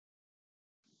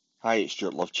Hi, it's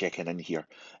Stuart Love checking in here.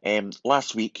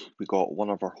 Last week we got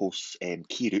one of our hosts,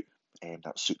 Kiru,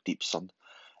 that's Soup Deep's son,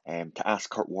 to ask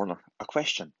Kurt Warner a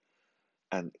question,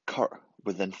 and Kurt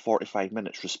within 45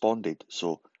 minutes responded.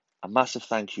 So a massive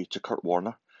thank you to Kurt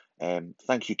Warner.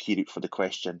 Thank you, Kiru, for the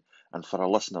question, and for our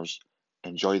listeners,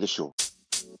 enjoy the show.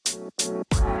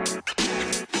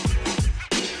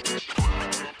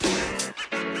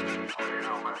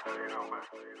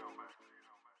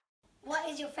 What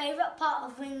is your favourite part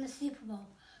of winning the Super Bowl?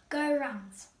 Go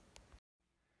Rams.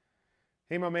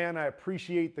 Hey, my man, I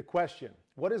appreciate the question.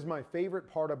 What is my favorite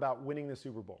part about winning the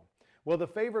Super Bowl? Well, the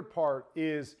favorite part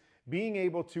is being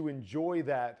able to enjoy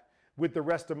that with the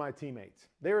rest of my teammates.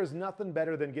 There is nothing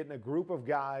better than getting a group of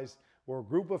guys or a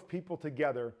group of people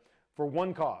together for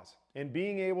one cause and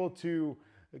being able to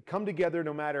come together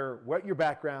no matter what your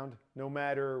background, no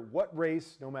matter what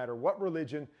race, no matter what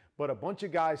religion, but a bunch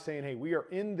of guys saying, hey, we are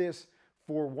in this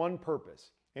for one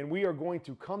purpose, and we are going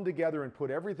to come together and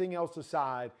put everything else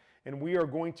aside, and we are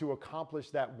going to accomplish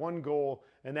that one goal,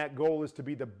 and that goal is to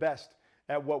be the best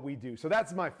at what we do. So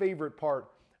that's my favorite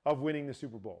part of winning the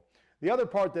Super Bowl. The other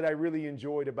part that I really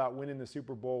enjoyed about winning the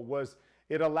Super Bowl was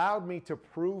it allowed me to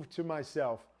prove to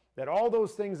myself that all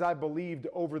those things I believed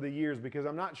over the years, because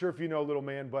I'm not sure if you know, little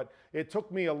man, but it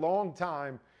took me a long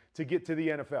time to get to the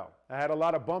NFL. I had a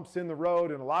lot of bumps in the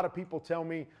road, and a lot of people tell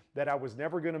me that I was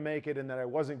never going to make it and that I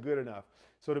wasn't good enough.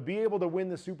 So to be able to win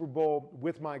the Super Bowl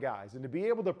with my guys and to be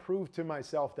able to prove to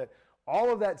myself that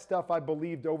all of that stuff I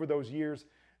believed over those years,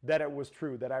 that it was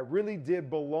true, that I really did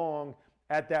belong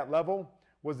at that level,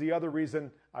 was the other reason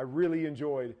I really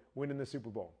enjoyed winning the Super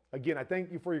Bowl. Again, I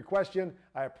thank you for your question.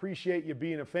 I appreciate you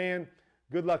being a fan.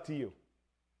 Good luck to you.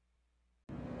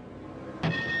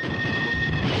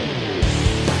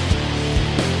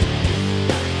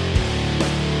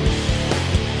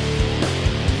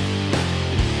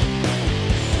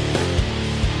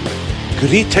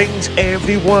 Greetings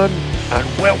everyone,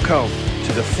 and welcome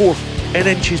to the 4th in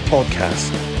Inches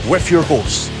podcast with your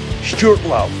hosts Stuart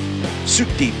Love, Soup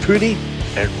Deep Puri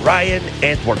and Ryan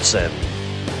Edwardson.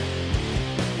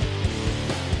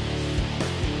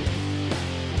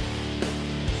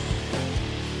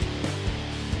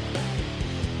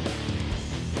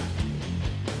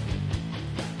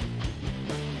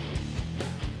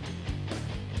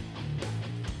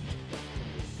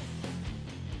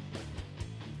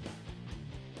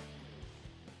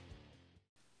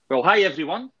 Well, hi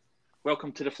everyone.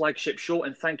 Welcome to the flagship show,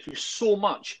 and thank you so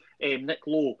much, Nick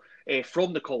Lowe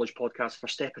from the College Podcast, for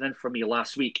stepping in for me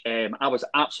last week. I was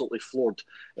absolutely floored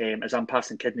as I'm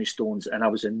passing kidney stones, and I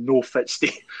was in no fit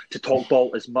state to talk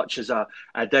ball as much as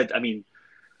I did. I mean,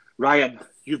 Ryan,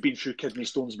 you've been through kidney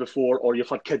stones before, or you've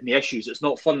had kidney issues. It's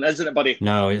not fun, isn't it, buddy?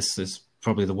 No, it's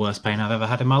probably the worst pain I've ever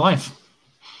had in my life.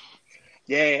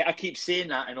 Yeah, I keep saying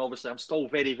that, and obviously I'm still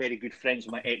very, very good friends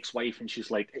with my ex-wife, and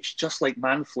she's like, it's just like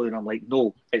man flu, and I'm like,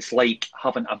 no, it's like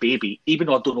having a baby. Even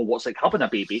though I don't know what's like having a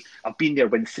baby, I've been there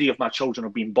when 3 of my children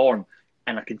have been born,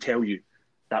 and I can tell you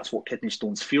that's what kidney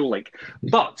stones feel like.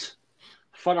 But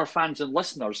for our fans and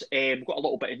listeners, we've got a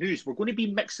little bit of news. We're going to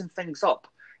be mixing things up,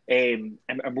 and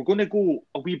we're going to go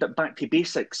a wee bit back to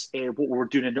basics, what we were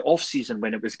doing in the off-season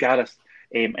when it was Gareth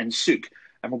and Sook.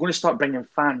 And we're going to start bringing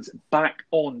fans back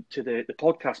on to the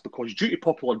podcast because due to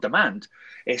popular demand,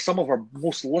 some of our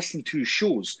most listened to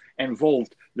shows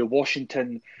involved the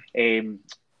Washington, when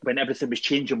everything was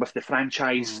changing with the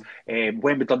franchise, when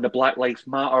we'd done the Black Lives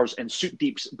Matters, and Soup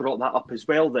Deeps brought that up as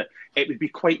well, that it would be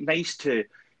quite nice to,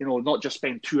 you know, not just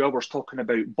spend 2 hours talking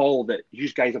about ball that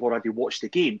you guys have already watched the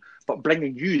game, but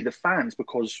bringing you, the fans,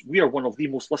 because we are one of the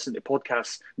most listened to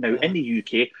podcasts now in the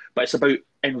UK, but it's about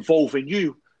involving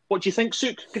you. What do you think,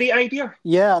 Sook? Great idea.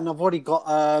 Yeah, and I've already got,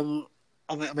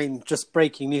 I mean, just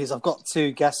breaking news. I've got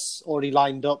 2 guests already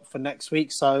lined up for next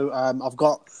week. So I've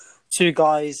got 2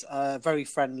 guys, very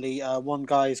friendly. One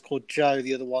guy is called Joe.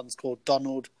 The other one's called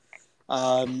Donald.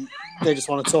 They just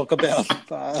want to talk a bit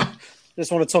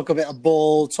of,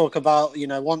 ball. Talk about, you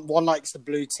know, one likes the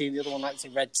blue team, the other one likes the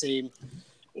red team.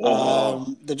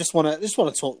 They just want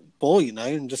to talk ball, you know,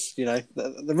 and just, you know,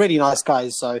 they're really nice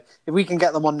guys. So if we can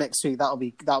get them on next week, that'll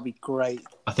be great.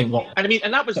 I think one of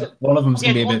them's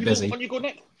going to be a bit busy. On you go,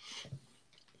 Nick.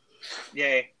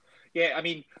 Yeah. I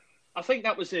mean, I think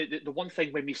that was the one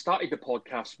thing when we started the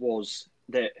podcast was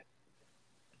that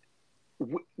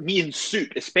me and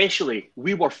Sook, especially,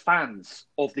 we were fans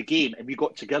of the game, and we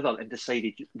got together and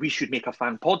decided we should make a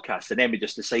fan podcast. And then we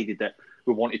just decided that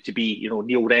we wanted to be, you know,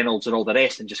 Neil Reynolds and all the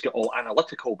rest and just get all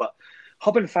analytical. But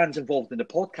having fans involved in the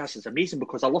podcast is amazing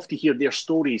because I love to hear their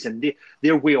stories and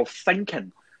their way of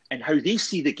thinking and how they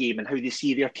see the game and how they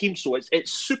see their team. So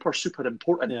it's super, super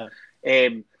important. Yeah.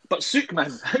 But Sook,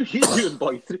 man, how you doing,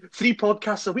 boy? Three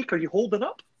podcasts a week. Are you holding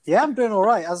up? Yeah, I'm doing all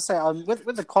right. As I say, I'm with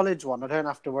the college one. I don't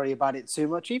have to worry about it too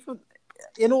much. Even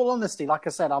in all honesty, like I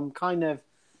said, I'm kind of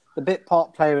the bit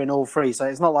part player in all three. So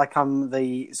it's not like I'm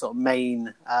the sort of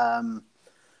main,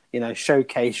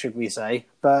 showcase, should we say?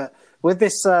 But with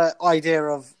this idea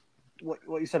of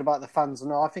what you said about the fans,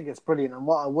 no, I think it's brilliant. And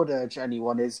what I would urge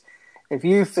anyone is, if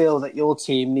you feel that your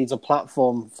team needs a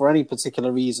platform for any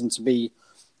particular reason to be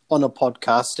on a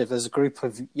podcast, if there's a group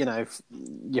of,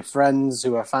 your friends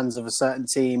who are fans of a certain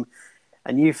team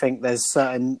and you think there's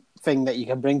certain thing that you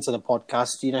can bring to the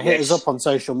podcast, hit us up on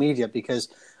social media, because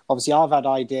obviously I've had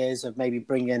ideas of maybe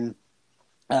bringing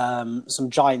some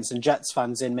Giants and Jets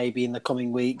fans in maybe in the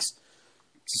coming weeks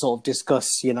to sort of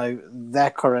discuss, their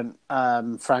current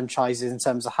franchises in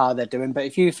terms of how they're doing. But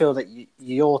if you feel that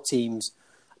your teams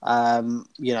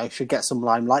should get some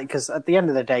limelight, because at the end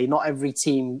of the day, not every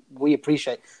team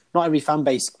not every fan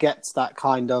base gets that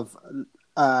kind of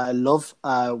love.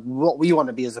 What we want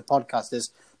to be as a podcast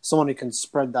is someone who can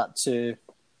spread that to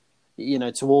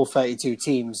all 32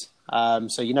 teams.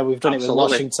 So we've done it with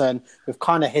Washington. We've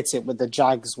kind of hit it with the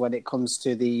Jags when it comes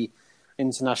to the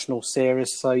international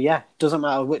series. So yeah, doesn't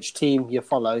matter which team you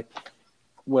follow,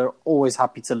 we're always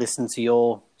happy to listen to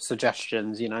your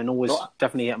suggestions. And always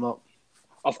definitely hit them up.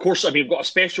 Of course, we've got a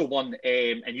special one,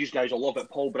 and you guys will love it.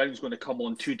 Paul Brown's going to come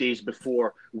on 2 days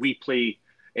before we play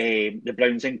the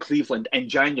Browns in Cleveland in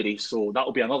January, so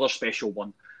that'll be another special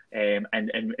one, and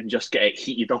just get it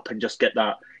heated up and just get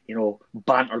that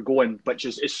banter going, which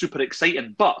is super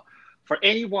exciting. But for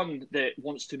anyone that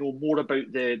wants to know more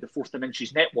about the 4th and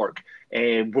Inches Network,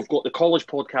 we've got the college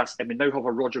podcast, and we now have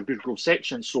a Roger Goodgrove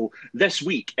section. So this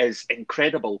week is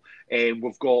incredible.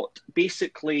 We've got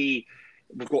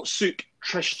Sook,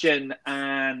 Christian,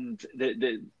 and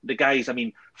the guys. I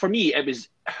mean, for me, it was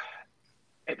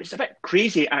a bit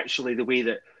crazy, actually, the way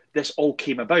that this all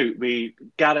came about.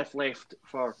 Gareth left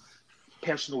for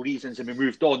personal reasons and we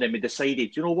moved on, and we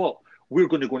decided, you know what, we're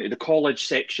going to go into the college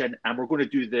section and we're going to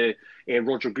do the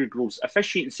Roger Goodgrove's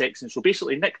officiating section. So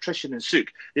basically, Nick, Christian and Sook,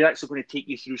 they're actually going to take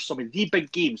you through some of the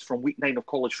big games from week 9 of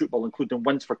college football, including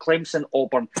wins for Clemson,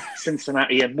 Auburn,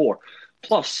 Cincinnati and more.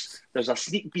 Plus, there's a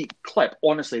sneak peek clip.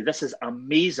 Honestly, this is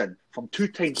amazing, from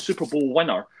 2-time Super Bowl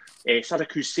winner,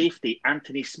 Syracuse safety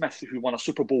Anthony Smith, who won a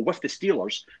Super Bowl with the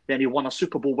Steelers. Then he won a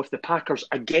Super Bowl with the Packers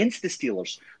against the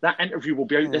Steelers. That interview will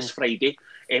be out this Friday.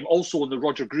 Also in the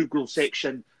Roger Goodgrove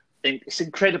section. It's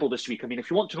incredible this week. I mean,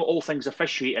 if you want to know all things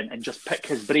officiating and just pick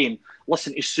his brain,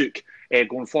 listen to Sook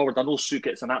going forward. I know, Sook,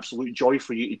 it's an absolute joy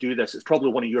for you to do this. It's probably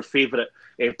one of your favourite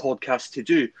podcasts to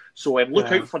do. So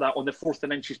look out for that on the 4th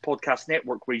and Inches Podcast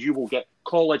Network, where you will get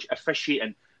college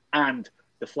officiating and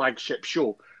the flagship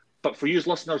show. But for you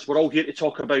listeners, we're all here to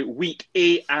talk about Week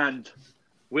 8, and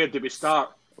where do we start?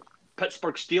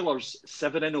 Pittsburgh Steelers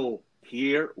 7-0.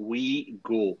 Here we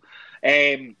go.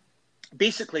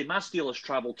 Basically, my Steelers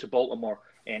travelled to Baltimore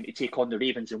to take on the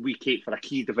Ravens in Week 8 for a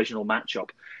key divisional matchup.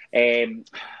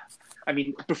 I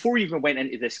mean, before we even went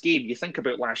into this game, you think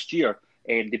about last year,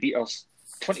 they beat us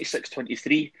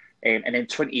 26-23, and then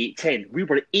 28-10. We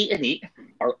were 8-8.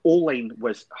 Our O-line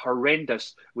was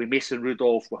horrendous with Mason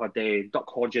Rudolph. We had Duck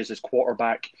Hodges as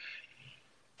quarterback.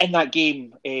 In that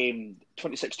game,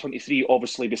 26-23,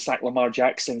 obviously, we sacked Lamar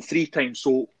Jackson 3 times.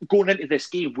 So going into this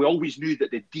game, we always knew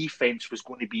that the defense was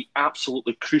going to be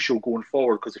absolutely crucial going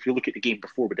forward, because if you look at the game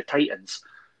before with the Titans,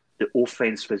 the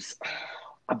offense was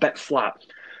a bit flat.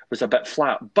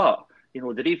 But,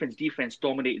 the Ravens defense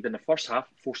dominated in the first half,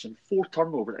 forcing 4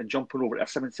 turnovers and jumping over a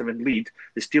 7-7 lead.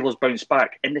 The Steelers bounced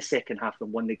back in the second half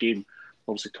and won the game,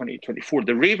 obviously 28-24.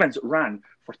 The Ravens ran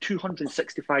for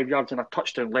 265 yards and a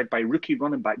touchdown, led by rookie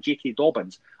running back J.K.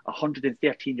 Dobbins,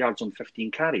 113 yards on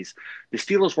 15 carries. The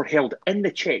Steelers were held in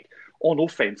the check on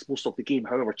offense most of the game.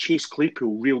 However, Chase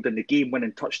Claypool reeled in the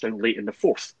game-winning touchdown late in the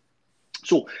 4th.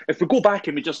 So if we go back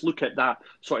and we just look at that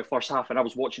sort of first half, and I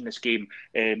was watching this game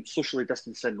socially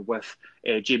distancing with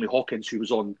Jamie Hawkins, who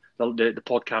was on the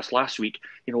podcast last week,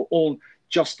 on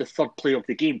just the third play of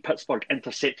the game, Pittsburgh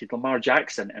intercepted Lamar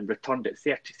Jackson and returned it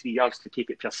 33 yards to take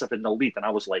it to a 7-0 lead. And I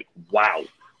was like, wow,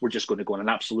 we're just going to go on an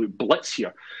absolute blitz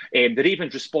here. The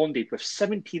Ravens responded with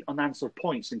 17 unanswered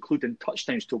points, including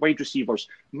touchdowns to wide receivers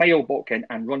Mile Botkin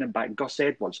and running back Gus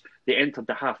Edwards. They entered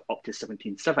the half up to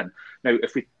 17-7. Now,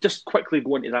 if we just quickly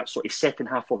go into that sort of second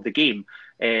half of the game,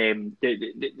 the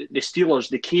Steelers,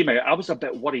 they came out. I was a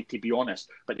bit worried, to be honest,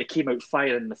 but they came out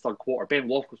firing in the third quarter. Ben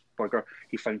Roethlisberger,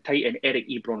 he found tight end Eric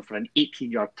Ebron for an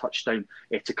 18-yard touchdown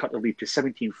to cut the lead to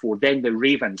 17-4. Then the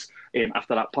Ravens,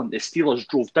 after that punt, the Steelers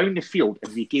drove down the field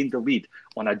and regained the lead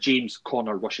on a James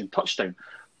Conner rushing touchdown.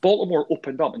 Baltimore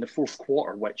opened up in the fourth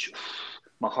quarter, which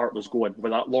my heart was going,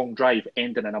 with that long drive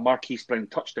ending in a Marquise Brown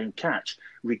touchdown catch,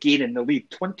 regaining the lead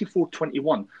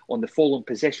 24-21 on the following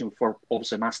possession for,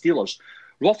 obviously, my Steelers.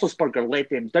 Roethlisberger led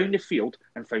them down the field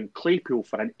and found Claypool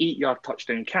for an 8-yard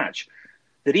touchdown catch.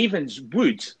 The Ravens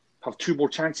would have 2 more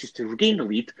chances to regain the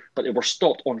lead, but they were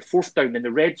stopped on 4th down in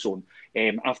the red zone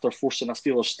after forcing a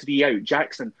Steelers 3 out.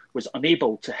 Jackson was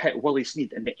unable to hit Willie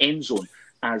Snead in the end zone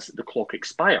as the clock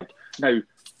expired. Now,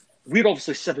 we're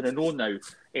obviously 7-0 now,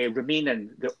 remaining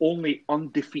the only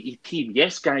undefeated team.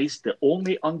 Yes, guys, the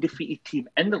only undefeated team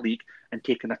in the league, and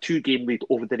taking a 2-game lead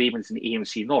over the Ravens in the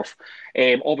AFC North.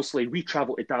 Obviously, we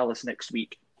travel to Dallas next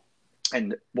week.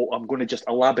 And I'm going to just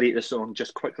elaborate this on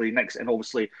just quickly next. And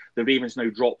obviously, the Ravens now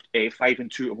dropped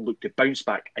 5-2 and look to bounce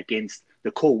back against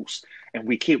the Colts in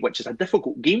Week 8, which is a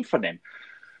difficult game for them.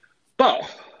 But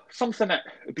something that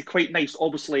would be quite nice,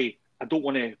 obviously, I don't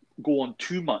want to go on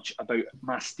too much about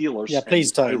my Steelers. Yeah,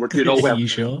 please don't. We're doing all well. You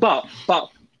sure? But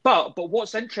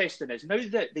what's interesting is now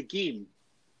that the game,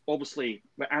 obviously,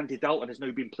 where Andy Dalton has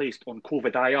now been placed on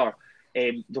COVID IR,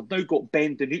 they've now got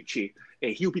Ben DiNucci.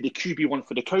 He'll be the QB1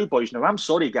 for the Cowboys. Now, I'm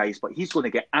sorry, guys, but he's going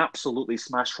to get absolutely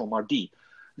smashed from RD.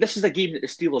 This is a game that the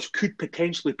Steelers could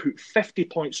potentially put 50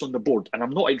 points on the board, and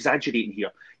I'm not exaggerating here.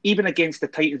 Even against the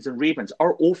Titans and Ravens,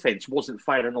 our offense wasn't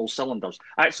firing all cylinders.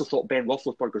 I actually thought Ben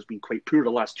Roethlisberger's been quite poor the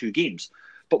last 2 games.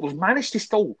 But we've managed to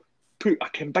still put a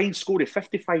combined score of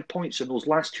 55 points in those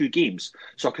last 2 games.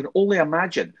 So I can only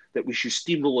imagine that we should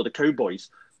steamroller the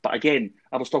Cowboys. But again,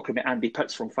 I was talking to Andy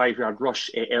Pitts from 5 Yard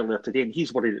Rush earlier today, and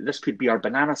he's worried that this could be our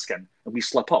banana skin and we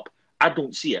slip up. I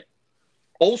don't see it.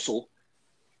 Also,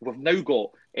 we've now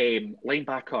got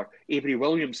linebacker Avery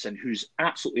Williamson, who's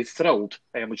absolutely thrilled,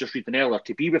 and was just reading earlier,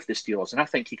 to be with the Steelers. And I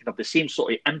think he can have the same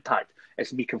sort of impact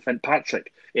as Meek and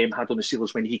Fitzpatrick had on the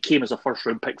Steelers when he came as a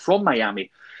first-round pick from Miami.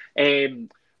 We're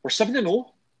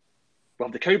 7-0. We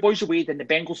have the Cowboys away, then the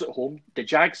Bengals at home, the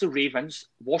Jags, the Ravens,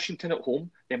 Washington at home,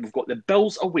 then we've got the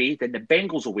Bills away, then the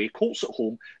Bengals away, Colts at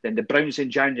home, then the Browns in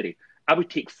January. I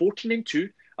would take 14-2.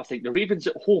 I think the Ravens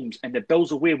at home and the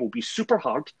Bills away will be super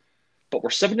hard, but we're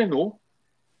 7-0.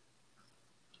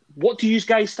 What do you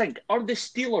guys think? Are the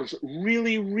Steelers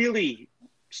really, really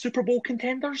Super Bowl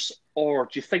contenders, or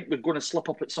do you think they're going to slip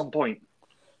up at some point?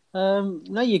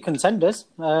 No, you're contenders.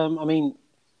 I mean,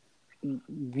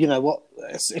 you know what?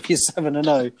 If you're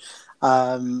 7-0,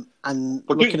 and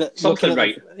looking at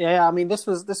right. Yeah, I mean, this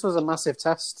was a massive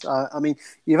test. I mean,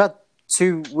 you've had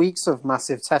 2 weeks of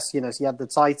massive tests. You know, so you had the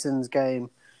Titans game,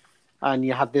 and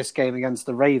you had this game against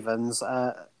the Ravens.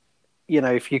 You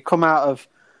know, if you come out of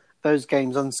those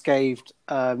games unscathed,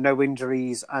 no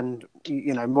injuries, and,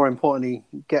 you know, more importantly,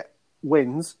 get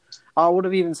wins, I would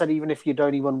have even said, even if you'd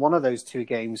only won one of those 2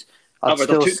 games, I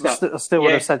still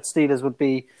would have said Steelers would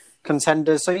be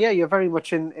contenders. So, yeah, you're very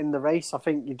much in the race. I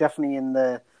think you're definitely in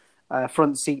the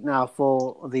front seat now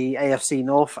for the AFC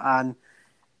North, and,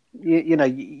 you know,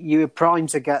 you're primed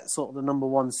to get sort of the number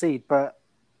 1 seed. But,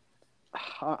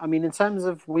 I mean, in terms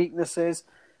of weaknesses,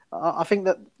 I think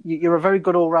that you're a very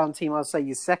good all-round team. I'd say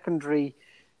your secondary,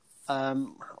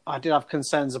 I did have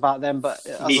concerns about them, but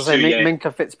as I say,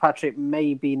 Minkah Fitzpatrick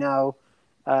may be now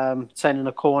turning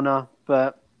a corner,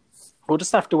 but we'll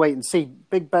just have to wait and see.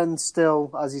 Big Ben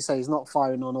still, as you say, he's not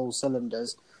firing on all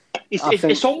cylinders.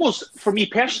 It's almost, for me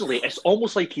personally, it's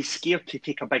almost like he's scared to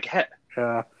take a big hit.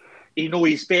 Yeah. You know,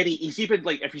 he's even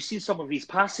like, if you see some of his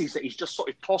passes, that he's just sort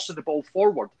of tossing the ball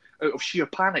forward out of sheer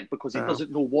panic because he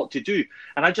doesn't know what to do.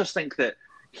 And I just think that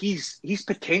he's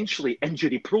potentially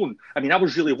injury prone. I mean, I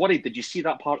was really worried. Did you see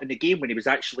that part in the game when he was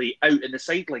actually out in the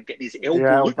sideline getting his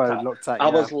elbow looked at? I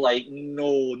was like,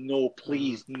 no,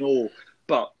 please, no.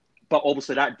 But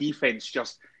obviously that defense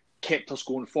just kept us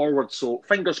going forward. So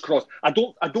fingers crossed. I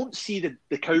don't see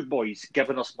the Cowboys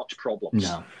giving us much problems.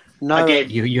 No, again,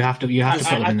 you have to put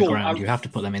them in the ground. You have to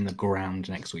put them in the ground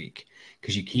next week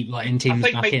because you keep letting teams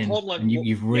back in, Tomlin, and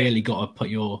you've really got to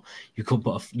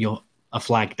put a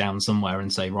flag down somewhere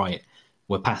and say, right,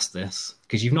 we're past this,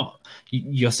 because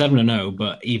you're 7-0,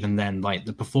 but even then, like,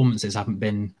 the performances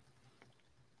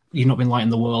you've not been lighting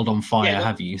the world on fire,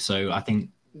 have you? So I think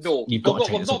you've got to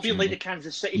take this opportunity. We've not been like the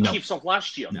Kansas City Chiefs of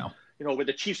last year. No. You know, where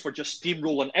the Chiefs were just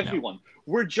steamrolling everyone. No.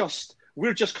 We're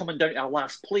just coming down to our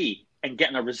last play and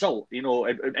getting a result, you know,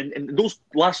 and those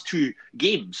last 2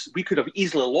 games, we could have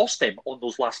easily lost them on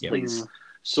those last plays.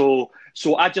 So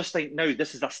I just think now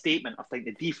this is a statement. I think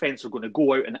the defense are going to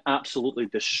go out and absolutely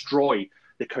destroy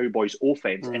the Cowboys'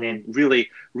 offense, and then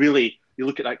really, really, you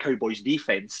look at that Cowboys'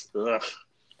 defense.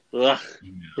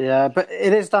 Yeah, but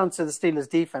it is down to the Steelers'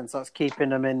 defense that's keeping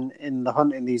them in the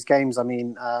hunt in these games. I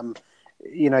mean,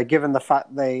 given the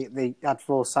fact they had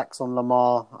 4 sacks on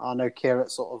Lamar, I know Kieran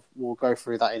sort of will go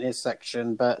through that in his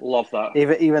section, but love that.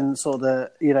 Even sort of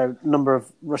the number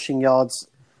of rushing yards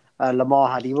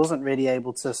Lamar had, he wasn't really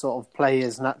able to sort of play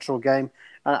his natural game,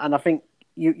 and I think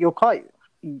you're quite.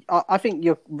 I think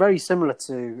you're very similar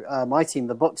to my team,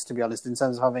 the Bucs, to be honest, in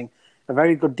terms of having a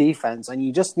very good defense, and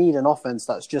you just need an offense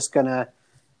that's just going to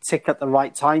tick at the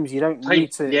right times. You don't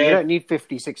need to. You don't need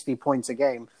 50, 60 points a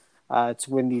game to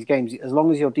win these games. As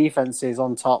long as your defense is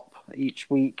on top each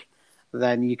week,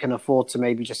 then you can afford to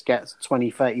maybe just get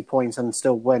 20, 30 points and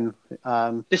still win.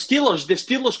 The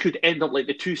Steelers could end up like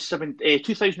the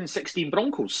 2016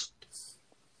 Broncos.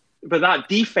 But that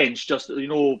defense, just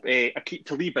Aqib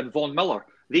Talib and Von Miller,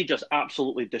 they just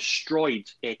absolutely destroyed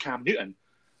Cam Newton.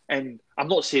 And I'm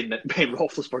not saying that Ben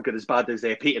Roethlisberger is as bad as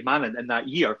Peyton Manning in that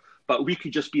year, but we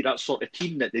could just be that sort of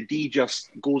team that the D just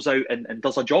goes out and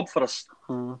does a job for us.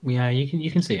 Yeah,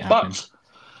 you can see it happening.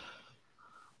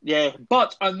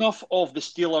 But enough of the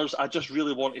Steelers. I just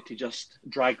really wanted to just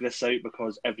drag this out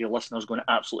because every listener's going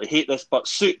to absolutely hate this. But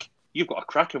Sook, you've got a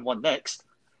cracking one next.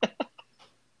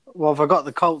 Well, have I got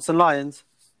the Colts and Lions?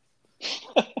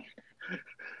 You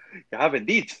have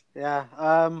indeed. Yeah.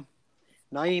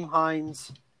 Nyheim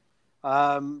Hines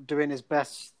doing his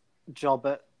best job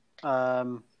at...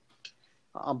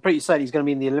 I'm pretty certain he's going to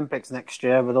be in the Olympics next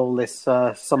year with all this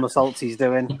somersaults he's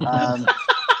doing.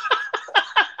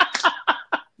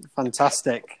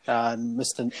 Fantastic,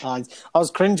 Mr. Hines. I was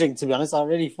cringing, to be honest. I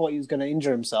really thought he was going to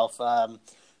injure himself.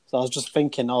 So I was just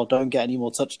thinking, don't get any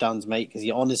more touchdowns, mate, because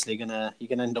you're honestly you're gonna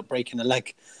end up breaking a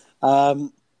leg.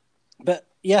 But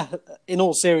yeah, in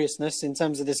all seriousness, in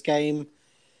terms of this game,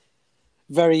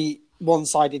 very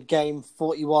one-sided game,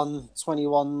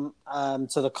 41-21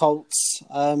 to the Colts.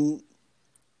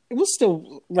 It was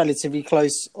still relatively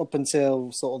close up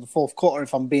until sort of the fourth quarter,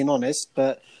 if I'm being honest.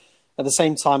 But at the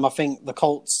same time, I think the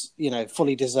Colts,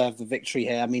 fully deserve the victory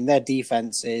here. I mean, their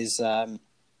defense is on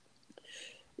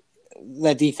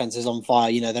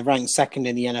fire. They're ranked second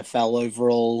in the NFL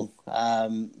overall.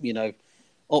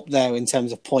 Up there in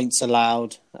terms of points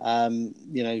allowed. And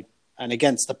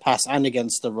against the pass and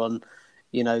against the run,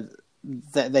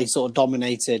 they sort of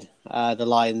dominated the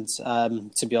Lions.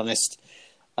 To be honest.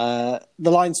 The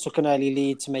Lions took an early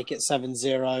lead to make it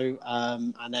 7-0,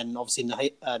 and then obviously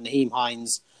Nyheim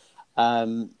Hines,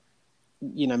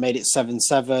 made it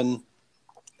 7-7.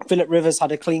 Philip Rivers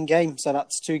had a clean game, so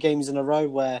that's 2 games in a row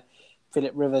where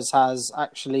Philip Rivers has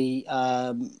actually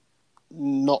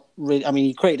not really... I mean,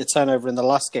 he created a turnover in the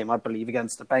last game, I believe,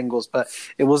 against the Bengals, but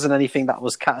it wasn't anything that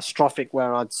was catastrophic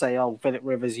where I'd say, Philip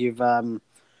Rivers, you've,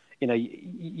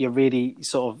 you're really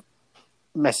sort of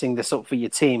messing this up for your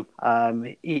team.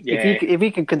 If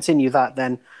he can continue that,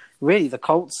 then really the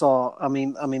Colts are. I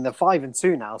mean, they're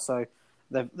 5-2 now, so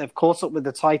they've caught up with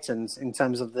the Titans in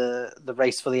terms of the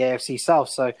race for the AFC South.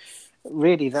 So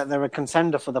really, they're a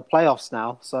contender for the playoffs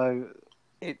now. So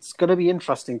it's going to be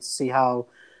interesting to see how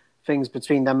things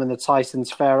between them and the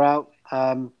Titans fare out.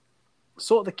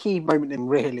 Sort of the key moment in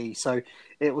really. So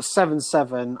it was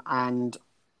 7-7, and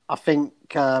I think.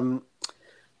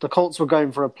 The Colts were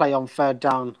going for a play on third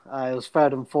down. It was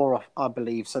 3rd and 4, I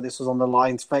believe. So this was on the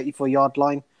Lions' 34-yard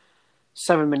line.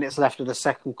 7 minutes left of the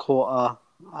second quarter.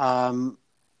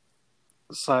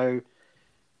 So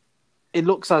it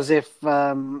looks as if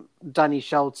Danny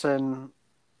Shelton,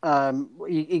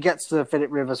 he gets to Philip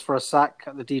Rivers for a sack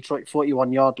at the Detroit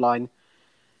 41-yard line.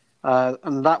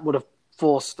 And that would have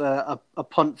forced a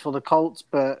punt for the Colts.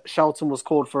 But Shelton was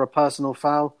called for a personal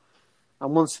foul.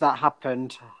 And once that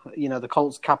happened, the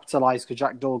Colts capitalized because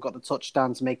Jack Doyle got the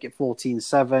touchdown to make it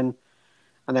 14-7.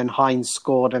 And then Hines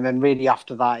scored. And then really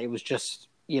after that, it was just,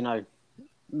 there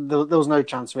was no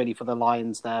chance really for the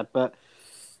Lions there. But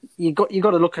you got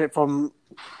to look at it from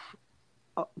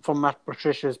Matt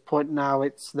Patricia's point now.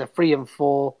 They're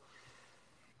 3-4.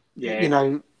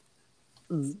 Yeah.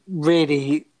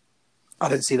 Really, I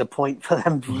don't see the point for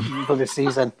them for this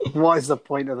season. What is the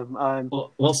point of them?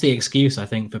 What's the excuse, I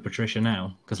think, for Patricia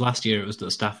now? Because last year it was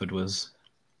that Stafford was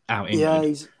out injured.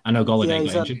 Yeah, I know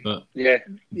Golladay got injured, but...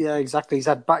 Yeah, exactly. He's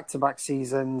had back-to-back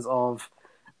seasons of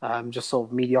just sort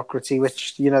of mediocrity,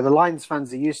 which, the Lions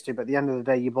fans are used to, but at the end of the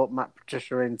day, you brought Matt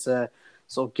Patricia in to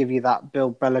sort of give you that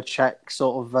Bill Belichick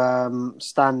sort of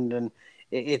stand, and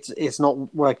it's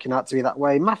not working out to be that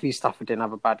way. Matthew Stafford didn't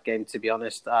have a bad game, to be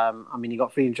honest. I mean, he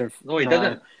got 300. No, he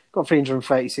didn't. Got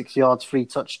 336 yards, 3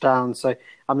 touchdowns. So,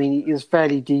 I mean, he was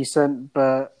fairly decent.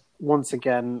 But once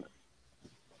again,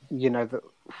 they've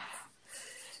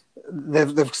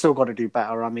still got to do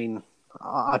better. I mean,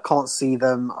 I can't see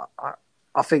them.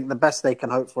 I think the best they can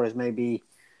hope for is maybe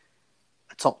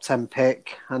a top 10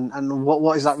 pick, and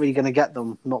what is that really going to get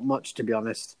them? Not much, to be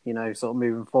honest. Sort of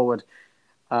moving forward.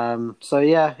 So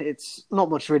yeah, it's not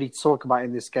much really to talk about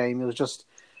in this game. It was just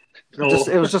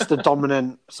a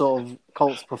dominant sort of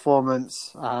Colts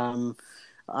performance, and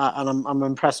I'm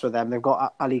impressed with them. They've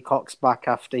got Ali Cox back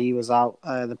after he was out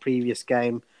the previous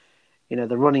game.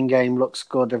 The running game looks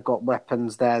good. They've got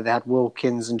weapons there. They had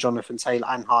Wilkins and Jonathan Taylor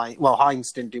and Hines. Well,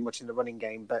 Hines didn't do much in the running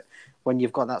game, but when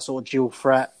you've got that sort of dual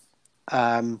threat,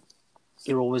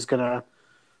 you're always going to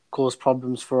cause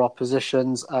problems for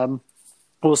oppositions.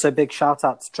 Also, big shout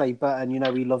out to Trey Burton.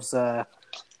 He loves a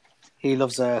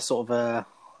sort of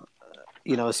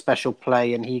a special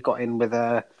play, and he got in with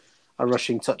a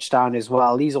rushing touchdown as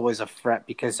well. He's always a threat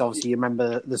because obviously you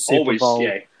remember the Super Bowl.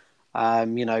 Yeah.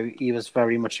 He was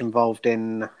very much involved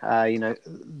in,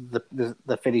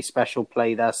 the Philly special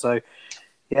play there. So,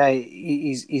 yeah,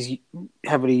 he's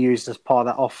heavily used as part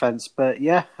of that offense. But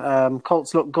yeah,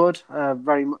 Colts look good.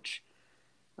 Very much,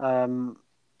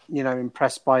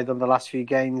 impressed by them the last few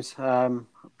games. I'm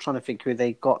trying to think who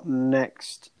they got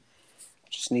next.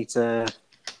 Just need to.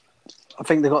 I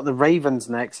think they got the Ravens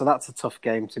next, so that's a tough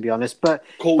game to be honest. But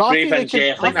Ravens, I think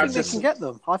they can get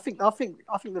them. I think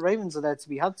the Ravens are there to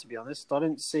be had. To be honest, I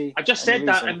don't see. I just said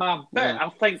that in my bit. Yeah.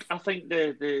 I think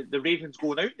the Ravens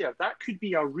going out there, that could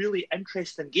be a really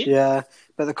interesting game. Yeah,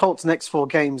 but the Colts' next 4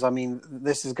 games, I mean,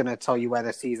 this is going to tell you where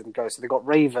their season goes. So they got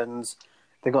Ravens,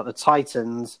 they got the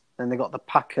Titans, then they got the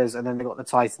Packers, and then they got the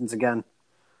Titans again.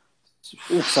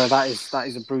 So that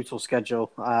is a brutal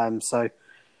schedule. So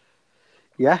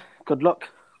yeah. Good luck.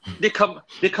 They come out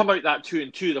that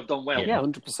 2-2. They've done well. Yeah,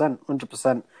 100%.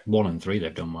 1-3.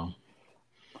 They've done well.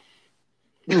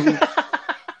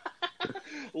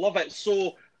 Love it.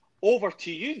 So over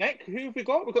to you, Nick. Who have we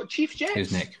got? We've got Chiefs Jets.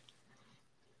 Who's Nick?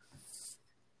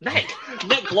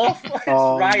 Nick Lough.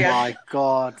 Oh Ryan. My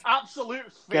God!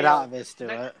 Absolute fail. Get out of here,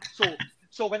 Stuart.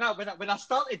 So when I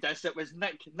started this, it was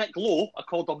Nick Lowe. I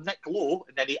called him Nick Lowe,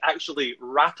 and then he actually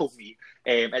rattled me.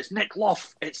 It's Nick Lough.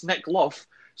 It's Nick Lough.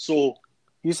 So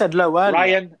you said low earlier.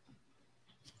 Ryan.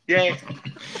 Yeah.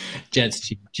 Jets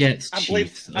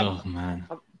Chiefs. Oh man.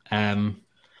 All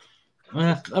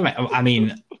right. I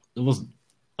mean, there wasn't,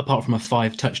 apart from a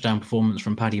 5 touchdown performance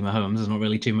from Paddy Mahomes, there's not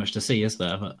really too much to see, is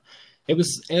there? But it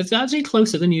was actually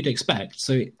closer than you'd expect.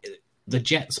 So the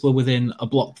Jets were within a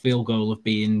blocked field goal of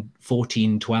being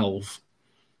 14-12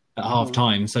 at half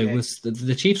time. So it was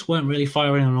the Chiefs weren't really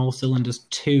firing on all cylinders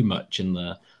too much in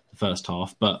the first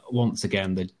half. But once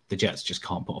again, the Jets just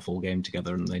can't put a full game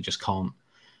together, and they just can't.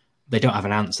 They don't have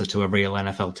an answer to a real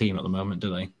NFL team at the moment,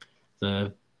 do they?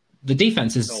 The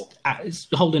defense is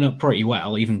holding up pretty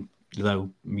well, even though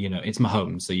it's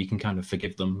Mahomes, so you can kind of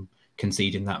forgive them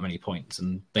conceding that many points,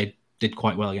 and they did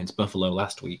quite well against Buffalo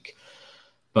last week.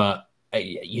 But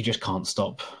you just can't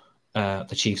stop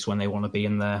the Chiefs when they want to be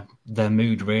in their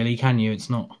mood, really, can you? It's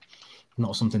not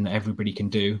something that everybody can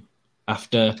do.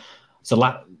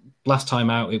 Last time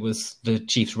out, it was the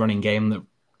Chiefs running game that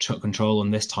took control,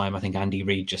 and this time I think Andy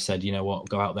Reid just said, you know what,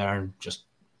 go out there and just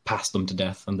pass them to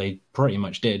death, and they pretty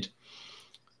much did.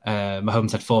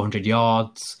 Mahomes had 400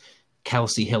 yards.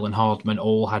 Kelsey, Hill, and Hardman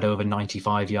all had over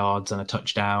 95 yards and a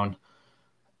touchdown.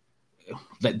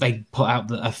 They put out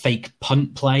a fake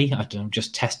punt play. I don't know,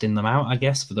 just testing them out, I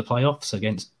guess, for the playoffs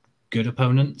against good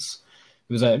opponents.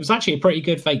 It was actually a pretty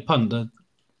good fake punt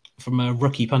from a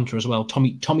rookie punter as well,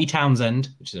 Tommy Townsend,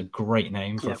 which is a great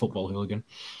name for a football hooligan.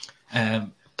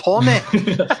 Tommy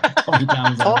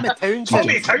Townsend.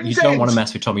 Tommy Townsend. You don't want to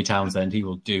mess with Tommy Townsend; he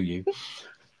will do you.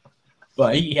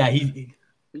 But he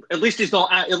at least he's not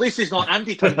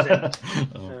Andy Townsend.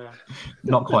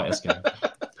 Not quite as good.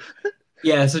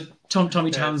 Yeah, so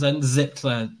Tommy Townsend zipped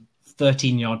a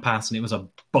 13-yard pass, and it was a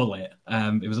bullet.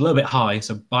 It was a little bit high,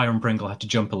 so Byron Pringle had to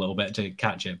jump a little bit to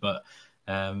catch it. But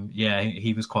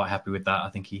he was quite happy with that. I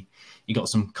think he got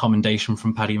some commendation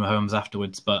from Paddy Mahomes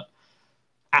afterwards. But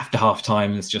after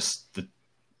halftime, it's just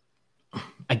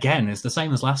it's the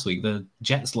same as last week. The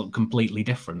Jets look completely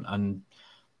different, and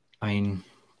I mean,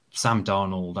 Sam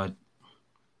Darnold,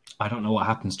 I don't know what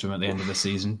happens to him at the end of the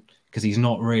season, because he's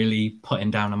not really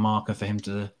putting down a marker for him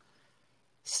to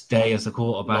stay as a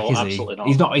quarterback, is he? Absolutely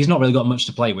not. He's not really got much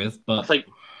to play with. But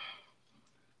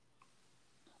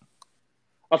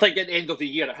I think at the end of the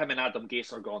year, him and Adam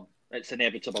Gase are gone. It's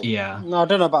inevitable. Yeah. No, I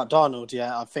don't know about Darnold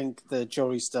yet. I think the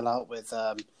jury's still out with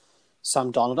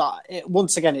Sam Darnold.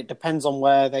 Once again, it depends on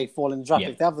where they fall in the draft. Yeah.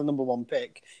 If they have the number 1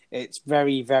 pick, it's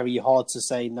very, very hard to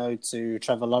say no to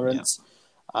Trevor Lawrence.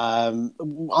 Yeah.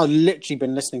 I've literally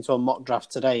been listening to a mock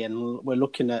draft today, and we're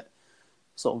looking at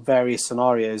sort of various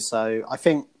scenarios. So I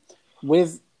think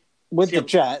with the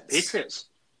Jets, Patriots.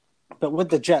 But with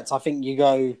the Jets, I think you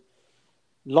go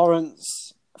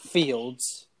Lawrence,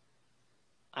 Fields,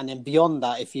 and then beyond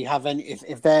that, if you have any,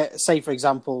 if they're, say, for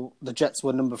example, the Jets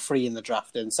were number 3 in the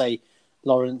draft and say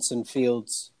Lawrence and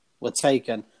Fields were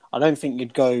taken, I don't think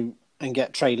you'd go and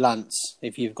get Trey Lance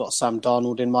if you've got Sam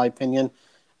Darnold, in my opinion.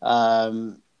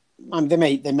 They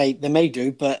may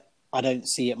do, but I don't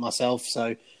see it myself.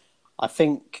 So I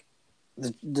think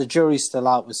the jury's still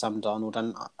out with Sam Darnold,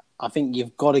 and I think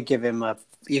you've got to give him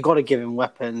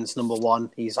weapons. Number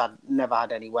one, he's never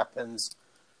had any weapons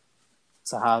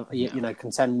to have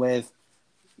contend with.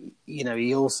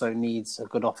 He also needs a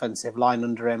good offensive line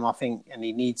under him, I think, and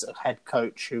he needs a head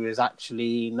coach who is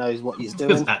actually knows what he's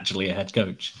doing. Who's actually a head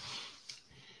coach?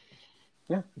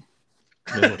 Yeah,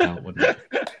 would help, wouldn't it?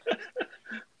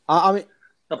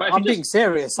 I'm being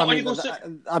serious. I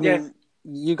mean,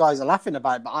 you guys are laughing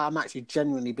about it, but I'm actually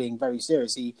genuinely being very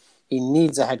serious. He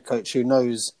needs a head coach who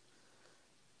knows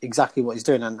exactly what he's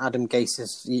doing. And Adam Gase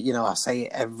is, I say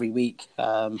it every week.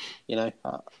 I'd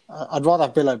rather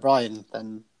have Bill O'Brien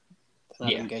than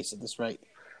Adam Gase at this rate.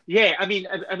 Yeah, I mean,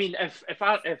 if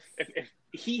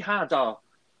he had a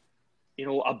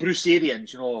Bruce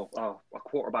Arians, a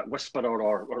quarterback whisperer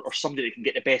or somebody that can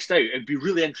get the best out, it'd be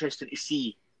really interesting to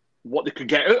see what they could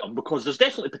get out of him, because there's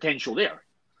definitely potential there.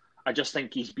 I just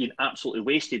think he's been absolutely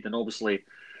wasted, and obviously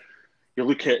you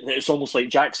look at it's almost like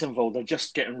Jacksonville, they're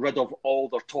just getting rid of all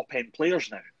their top end players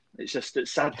now. It's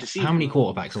sad to see. How many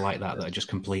quarterbacks are like that are just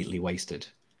completely wasted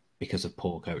because of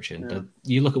poor coaching? Yeah.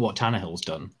 You look at what Tannehill's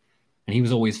done, and he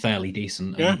was always fairly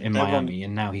decent in Miami,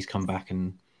 and now he's come back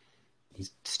and he's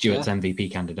Stewart's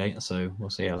MVP candidate, so we'll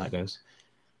see how that goes.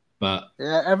 But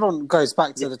yeah, everyone goes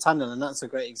back to the Tannehill, and that's a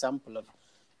great example of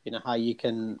how you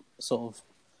can sort of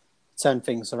turn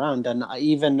things around. And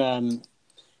even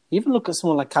look at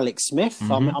someone like Alex Smith.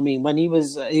 Mm-hmm. I mean, when he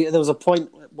was there was a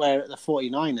point where at the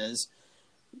 49ers,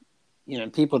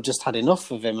 people just had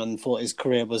enough of him and thought his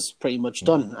career was pretty much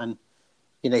done. And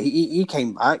he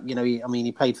came back.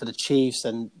 He played for the Chiefs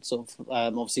and sort of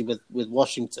obviously with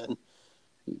Washington.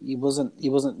 He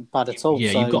wasn't bad at all.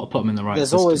 Yeah, so you've got to put him in the right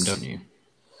system, don't you?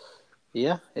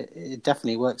 Yeah, it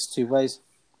definitely works two ways.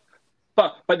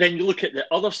 But then you look at the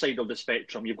other side of the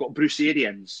spectrum. You've got Bruce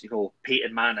Arians,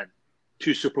 Peyton Manning,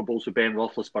 2 Super Bowls with Ben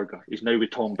Roethlisberger. He's now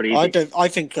with Tom Brady. I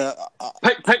think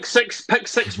pick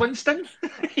six Winston.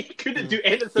 He couldn't do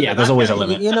anything. Yeah, there's always a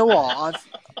limit. You know what?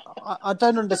 I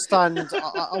don't understand.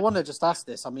 I want to just ask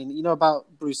this. I mean, about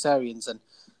Bruce Arians, and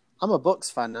I'm a Bucks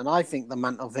fan, and I think the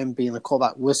mantle of him being a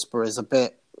quarterback whisperer is a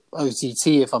bit OTT,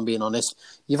 if I'm being honest.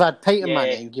 You've had Peyton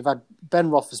Manning, you've had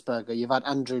Ben Roethlisberger, you've had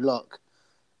Andrew Luck.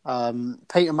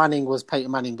 Peyton Manning was Peyton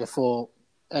Manning before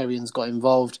Arians got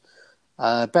involved.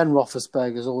 Ben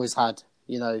Roethlisberger's always had,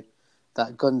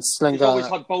 that gunslinger. He's always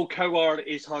had Bill Cowher.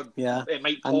 He's had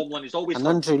Mike Tomlin. He's always and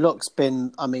had... Andrew Luck's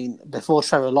been. I mean, before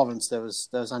Trevor Lawrence, there was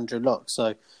Andrew Luck.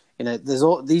 So there's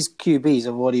all these QBs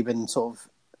have already been sort of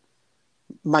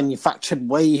manufactured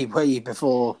way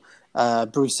before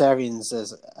Bruce Arians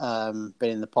has been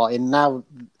in the party. And now,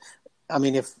 I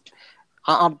mean, if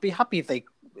I'd be happy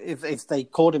if they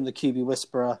called him the QB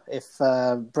whisperer if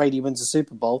Brady wins a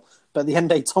Super Bowl, but at the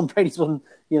end of the day, Tom Brady's won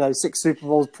 6 Super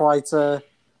Bowls prior to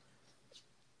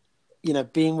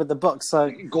being with the Bucks.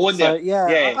 So going there,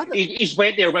 he's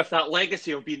went there with that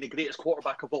legacy of being the greatest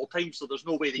quarterback of all time. So there's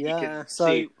no way that you can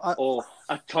say,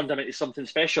 I turned him into something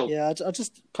special. Yeah, I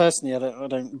just personally, I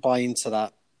don't buy into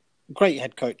that. Great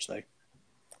head coach though,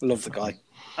 love the guy.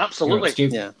 Absolutely,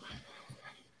 yeah,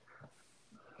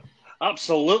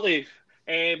 absolutely.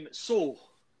 So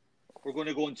we're going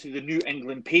to go into the New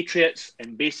England Patriots,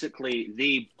 and they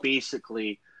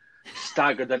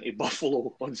staggered into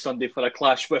Buffalo on Sunday for a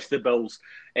clash with the Bills.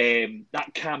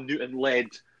 That Cam Newton-led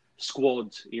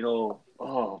squad,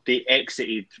 they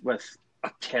exited with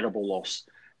a terrible loss.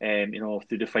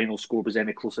 Through the final score was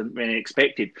any closer than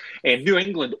expected. New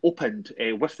England opened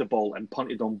with the ball and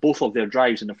punted on both of their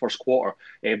drives in the first quarter.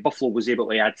 Buffalo was able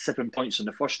to add 7 points on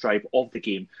the first drive of the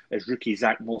game as rookie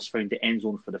Zach Moss found the end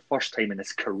zone for the first time in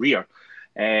his career.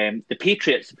 The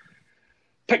Patriots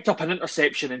picked up an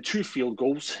interception and 2 field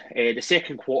goals. The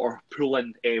second quarter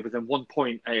pulling within 1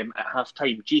 point at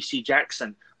half-time. J.C.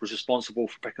 Jackson was responsible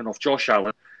for picking off Josh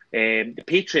Allen. The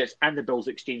Patriots and the Bills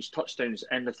exchanged touchdowns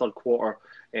in the third quarter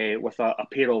with a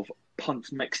pair of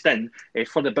punts mixed in.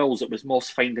 For the Bills, it was Moss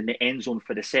finding the end zone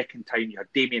for the second time. You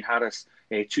had Damian Harris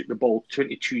took the ball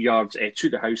 22 yards to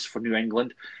the house for New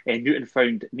England. Newton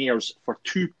found Mears for a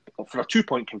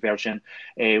 2-point conversion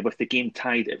with the game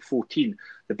tied at 14.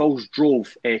 The Bills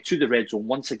drove to the red zone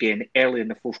once again early in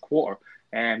the fourth quarter.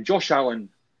 Josh Allen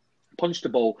punched the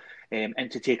ball in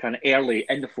to take an early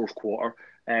in the fourth quarter.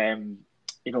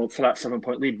 for that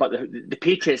 7-point lead. But the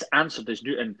Patriots answered as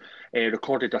Newton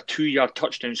recorded a 2-yard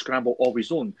touchdown scramble of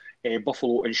his own,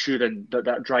 Buffalo ensuring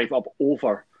that drive up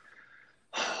over.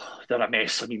 They're a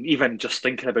mess. I mean, even just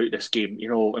thinking about this game,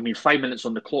 5 minutes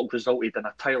on the clock resulted in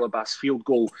a Tyler Bass field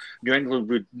goal. New England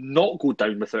would not go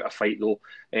down without a fight, though.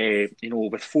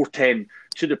 With 4:10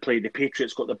 to the play, the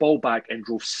Patriots got the ball back and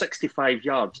drove 65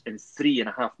 yards in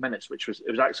 3.5 minutes, which was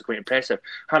actually quite impressive.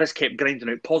 Harris kept grinding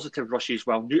out positive rushes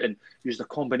while Newton used a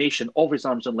combination of his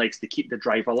arms and legs to keep the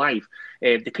drive alive.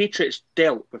 The Patriots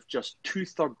dealt with just 2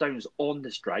 third downs on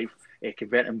this drive,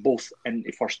 converting both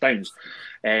into first downs.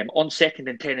 On 2nd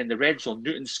and 10 in the red zone,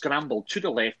 Newton scrambled to the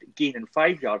left, gaining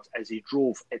 5 yards as he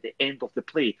drove at the end of the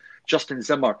play. Justin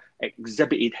Zimmer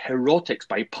exhibited heroics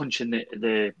by punching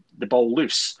the ball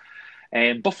loose.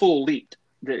 Buffalo leaped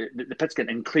the Pitskin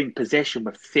and claimed possession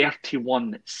with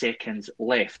 31 seconds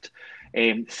left.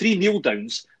 3 kneel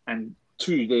downs and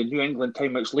 2 the New England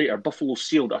timeouts later, Buffalo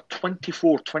sealed a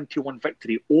 24-21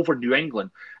 victory over New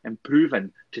England,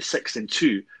 improving to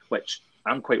 6-2, which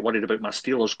I'm quite worried about my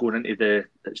Steelers going into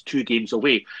that's 2 games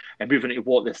away and moving into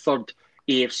the 3rd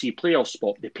AFC playoff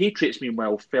spot. The Patriots,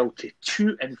 meanwhile, fell to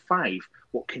 2-5,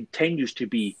 what continues to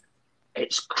be,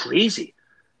 it's crazy,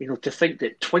 to think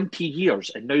that 20 years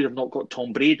and now they've not got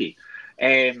Tom Brady.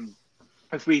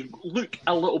 If we look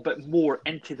a little bit more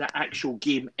into the actual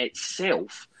game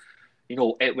itself,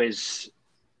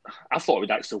 I thought it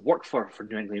would actually work for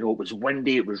New England. It was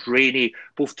windy, it was rainy.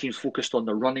 Both teams focused on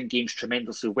the running games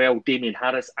tremendously well. Damian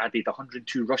Harris added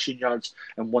 102 rushing yards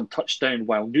and 1 touchdown,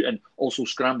 while Newton also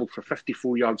scrambled for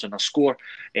 54 yards and a score,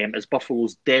 as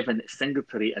Buffalo's Devin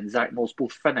Singletary and Zach Moss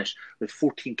both finished with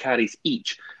 14 carries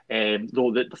each.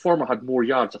 Though the former had more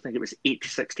yards, I think it was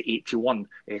 86-81,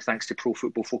 thanks to Pro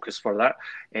Football Focus for that,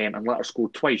 and latter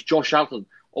scored twice. Josh Allen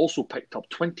also picked up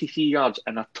 23 yards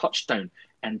and a touchdown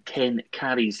and 10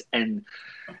 carries in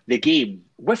the game.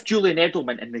 With Julian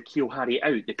Edelman and N'Keal Harry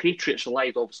out, the Patriots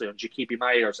relied obviously on Jacoby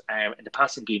Myers in the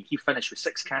passing game. He finished with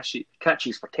 6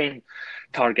 catches for 10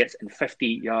 targets and 50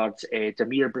 yards.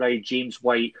 Demir Bride, James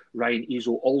White, Ryan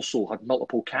Ezo also had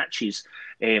multiple catches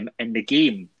in the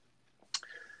game.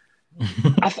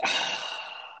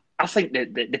 I think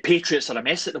that the Patriots are a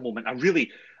mess at the moment. I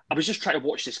was just trying to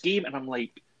watch this game and I'm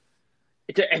like,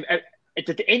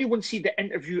 did anyone see the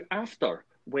interview after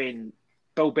when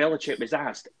Bill Belichick was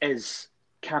asked, is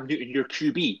Cam Newton your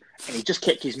QB? And he just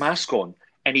kept his mask on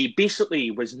and he basically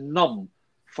was numb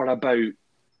for about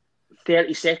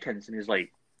 30 seconds and he's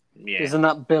like, yeah. Isn't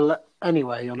that Bill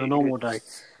anyway on a normal day?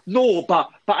 No, but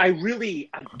I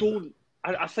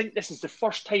think this is the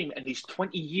first time in his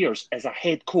 20 years as a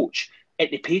head coach at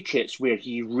the Patriots where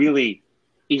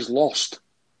he's lost.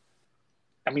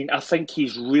 I mean, I think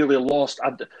he's really lost.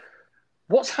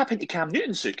 What's happened to Cam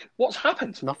Newton, Suk? What's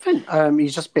happened? Nothing.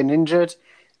 He's just been injured.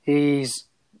 He's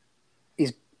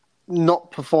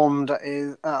not performed at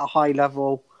a high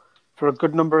level for a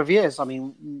good number of years. I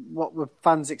mean, what were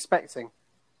fans expecting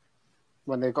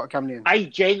when they got Cam Newton? I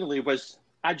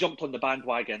jumped on the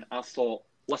bandwagon. I thought,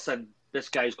 listen, this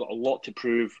guy's got a lot to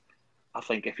prove. I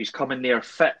think if he's coming there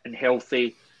fit and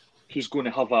healthy, he's going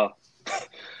to have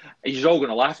he's all going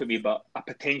to laugh at me, but a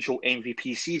potential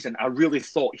MVP season. I really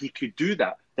thought he could do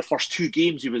that. The first 2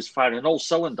 games he was firing all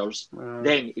cylinders.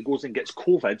 Then he goes and gets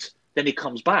COVID. Then he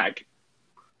comes back.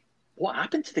 What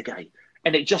happened to the guy?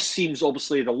 And it just seems,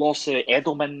 obviously, the loss of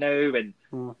Edelman now,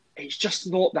 and it's just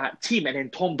not that team. And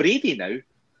then Tom Brady now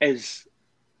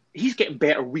he's getting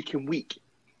better week in week.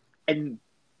 And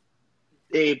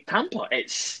Tampa,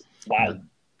 it's wow.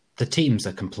 The teams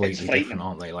are completely different,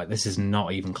 aren't they? Like, this is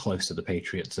not even close to the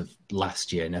Patriots of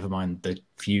last year, never mind the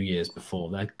few years before.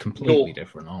 They're completely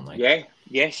different, aren't they? Yeah,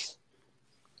 yes.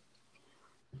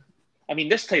 I mean,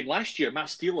 this time last year, my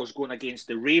Steelers going against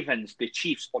the Ravens, the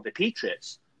Chiefs, or the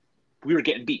Patriots, we were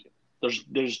getting beat.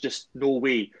 There's just no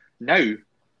way. Now,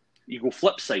 you go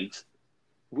flip side.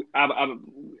 I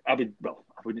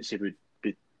wouldn't say we'd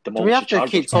be demolished. Do we have to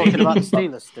keep talking about the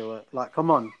Steelers, Stuart? Like,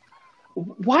 come on.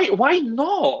 Why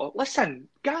not? Listen,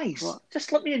 guys,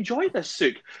 just let me enjoy this,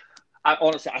 Suk.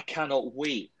 Honestly, I cannot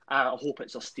wait. I hope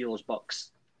it's a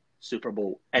Steelers-Bucks Super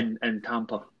Bowl in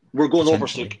Tampa. We're going over,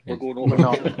 Suk. We're going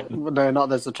over. No, not.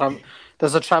 There's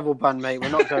a travel ban, mate. We're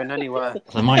not going anywhere.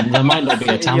 There might not be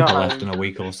a Tampa left in a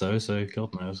week or so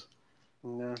God knows.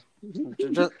 No.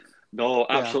 No,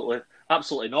 absolutely. Yeah.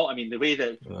 Absolutely not. I mean, the way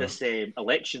that this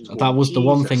election's going... That was the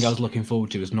one thing I was looking forward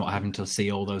to, is not having to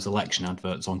see all those election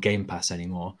adverts on Game Pass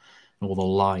anymore, and all the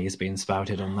lies being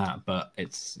spouted on that. But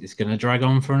it's going to drag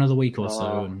on for another week or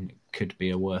so, and it could be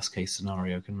a worst-case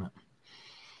scenario, couldn't it?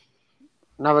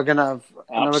 Now we're gonna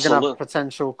have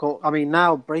potential call. I mean,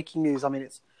 now breaking news. I mean,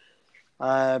 it's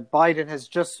Biden has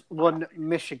just won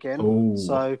Michigan,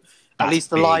 so at least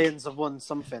the Lions have won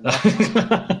something.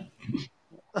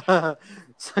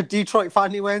 So Detroit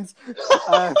finally wins.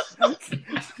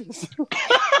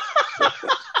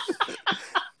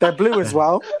 They're blue as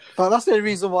well, but that's the only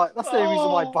reason why. That's the only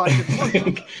reason why Biden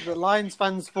won. The Lions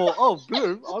fans thought, "Oh,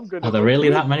 blue, I'm good." Are there really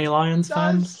that many Lions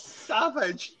fans?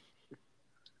 Savage.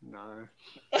 No.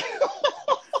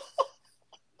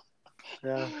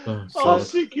 Yeah.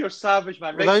 Sick, you're savage,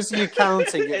 man. For those of you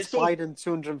counting, it's Biden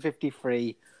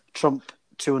 253, Trump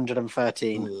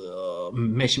 213.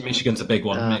 Michigan's a big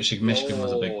one. Michigan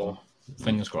was a big one.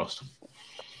 Fingers crossed.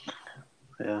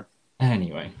 Yeah.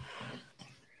 Anyway.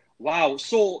 Wow.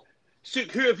 So,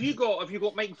 Suk, who have you got? Have you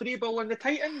got Mike Vrabel and the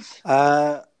Titans?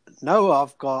 No,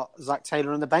 I've got Zach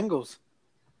Taylor and the Bengals.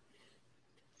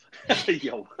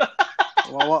 Yo.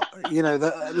 Well,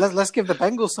 let's give the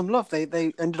Bengals some love.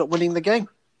 They ended up winning the game.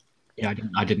 Yeah,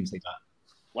 I didn't see that.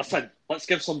 Listen, let's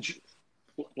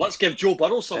give Joe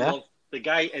Burrow some love. The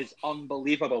guy is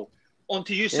unbelievable. On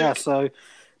to you, Suk. Yeah, so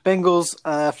Bengals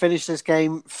finished this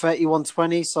game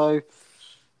 31-20. So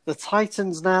the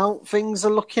Titans now, things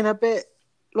are looking a bit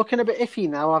iffy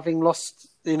now, having lost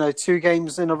 2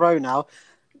 games in a row now.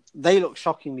 They look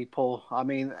shockingly poor. I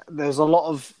mean, there's a lot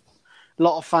of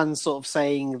fans sort of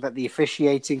saying that the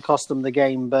officiating cost them the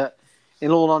game, but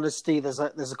in all honesty, there's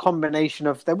a combination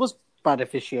of, there was bad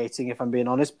officiating, if I'm being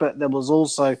honest, but there was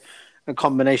also a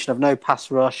combination of no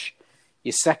pass rush,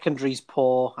 your secondary's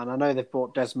poor, and I know they've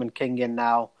brought Desmond King in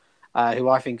now, who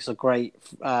I think is a great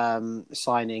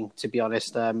signing, to be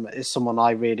honest. Is someone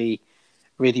I really,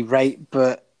 really rate,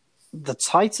 but the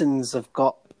Titans have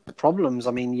got problems.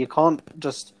 I mean, you can't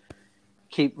just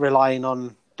keep relying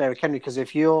on Derrick Henry, because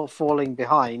if you're falling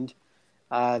behind,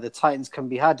 the Titans can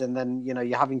be had, and then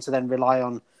you're having to then rely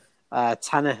on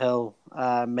Tannehill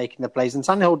making the plays. And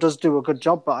Tannehill does do a good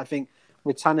job, but I think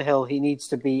with Tannehill, he needs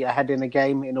to be ahead in a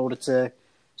game in order to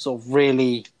sort of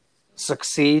really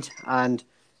succeed. And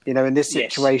in this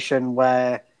situation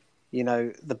where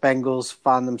the Bengals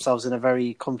found themselves in a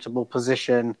very comfortable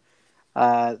position,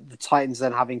 the Titans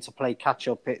then having to play catch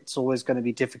up, it's always going to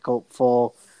be difficult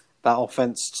for that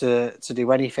offense to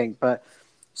do anything. But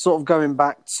sort of going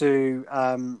back to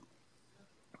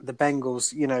the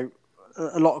Bengals,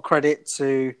 a lot of credit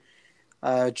to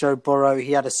Joe Burrow.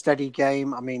 He had a steady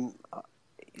game. I mean,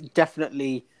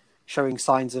 definitely showing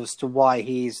signs as to why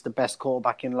he's the best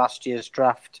quarterback in last year's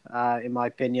draft, in my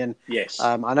opinion. Yes.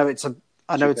 I know it's a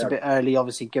bit early,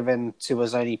 obviously, given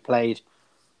Tua's only played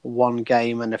 1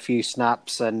 game and a few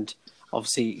snaps, and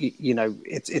obviously,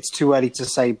 it's too early to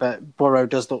say, but Burrow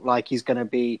does look like he's going to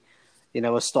be,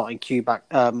 a starting quarterback.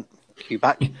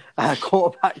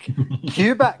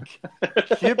 Chewbacca.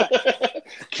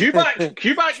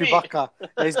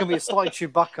 He's going to be a starting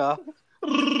Chewbacca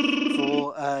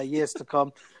for years to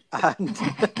come. And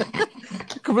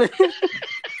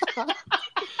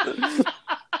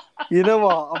you know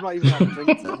what? I'm not even having a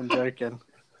drink. I'm joking.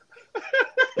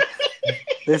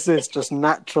 This is just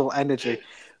natural energy.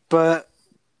 But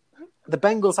the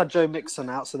Bengals had Joe Mixon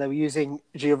out, so they were using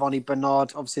Giovanni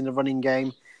Bernard, obviously, in the running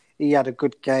game. He had a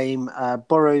good game.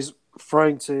 Burrow's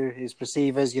throwing to his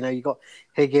receivers. You got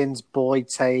Higgins, Boyd,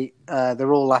 Tate.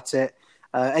 They're all at it.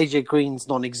 AJ Green's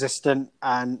non-existent,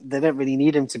 and they don't really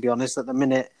need him, to be honest, at the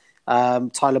minute.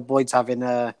 Tyler Boyd's having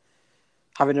a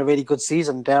really good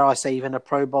season. Dare I say, even a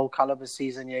Pro Bowl caliber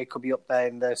season. He could be up there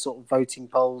in the sort of voting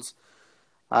polls.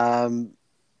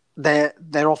 Their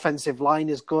offensive line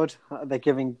is good. They're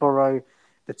giving Burrow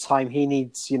the time he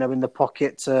needs, in the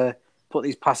pocket to put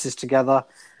these passes together.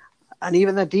 And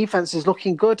even their defense is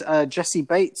looking good. Jesse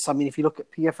Bates, I mean, if you look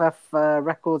at PFF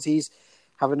records, he's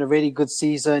having a really good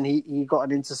season. He got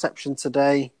an interception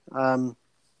today.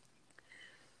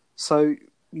 So,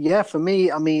 yeah, for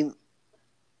me, I mean,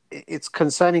 it's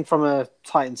concerning from a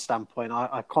Titans standpoint.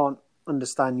 I can't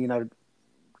understand,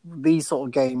 these sort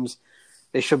of games.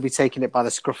 They should be taking it by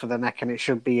the scruff of the neck, and it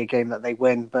should be a game that they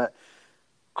win. But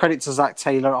credit to Zach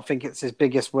Taylor. I think it's his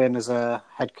biggest win as a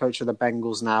head coach of the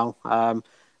Bengals now.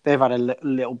 They've had a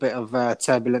little bit of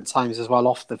turbulent times as well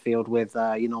off the field with,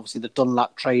 obviously the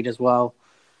Dunlap trade as well.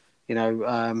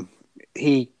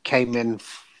 He came in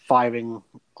firing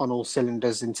on all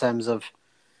cylinders in terms of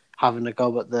having a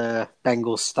go at the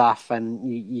Bengals staff.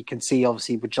 And you can see,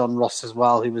 obviously, with John Ross as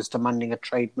well, who was demanding a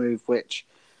trade move, which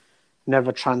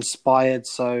never transpired.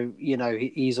 So,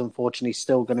 he's unfortunately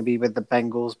still going to be with the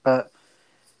Bengals. But,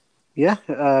 yeah,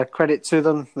 credit to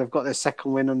them. They've got their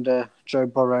second win under Joe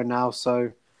Burrow now.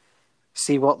 So,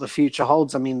 see what the future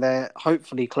holds. I mean, they're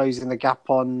hopefully closing the gap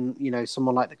on,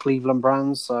 someone like the Cleveland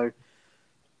Browns. So,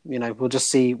 we'll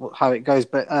just see how it goes.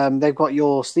 But they've got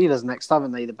your Steelers next,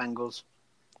 haven't they, the Bengals?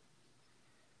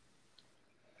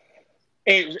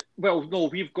 Well, no,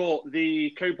 we've got the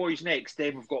Cowboys next,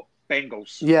 then we've got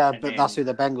Bengals. Yeah, but that's who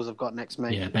the Bengals have got next,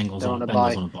 mate. Yeah, Bengals on a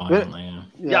bye, aren't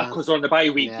they? Yeah, because they're on the bye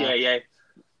week, yeah.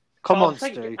 Come on,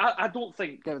 Stu. I don't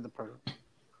think... Get with the program.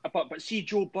 But see,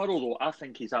 Joe Burrow, though, I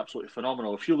think he's absolutely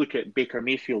phenomenal. If you look at Baker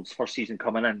Mayfield's first season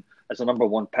coming in as a number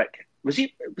one pick, was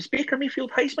Baker Mayfield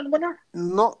Heisman winner?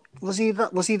 Was he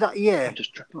that year?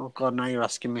 Oh God, now you're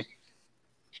asking me.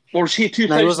 Or was he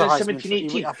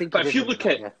 2017-18? I think but if you look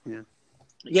at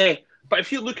but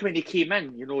if you look at when he came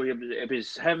in, it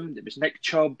was him, it was Nick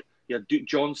Chubb, you had Duke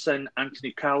Johnson,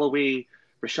 Anthony Callaway,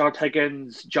 Rashard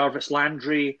Higgins, Jarvis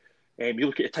Landry. You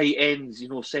look at the tight ends,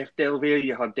 Seth Delaware,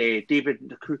 you had David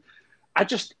Njoku. I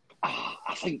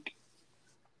think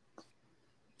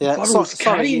Burrow's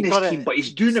carrying this team, but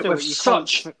he's doing it with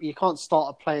such... You can't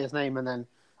start a player's name and then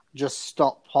just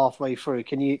stop halfway through.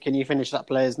 Can you finish that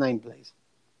player's name, please?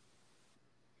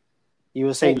 You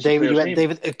were saying David. You went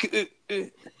David.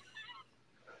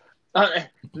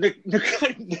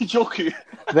 Njoku.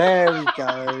 There we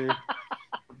go.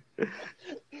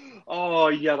 Oh,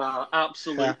 yeah,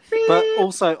 absolutely. Yeah. But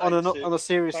also, on a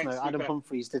serious note, Adam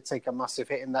Humphries did take a massive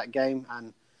hit in that game,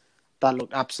 and that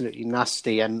looked absolutely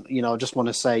nasty. And I just want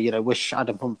to say, wish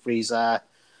Adam Humphries a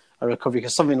recovery,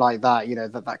 because something like that,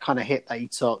 that kind of hit that he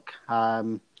took,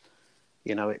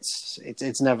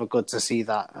 it's never good to see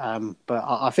that. But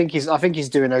I think he's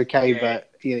doing okay. Yeah.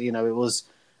 But it was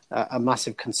a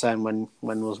massive concern when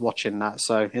I was watching that.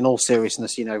 So, in all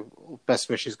seriousness, best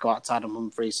wishes go out to Adam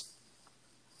Humphries.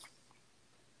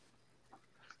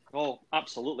 Oh,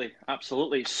 absolutely.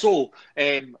 So,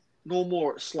 no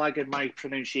more slagging my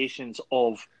pronunciations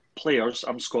of players.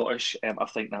 I'm Scottish. I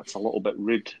think that's a little bit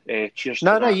rude. Cheers.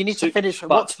 No, you need to finish. But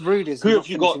what's rude is who have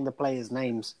you got? The players'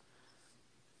 names.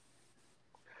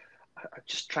 I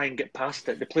just try and get past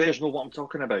it. The players know what I'm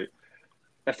talking about.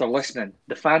 If they're listening,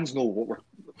 the fans know what we're.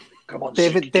 Come on,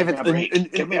 David. Give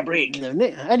me a break.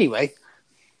 Anyway,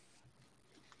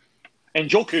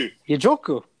 Njoku.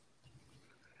 Njoku.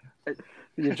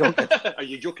 You're joking. Are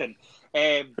you joking?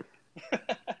 Who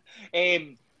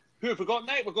have we got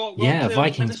now? We've got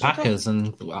Vikings, Packers,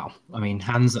 and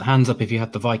hands up if you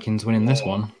had the Vikings winning this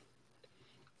one.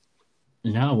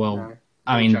 No,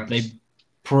 they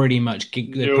pretty much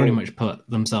put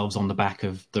themselves on the back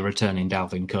of the returning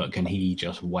Dalvin Cook, and he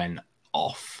just went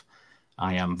off.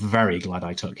 I am very glad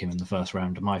I took him in the first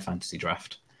round of my fantasy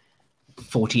draft.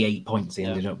 48 points he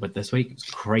ended up with this week. It's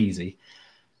crazy.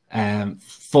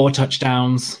 4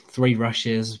 touchdowns, 3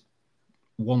 rushes,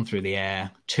 1 through the air,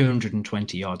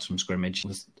 220 yards from scrimmage.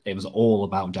 It was all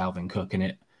about Dalvin Cook,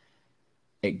 and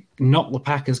it knocked the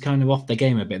Packers kind of off their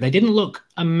game a bit. They didn't look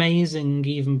amazing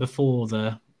even before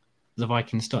the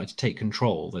Vikings started to take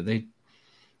control.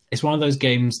 It's one of those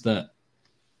games that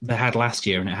they had last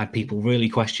year, and it had people really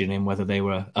questioning whether they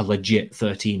were a legit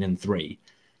 13-3.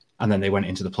 And then they went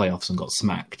into the playoffs and got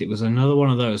smacked. It was another one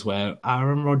of those where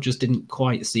Aaron Rodgers didn't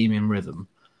quite seem in rhythm.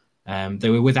 They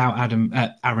were without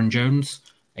Aaron Jones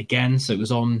again, so it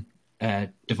was on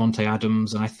Devontae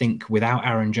Adams. And I think without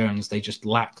Aaron Jones, they just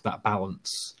lacked that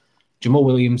balance. Jamal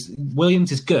Williams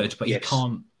is good, but he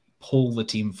can't pull the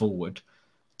team forward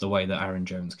the way that Aaron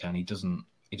Jones can. He doesn't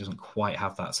quite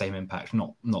have that same impact.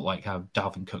 Not like how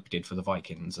Dalvin Cook did for the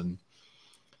Vikings. And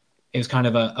it was kind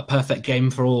of a perfect game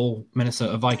for all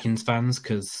Minnesota Vikings fans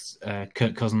because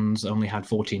Kirk Cousins only had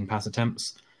 14 pass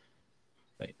attempts,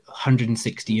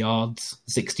 160 yards,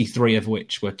 63 of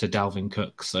which were to Dalvin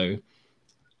Cook. So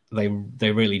they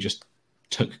really just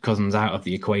took Cousins out of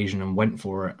the equation and went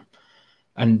for it.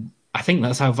 And I think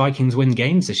that's how Vikings win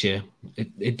games this year.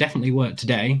 It definitely worked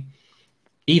today.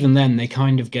 Even then, they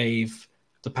kind of gave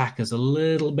the Packers a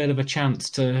little bit of a chance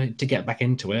to get back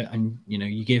into it. And,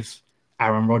 you give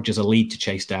Aaron Rodgers a lead to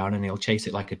chase down, and he'll chase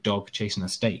it like a dog chasing a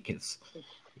steak.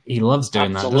 He loves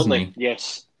doing that, doesn't he?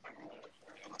 Yes.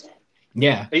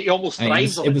 Yeah. He almost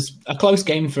thrives on it. It was a close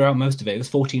game throughout most of it. It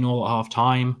was 14-all at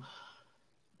half-time.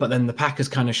 But then the Packers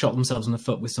kind of shot themselves in the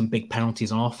foot with some big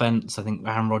penalties on offense. I think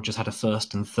Aaron Rodgers had a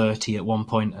 1st and 30 at one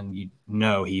point, and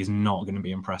he's not going to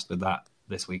be impressed with that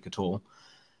this week at all.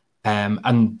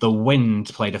 And the wind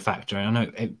played a factor. I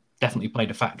know it definitely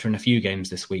played a factor in a few games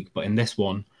this week, but in this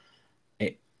one,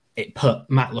 it put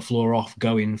Matt LaFleur off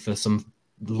going for some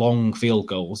long field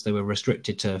goals. They were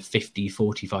restricted to 50,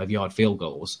 45-yard field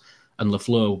goals, and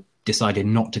LaFleur decided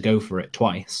not to go for it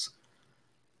twice.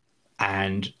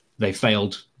 And they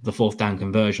failed the 4th down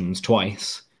conversions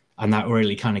twice, and that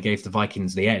really kind of gave the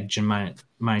Vikings the edge and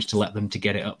managed to let them to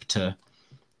get it up to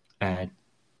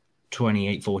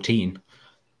 28-14.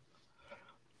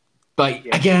 But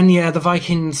again, the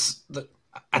Vikings,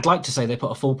 I'd like to say they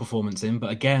put a full performance in,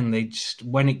 but again, they just,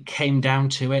 when it came down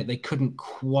to it, they couldn't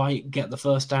quite get the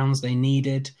first downs they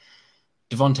needed.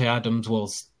 Devontae Adams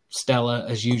was stellar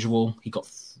as usual. He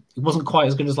wasn't quite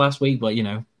as good as last week, but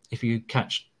if you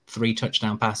catch 3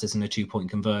 touchdown passes and a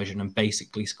 2-point conversion and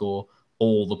basically score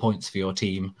all the points for your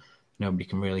team, nobody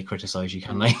can really criticize you,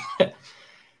 can they?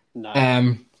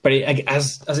 No. But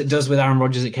as it does with Aaron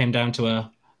Rodgers, it came down to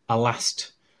a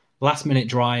last minute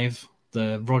drive.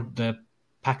 The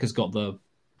Packers got the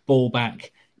ball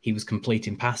back. He was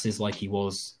completing passes like he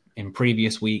was in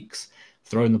previous weeks,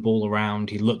 throwing the ball around.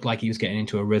 He looked like he was getting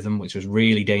into a rhythm, which was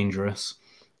really dangerous.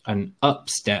 And up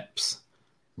steps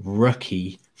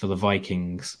rookie for the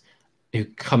Vikings, who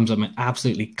comes up and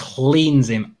absolutely cleans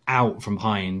him out from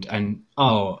behind. And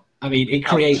it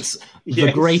creates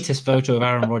the greatest photo of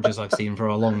Aaron Rodgers I've seen for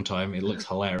a long time. It looks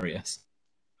hilarious.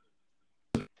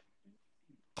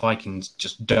 Vikings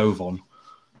just dove on.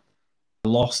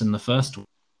 Loss in the first one.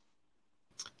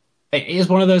 It is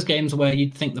one of those games where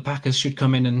you'd think the Packers should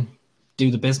come in and do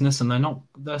the business, and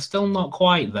they're still not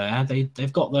quite there.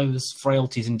 They've got those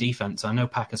frailties in defense. I know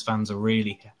Packers fans are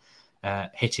really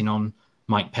hitting on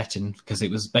Mike Pettin because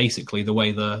it was basically the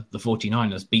way the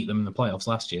 49ers beat them in the playoffs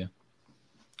last year.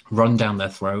 Run down their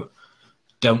throat,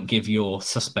 don't give your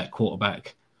suspect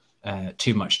quarterback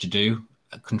too much to do,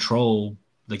 control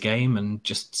the game and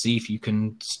just see if you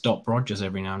can stop Rodgers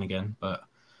every now and again. But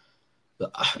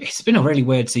it's been a really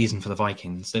weird season for the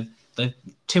Vikings. They're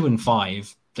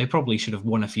 2-5. They probably should have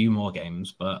won a few more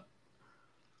games, but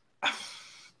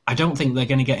I don't think they're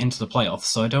going to get into the playoffs.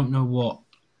 So I don't know what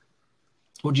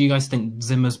do you guys think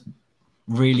Zimmer's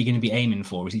really going to be aiming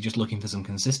for? Is he just looking for some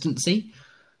consistency?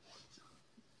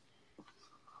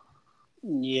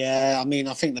 Yeah,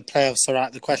 I think the playoffs are out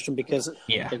of the question because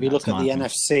if you look at the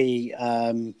NFC,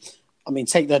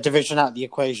 take their division out of the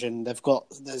equation.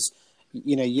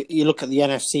 You look at the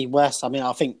NFC West.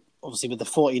 I think obviously with the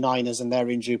 49ers and their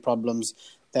injury problems,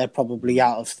 they're probably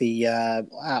out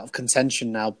of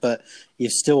contention now. But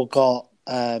you've still got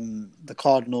the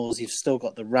Cardinals, you've still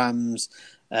got the Rams.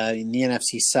 In the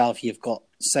NFC South, you've got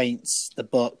Saints, the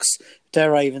Bucks.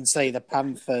 Dare I even say the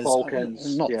Panthers?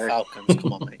 Falcons. Not the Falcons.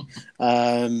 Come on, mate.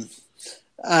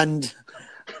 And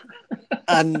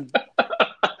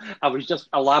I was just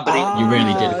elaborating. You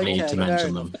really did need to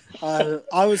mention them.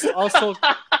 I was talking.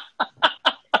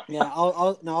 Yeah,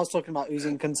 I was talking about who's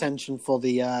in contention for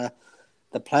the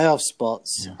playoff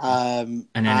spots. Yeah. An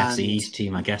NFC East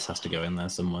team, I guess, has to go in there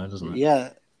somewhere, doesn't it? Yeah.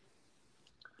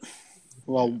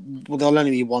 Well, there'll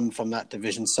only be one from that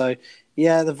division. So,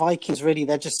 yeah, the Vikings really,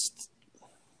 it's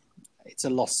a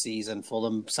lost season for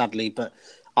them, sadly. But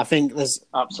I think there's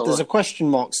a question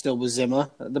mark still with Zimmer.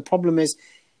 The problem is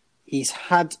he's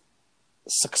had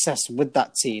success with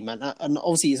that team. And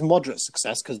obviously it's moderate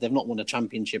success because they've not won a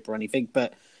championship or anything.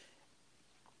 But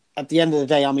at the end of the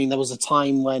day, there was a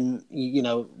time when,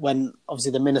 when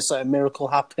obviously the Minnesota Miracle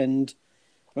happened.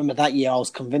 Remember that year, I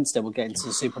was convinced they would get into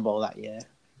the Super Bowl that year.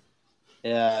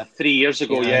 Yeah, 3 years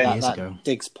ago. That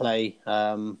Diggs play.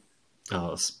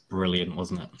 It's brilliant,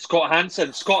 wasn't it? Scott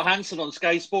Hansen on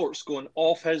Sky Sports going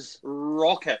off his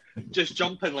rocket, just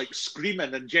jumping like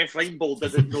screaming, and Jeff Reinbold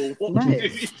didn't know what to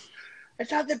do. Is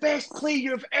that the best play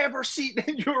you've ever seen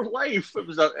in your life? It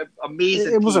was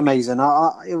amazing. It was amazing.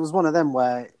 It was one of them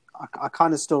where I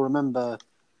kind of still remember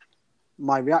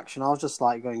my reaction. I was just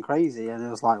like going crazy, and it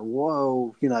was like,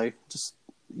 whoa, just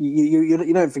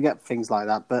you don't forget things like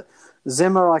that, but.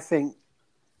 Zimmer, I think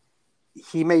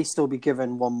he may still be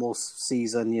given one more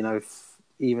season,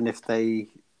 even if they,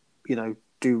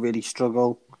 do really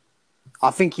struggle. I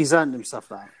think he's earned himself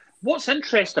that. What's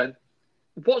interesting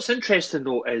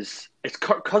though is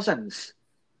Kirk Cousins,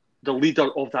 the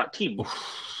leader of that team.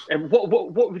 And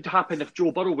what would happen if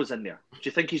Joe Burrow was in there? Do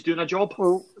you think he's doing a job?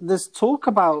 Well, there's talk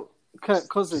about Kirk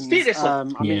Cousins. Seriously?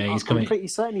 He's coming. I'm pretty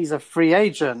certain he's a free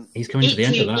agent. He's coming to the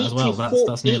end of that as well.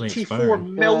 That's nearly expiring.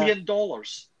 $84 million.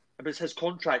 It was his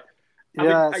contract.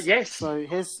 Yes. So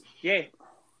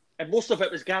and most of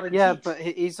it was guaranteed. Yeah, but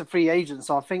he's a free agent,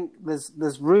 so I think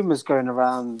there's rumours going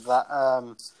around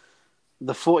that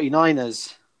the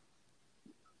 49ers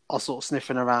are sort of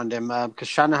sniffing around him because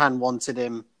Shanahan wanted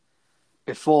him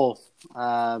before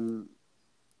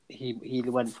he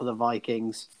went for the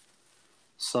Vikings.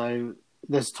 So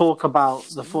there's talk about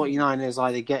the 49ers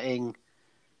either getting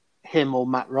him or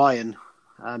Matt Ryan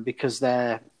because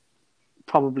they're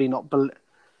probably not believing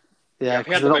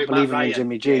in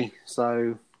Jimmy G.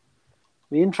 So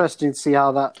Be interesting to see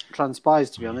how that transpires,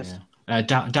 to be honest.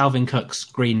 Dalvin Cook's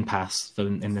screen pass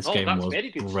in this game was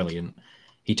brilliant.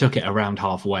 He took it around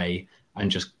halfway and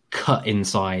just cut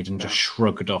inside and just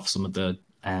shrugged off some of the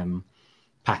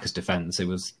Packers defense.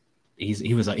 He's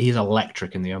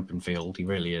electric in the open field. He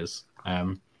really is.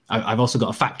 I've also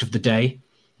got a fact of the day.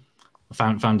 I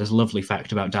found this lovely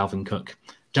fact about Dalvin Cook.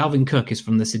 Dalvin Cook is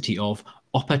from the city of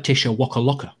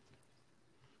Opa-Tisha-Wakalaka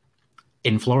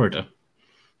in Florida.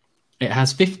 It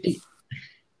has 50.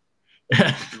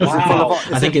 Wow.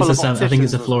 I think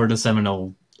it's a Florida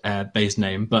Seminole based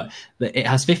name, but it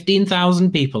has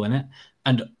 15,000 people in it,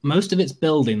 and most of its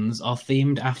buildings are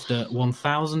themed after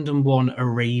 1001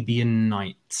 Arabian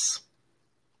Nights.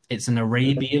 It's an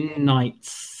Arabian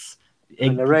Nights.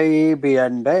 An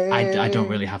Arabian day. I don't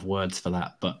really have words for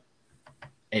that, but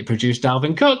it produced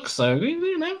Dalvin Cook, so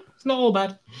it's not all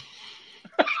bad.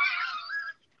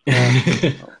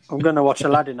 I'm going to watch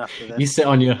Aladdin after this. You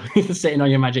sitting on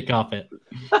your magic carpet.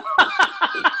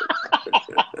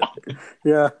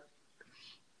 Yeah.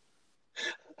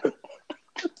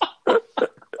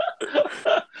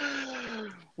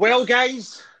 Well,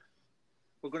 guys,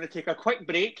 we're going to take a quick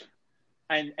break,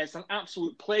 and it's an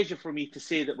absolute pleasure for me to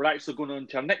say that we're actually going on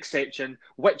to our next section,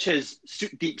 which is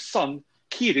Suit Deep's son,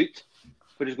 Kirut,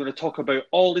 where he's going to talk about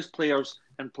all his players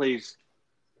and plays.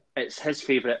 It's his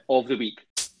favourite of the week.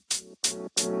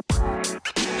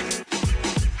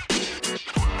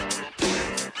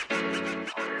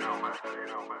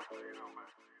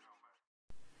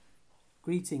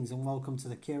 Greetings and welcome to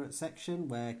the Kirut section,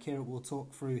 where Kirut will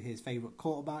talk through his favourite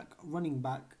quarterback, running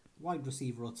back, wide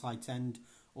receiver or tight end,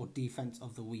 or defence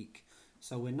of the week.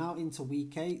 So we're now into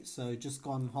week 8, so just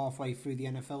gone halfway through the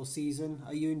NFL season.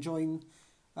 Are you enjoying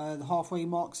the halfway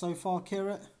mark so far,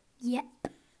 Kirut? Yep.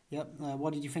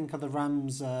 What did you think of the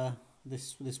Rams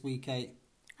this week 8?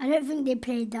 I don't think they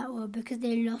played that well because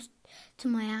they lost to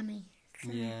Miami. So.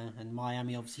 Yeah, and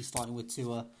Miami obviously starting with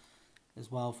Tua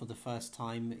as well for the first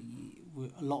time.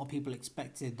 A lot of people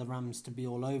expected the Rams to be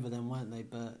all over them, weren't they?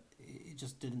 But it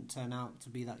just didn't turn out to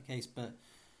be that case. But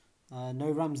no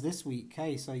Rams this week,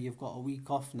 hey? So you've got a week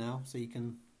off now, so you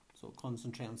can sort of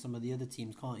concentrate on some of the other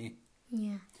teams, can't you?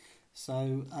 Yeah.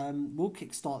 So we'll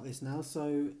kickstart this now.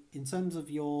 So in terms of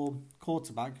your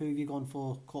quarterback, who have you gone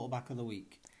for quarterback of the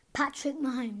week? Patrick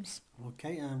Mahomes.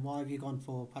 Okay, and why have you gone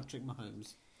for Patrick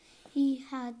Mahomes? He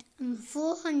had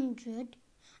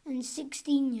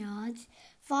 416 yards,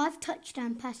 5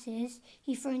 touchdown passes.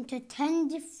 He thrown to 10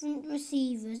 different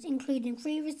receivers, including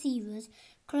 3 receivers,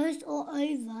 close or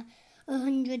over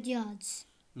 100 yards.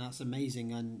 And that's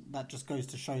amazing, and that just goes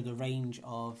to show the range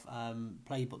of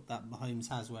playbook that Mahomes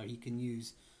has, where he can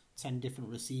use 10 different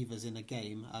receivers in a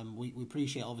game. We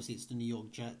appreciate, obviously, it's the New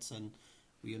York Jets, and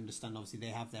we understand, obviously, they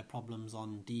have their problems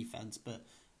on defense, but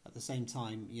at the same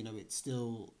time, it's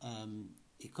still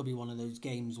it could be one of those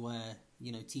games where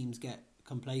teams get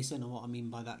complacent. And what I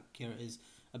mean by that, Kira, is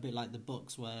a bit like the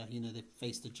Bucs, where they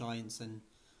face the Giants and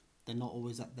they're not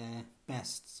always at their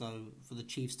best. So for the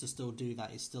Chiefs to still do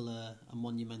that is still a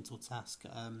monumental task.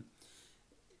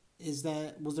 Was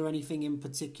there anything in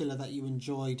particular that you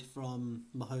enjoyed from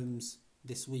Mahomes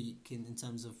this week in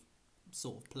terms of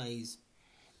sort of plays?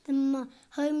 The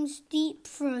Mahomes deep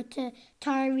throw to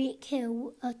Tyreek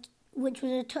Hill, which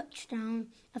was a touchdown,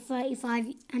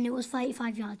 and it was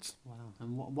 35 yards. Wow.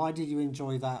 And why did you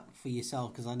enjoy that for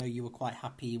yourself? Because I know you were quite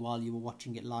happy while you were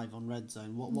watching it live on Red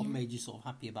Zone. What made you sort of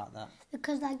happy about that?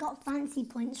 Because I got fancy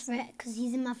points for it, because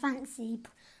he's in my fancy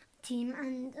team,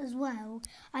 and as well,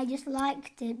 I just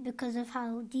liked it because of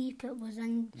how deep it was,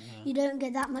 and you don't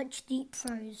get that much deep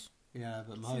throws. Yeah,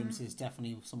 but Mahomes is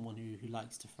definitely someone who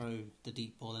likes to throw the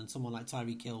deep ball, and someone like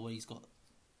Tyreek Hill, where he's got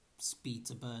speed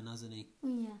to burn, hasn't he?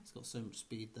 Yeah. He's got so much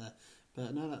speed there.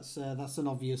 But no, that's an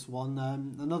obvious one.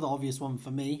 Another obvious one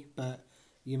for me, but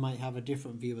you might have a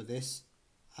different view of this.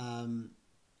 Can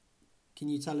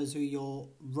you tell us who your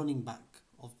running back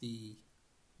of the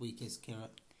week is, Kira?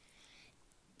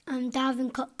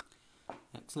 Dalvin Cook.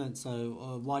 Excellent.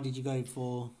 So why did you go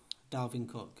for Dalvin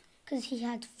Cook? Because he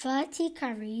had 30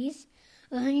 carries,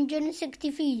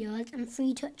 163 yards and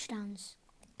 3 touchdowns.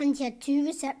 And he had 2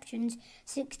 receptions,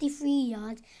 63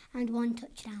 yards and 1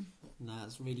 touchdown. No,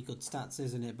 that's really good stats,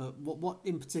 isn't it? But what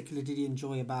in particular did you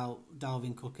enjoy about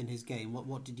Dalvin Cook in his game?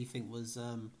 What did you think was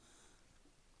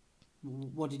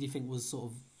sort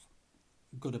of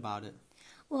good about it?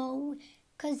 Well,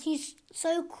 because he's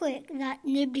so quick that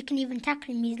nobody can even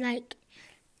tackle him. He's like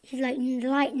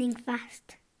lightning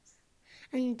fast.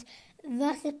 And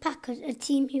versus Packers, a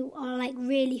team who are like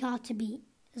really hard to beat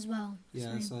as well.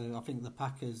 Yeah, so I think the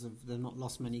Packers they've not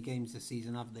lost many games this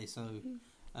season, have they? So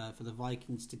for the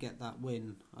Vikings to get that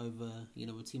win over,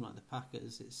 a team like the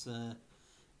Packers,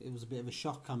 it was a bit of a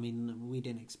shock. I mean, we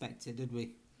didn't expect it, did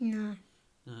we? No.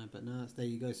 No, but no, there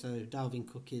you go. So Dalvin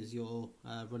Cook is your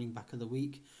running back of the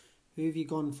week. Who have you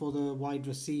gone for the wide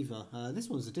receiver? This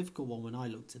one's a difficult one when I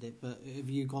looked at it, but have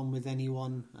you gone with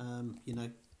anyone? Have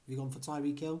you gone for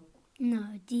Tyreek Hill? No,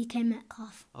 DK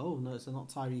Metcalf. Oh, no, so not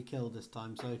Tyreek Hill this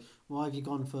time. So why have you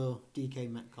gone for DK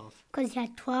Metcalf? Because he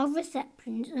had 12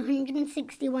 receptions,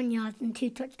 161 yards and 2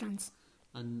 touchdowns.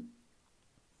 And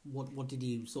what did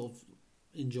you sort of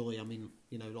enjoy? I mean,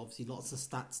 obviously lots of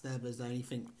stats there, but is there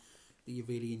anything that you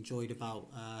really enjoyed about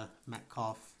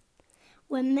Metcalf?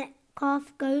 When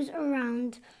Metcalf goes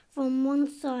around from one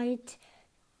side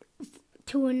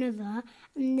to another,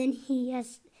 and then he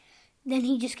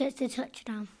just gets the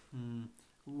touchdown.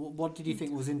 What did you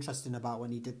think was interesting about when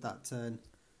he did that turn?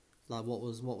 Like, what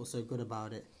was so good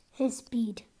about it? His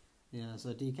speed. Yeah, so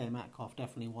DK Metcalf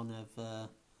definitely one of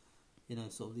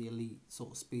sort of the elite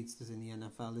sort of speedsters in the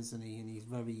NFL, isn't he? And he's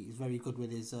very good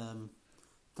with his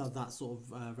that sort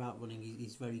of route running.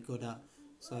 He's very good at.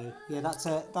 So yeah, that's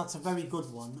a very good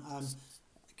one.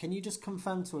 Can you just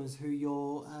confirm to us who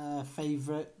your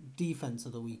favourite defence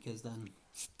of the week is then?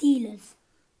 Steelers.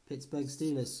 Pittsburgh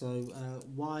Steelers. So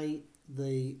why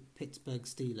the Pittsburgh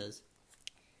Steelers?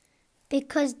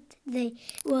 Because they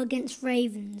were against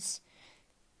Ravens.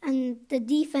 And the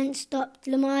defence stopped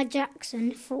Lamar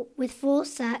Jackson with 4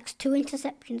 sacks, 2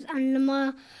 interceptions, and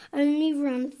Lamar only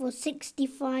ran for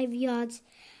 65 yards.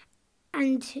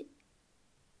 And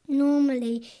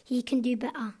normally he can do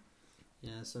better.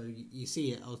 Yeah, so you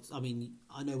see it. I mean,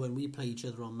 I know when we play each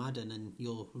other on Madden and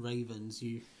your Ravens,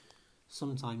 you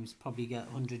sometimes probably get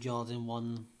 100 yards in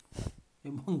one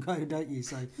go, don't you?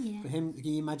 So yeah. For him, can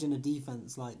you imagine a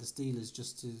defence like the Steelers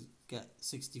just to get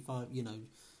 65,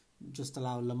 just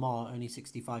allow Lamar only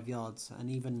 65 yards, and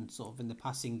even sort of in the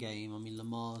passing game, I mean,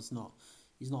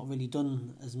 he's not really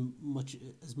done as much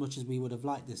as we would have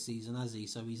liked this season, has he?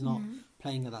 So he's not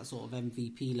playing at that sort of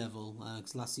MVP level,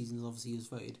 because last season obviously he was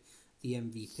voted the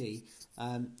MVP.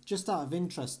 Just out of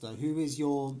interest though,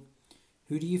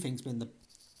 who do you think's been the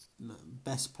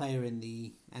best player in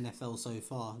the NFL so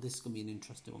far? This is going to be an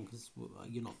interesting one because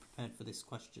you're not prepared for this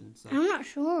question. So I'm not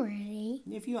sure really.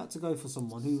 If you had to go for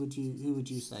someone, who would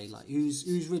you say? Like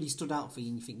who's really stood out for you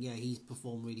and you think, yeah, he's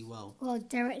performed really well? Well,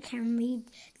 Derrick Henry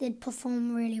did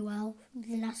perform really well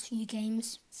the last few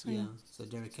games. So. Yeah, so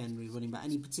Derrick Henry running back.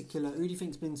 Any particular, who do you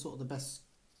think's been sort of the best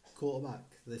quarterback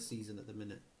this season at the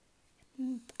minute?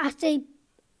 I'd say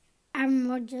Aaron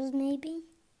Rodgers maybe.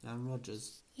 Aaron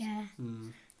Rodgers? Yeah.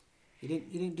 He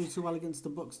didn't do too well against the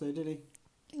Bucs though, did he?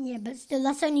 Yeah, but still,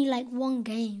 that's only like one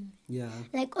game. Yeah.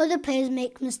 Like other players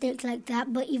make mistakes like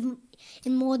that, but even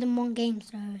in more than one game,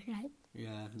 so like.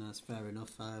 Yeah, no, that's fair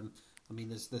enough. I mean,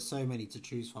 there's so many to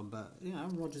choose from, but yeah,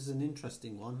 Aaron Rodgers is an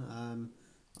interesting one.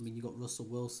 I mean, you got Russell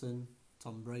Wilson,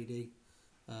 Tom Brady,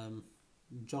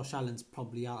 Josh Allen's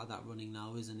probably out of that running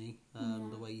now, isn't he?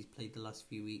 The way he's played the last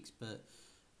few weeks, but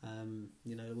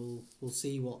we'll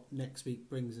see what next week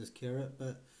brings us, Kira.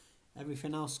 But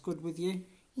everything else good with you?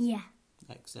 Yeah.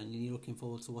 Excellent. And you're looking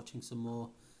forward to watching some more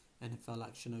NFL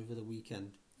action over the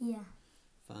weekend? Yeah.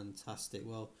 Fantastic.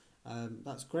 Well,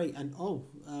 that's great. And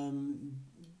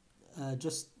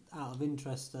just out of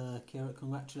interest, Kira,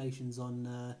 congratulations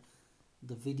on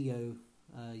the video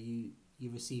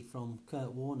you received from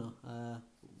Kurt Warner.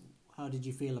 How did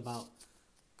you feel about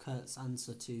Kurt's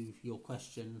answer to your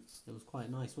question? It was quite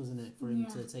nice, wasn't it, for him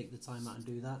to take the time out and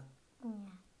do that? Yeah.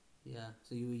 Yeah.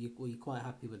 So were you quite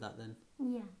happy with that then?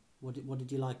 Yeah. What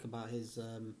did you like about his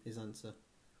answer?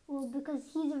 Well, because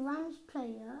he's a Rams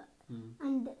player,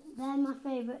 and they're my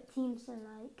favourite team, so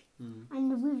like,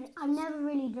 and I've never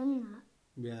really done that.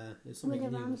 Yeah, it's something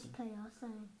with a new, Rams player, so.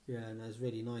 Yeah, no, it's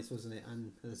really nice, wasn't it?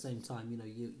 And at the same time,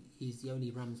 he's the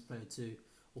only Rams player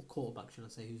or quarterback, should I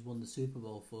say, who's won the Super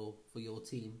Bowl for your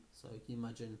team. So can you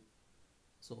imagine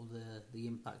sort of the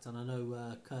impact? And I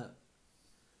know Kurt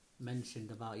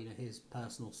mentioned about his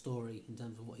personal story in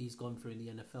terms of what he's gone through in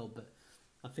the NFL, but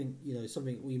I think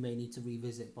something we may need to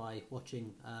revisit by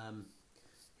watching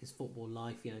his football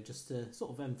life, just to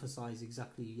sort of emphasise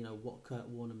exactly what Kurt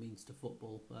Warner means to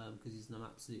football, because he's an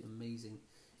absolute amazing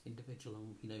individual,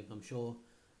 and I'm sure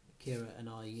Kira and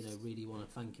I really want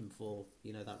to thank him for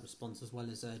that response, as well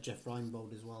as Jeff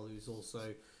Reinbold as well, who's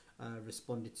also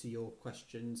responded to your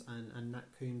questions, and Nat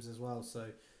Coombs as well. So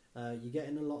you're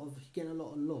getting a lot of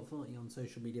love, aren't you, on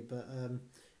social media? But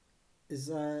is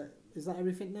that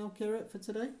everything now, Kira, for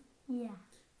today? Yeah.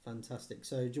 Fantastic.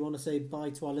 So do you want to say bye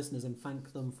to our listeners and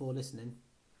thank them for listening?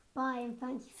 Bye, and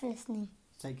thank you for listening.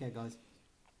 Take care, guys.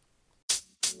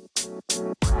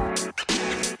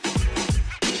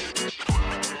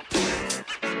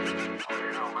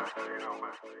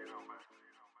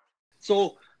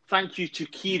 So, thank you to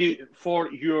Kiru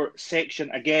for your section.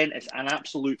 Again, it's an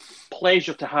absolute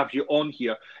pleasure to have you on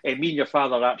here. Me and your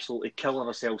father are absolutely killing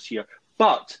ourselves here.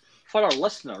 But for our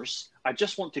listeners, I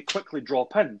just want to quickly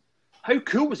drop in. How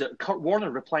cool was it, Kurt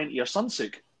Warner replying to your son,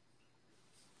 Suk?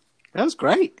 That was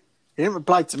great. He didn't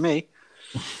reply to me.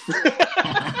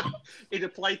 He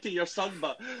replied to your son,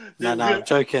 but... No, I'm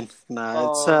joking.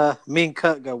 No, it's me and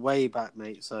Kurt go way back,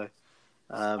 mate, so...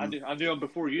 I knew him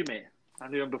before you, mate. I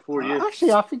knew him before you.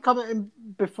 Actually, I think I met him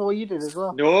before you did as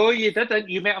well. No, you didn't.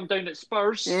 You met him down at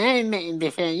Spurs. Yeah, I met him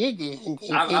before you did.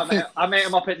 I met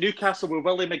him up at Newcastle with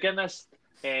Willie McGuinness,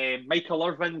 Michael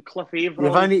Irvin, Cliff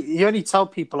Averill. You only tell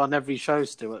people on every show,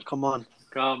 Stuart. Come on.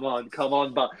 Come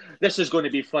on. But this is going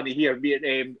to be funny here.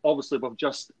 Obviously, we've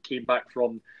just came back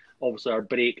from our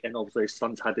break, and obviously his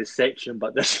son's had his section,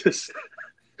 but this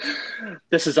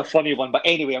is a funny one. But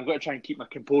anyway, I'm going to try and keep my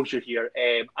composure here.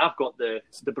 I've got the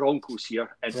Broncos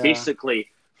here, and basically,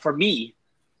 for me,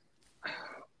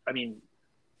 I mean,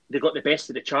 they got the best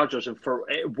of the Chargers, and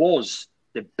it was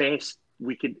the best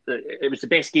it was the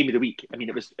best game of the week. I mean,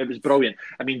 it was brilliant.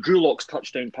 I mean, Drew Lock's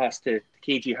touchdown pass to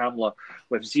KG Hamler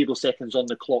with 0 seconds on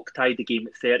the clock tied the game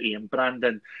at 30, and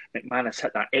Brandon McManus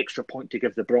hit that extra point to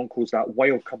give the Broncos that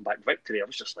wild comeback victory. I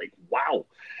was just like, wow.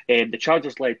 The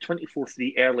Chargers led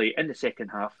 24-3 early in the second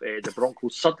half. The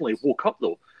Broncos suddenly woke up,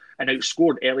 though, and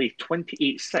outscored LA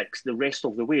 28-6 the rest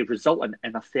of the way, resulting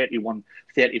in a 31-30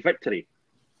 victory.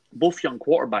 Both young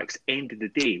quarterbacks ended the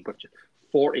day with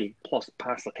 40-plus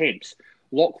pass attempts.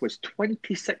 Locke was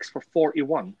 26 for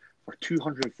 41 for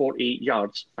 248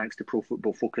 yards, thanks to Pro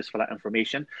Football Focus for that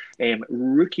information.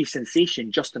 Rookie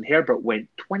sensation Justin Herbert went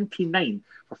 29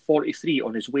 for 43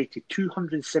 on his way to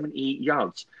 278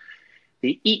 yards.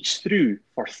 They each threw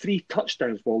for 3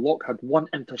 touchdowns, while Locke had 1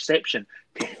 interception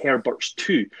to Herbert's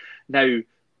 2. Now,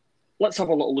 let's have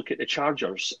a little look at the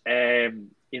Chargers. They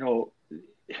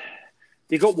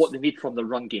got what they need from the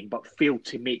run game, but failed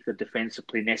to make the defensive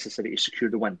play necessary to secure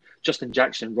the win. Justin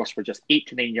Jackson rushed for just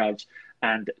 89 yards,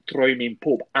 and Troymaine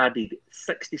Pope added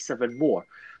 67 more.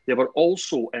 They were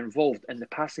also involved in the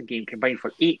passing game, combined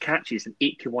for 8 catches and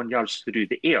 81 yards through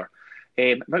the air.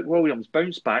 Mike Williams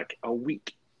bounced back a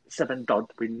Week 7 dud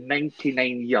with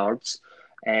 99 yards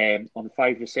on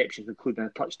 5 receptions, including a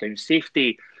touchdown.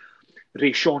 Safety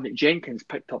Rayshon Jenkins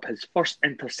picked up his first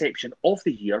interception of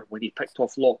the year when he picked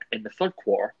off Locke in the third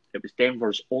quarter. It was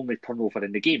Denver's only turnover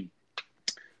in the game.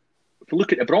 If we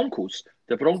look at the Broncos,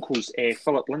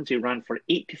 Philip Lindsay ran for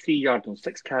 83 yards on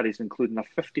 6 carries, including a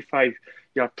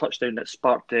 55-yard touchdown that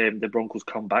sparked the Broncos'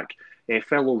 comeback.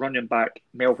 Fellow running back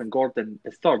Melvin Gordon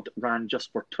III ran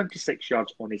just for 26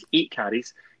 yards on his 8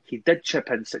 carries. He did chip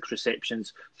in 6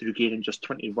 receptions through gaining just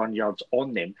 21 yards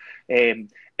on them.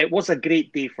 It was a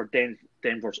great day for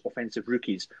Denver's offensive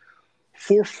rookies.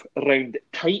 4th round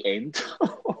tight end.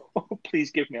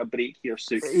 Please give me a break here,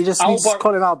 Sue. You just need to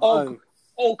call him Albert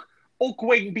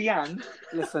Okwuegbunam.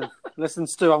 Listen,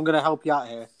 Stu, I'm going to help you out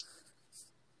here.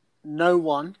 No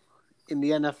one in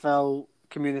the NFL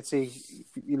community,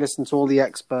 you listen to all the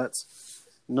experts,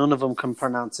 none of them can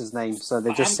pronounce his name, so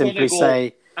they just simply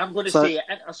say... I'm going to say it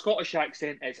in a Scottish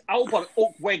accent. It's Albert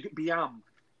Okwuegbunam.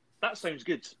 That sounds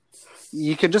good.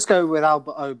 You can just go with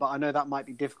Albert O, but I know that might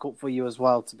be difficult for you as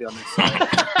well, to be honest.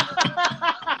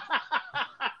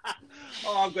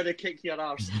 I'm going to kick your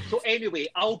arse. So anyway,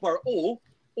 Albert O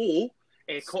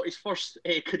caught his first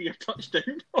career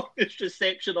touchdown on his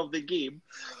reception of the game.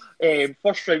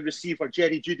 First round receiver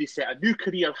Jerry Jeudy set a new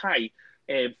career high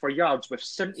for yards with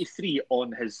 73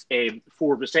 on his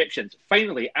 4 receptions.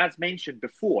 Finally, as mentioned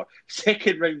before,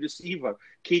 second round receiver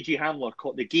KG Hamler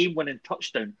caught the game-winning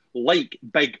touchdown like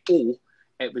Big O.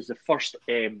 It was the first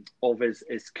of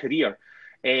his career.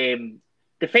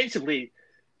 Defensively,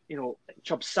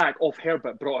 Chubb's sack off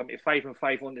Herbert brought him to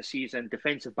 5-5 on the season.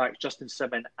 Defensive backs Justin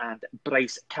Simmons and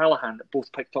Bryce Callahan both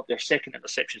picked up their second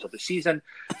interceptions of the season.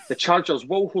 The Chargers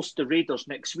will host the Raiders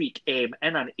next week in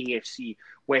an AFC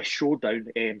West showdown.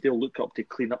 They'll look up to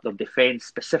clean up their defence,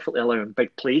 specifically allowing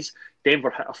big plays. Denver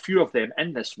hit a few of them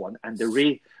in this one, and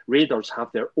the Raiders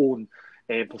have their own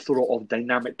plethora of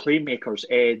dynamic playmakers.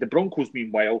 The Broncos,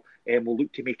 meanwhile, will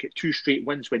look to make it 2 straight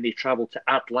wins when they travel to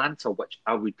Atlanta, which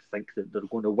I would think that they're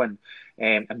going to win,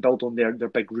 and build on their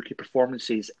big rookie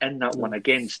performances in that one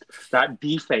against that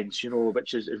defence,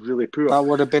 which is really poor. That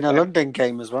would have been a London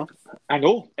game as well. I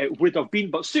know, it would have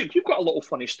been. But Sue, you've got a little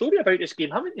funny story about this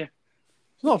game, haven't you?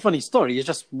 It's not a funny story, it's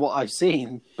just what I've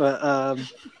seen. But,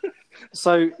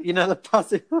 so, the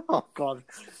passing... Oh, God.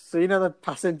 So you know the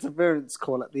pass interference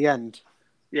call at the end.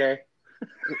 Yeah.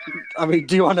 I mean,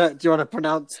 do you want to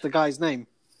pronounce the guy's name?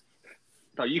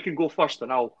 No, you can go first,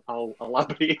 and I'll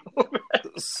elaborate.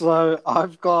 So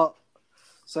I've got.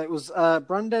 So it was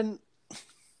Brandon.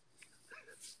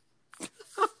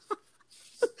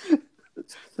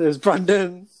 There's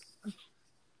Brandon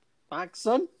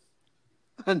Faxon,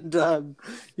 and I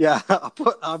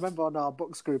remember on our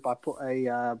books group I put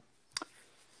a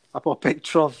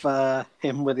picture of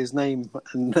him with his name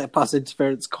and the pass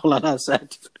interference call, and I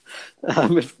said,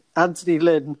 if Anthony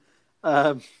Lynn,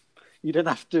 you don't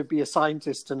have to be a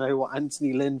scientist to know what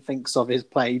Anthony Lynn thinks of his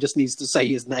play. He just needs to say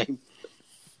his name.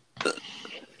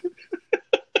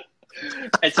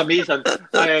 It's amazing.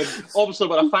 Obviously,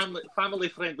 we're a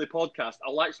family-friendly podcast.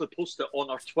 I'll actually post it on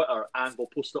our Twitter, and we'll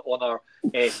post it on our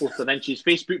 4th and Inches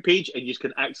Facebook page, and you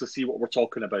can actually see what we're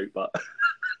talking about. But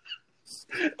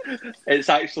it's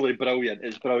actually brilliant.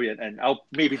 It's brilliant, and I'll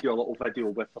maybe do a little video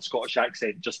with a Scottish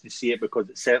accent just to see it, because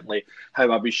it's certainly how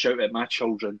I would shout at my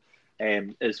children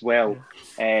as well.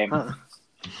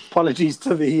 Apologies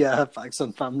to the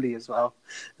Faxon family as well.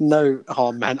 No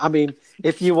harm, man. I mean,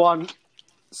 if you want,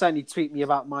 certainly tweet me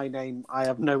about my name. I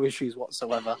have no issues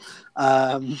whatsoever.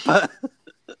 But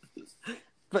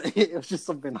it was just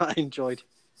something I enjoyed.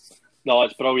 No,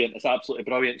 it's brilliant. It's absolutely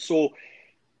brilliant. So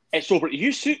it's over to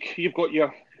you, Sook. You've got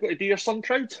to do your son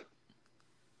proud.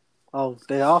 Oh,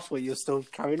 they are for you. Still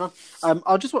carrying on. I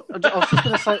was just going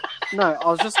to say no. I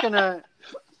was just going to.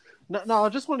 No, I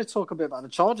just want to talk a bit about the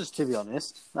Chargers, to be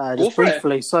honest, just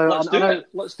briefly. It. So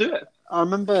Let's do it. I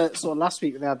remember sort of last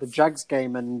week they had the Jags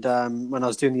game, and when I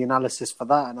was doing the analysis for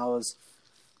that, and I was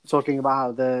talking about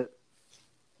how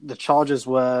the Chargers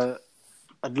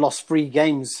had lost 3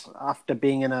 games after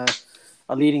being in a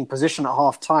leading position at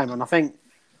half time, and I think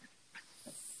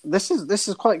this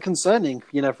is quite concerning,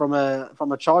 from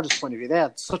a Chargers point of view. They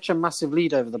had such a massive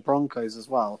lead over the Broncos as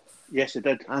well. Yes, it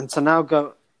did. And to now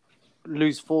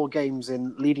lose 4 games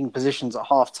in leading positions at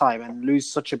half time and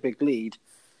lose such a big lead,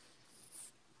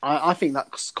 I think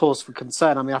that's cause for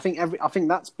concern. I mean, I think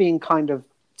that's being kind of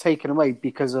taken away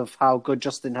because of how good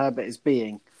Justin Herbert is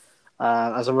being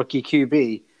as a rookie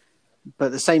QB. But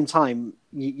at the same time,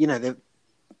 the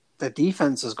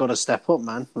defense has got to step up,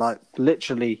 man. Like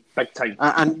literally, big time.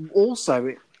 And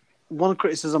also, one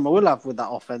criticism I will have with that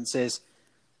offense is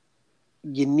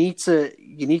you need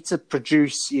to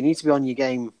produce. You need to be on your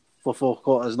game for 4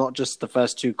 quarters, not just the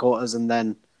first 2 quarters, and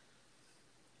then,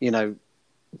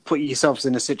 put yourselves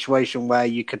in a situation where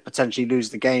you could potentially lose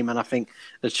the game. And I think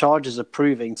the Chargers are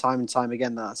proving time and time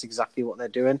again that that's exactly what they're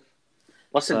doing.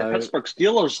 Listen, the Pittsburgh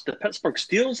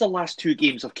Steelers, the last 2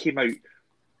 games have came out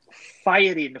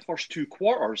fiery in the first 2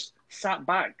 quarters, sat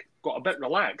back, got a bit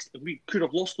relaxed, and we could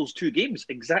have lost those 2 games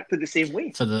exactly the same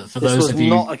way. For this those of you,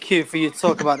 not a cue for you to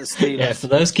talk about the Steelers. Yeah, for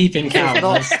those keeping count,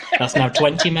 that's now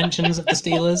 20 mentions of the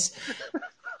Steelers.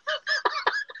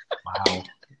 Wow,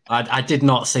 I did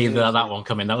not see that one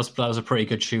coming. That was a pretty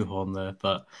good shoehorn there.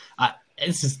 But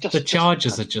the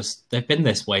Chargers they've been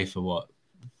this way for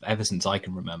ever since I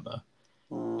can remember.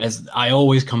 As I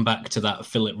always come back to that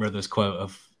Philip Rivers quote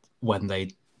of when they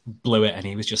blew it and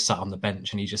he was just sat on the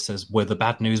bench and he just says, "We're the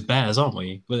bad news bears, aren't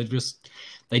we?" But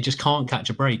they just can't catch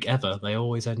a break ever. They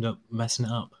always end up messing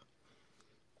it up.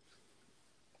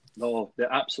 No, they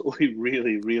absolutely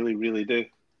really, really, really do.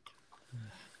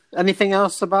 Anything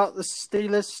else about the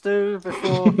Steelers, Stu,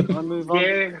 before I move on?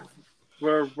 Yeah,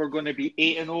 we're going to be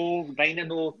 8-0,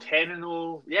 9-0,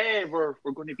 10-0. Yeah, we're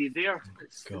going to be there.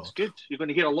 It's good. You're going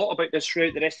to hear a lot about this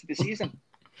throughout the rest of the season.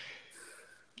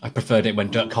 I preferred it when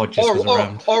Duck Hodges was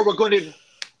around. Or we're going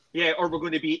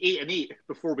to be 8-8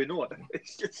 before we know it.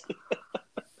 It's just,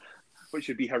 which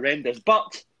would be horrendous.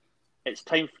 But it's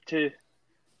time to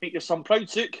make your son proud,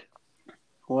 Sook.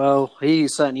 Well,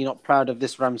 he's certainly not proud of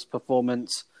this Rams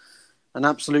performance. An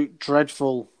absolute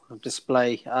dreadful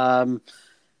display. And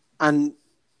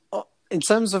in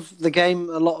terms of the game,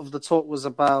 a lot of the talk was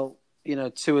about,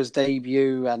 Tua's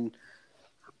debut and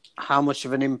how much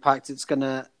of an impact it's going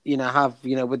to, have,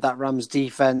 with that Rams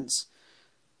defense.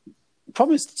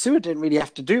 Problem is, Tua didn't really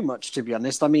have to do much, to be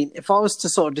honest. I mean, if I was to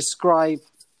sort of describe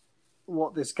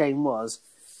what this game was,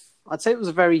 I'd say it was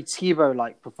a very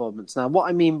Tebow-like performance. Now, what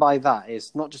I mean by that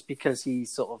is not just because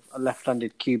he's sort of a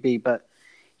left-handed QB, but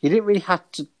he didn't really have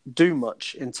to do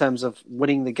much in terms of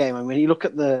winning the game. I mean, when you look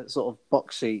at the sort of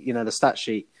box sheet, the stat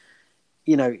sheet,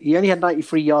 he only had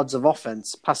 93 yards of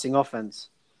passing offense,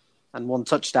 and 1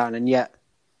 touchdown, and yet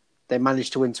they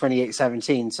managed to win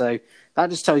 28-17. So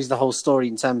that just tells you the whole story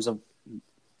in terms of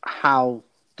how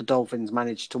the Dolphins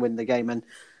managed to win the game. And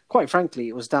quite frankly,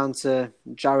 it was down to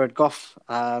Jared Goff,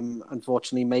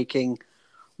 unfortunately, making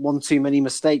one too many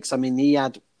mistakes. I mean, he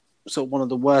had sort of one of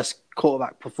the worst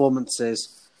quarterback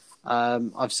performances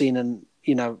I've seen in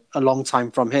a long time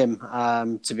from him,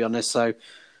 to be honest. So,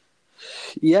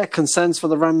 yeah, concerns for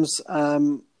the Rams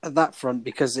at that front,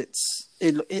 because it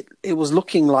was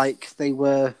looking like they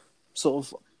were sort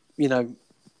of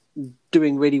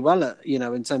doing really well at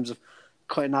in terms of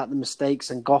cutting out the mistakes,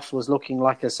 and Goff was looking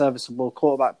like a serviceable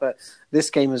quarterback. But this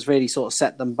game has really sort of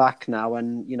set them back now,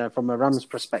 and from a Rams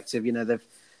perspective, they've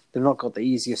not got the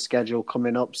easiest schedule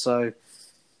coming up, so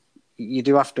you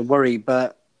do have to worry.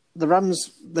 But the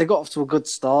Rams, they got off to a good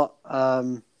start.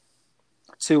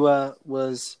 Tua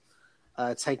was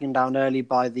taken down early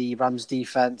by the Rams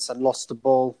defense and lost the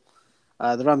ball.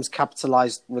 The Rams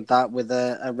capitalized with that with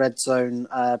a red zone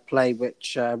play,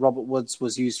 which Robert Woods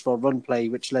was used for a run play,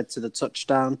 which led to the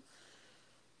touchdown.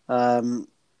 At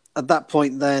that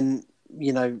point, then,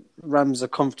 Rams are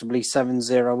comfortably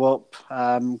 7-0 up.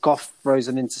 Goff throws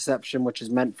an interception, which is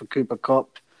meant for Cooper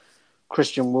Kupp.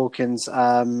 Christian Wilkins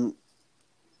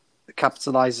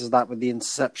capitalizes that with the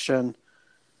interception.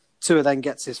 Tua then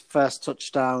gets his first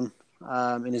touchdown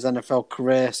in his NFL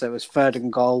career, so it was 3rd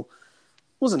and goal.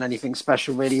 Wasn't anything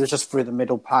special, really. It was just through the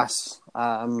middle pass.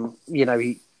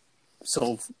 He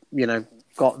sort of,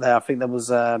 got there. I think there was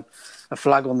a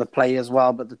flag on the play as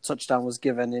well, but the touchdown was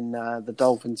given in the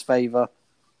Dolphins' favour.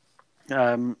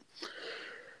 At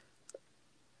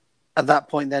that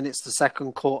point, then, it's the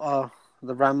second quarter.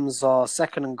 The Rams are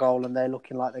 2nd and goal, and they're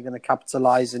looking like they're going to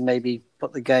capitalise and maybe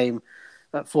put the game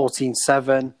at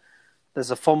 14-7. There's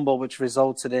a fumble which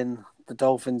resulted in the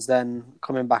Dolphins then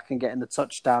coming back and getting the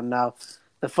touchdown. Now,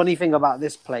 the funny thing about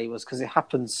this play was, because it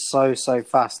happened so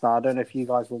fast. Now, I don't know if you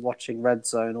guys were watching Red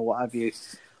Zone or what have you.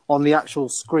 On the actual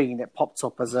screen, it popped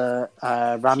up as a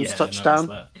Rams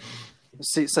touchdown.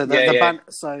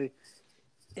 So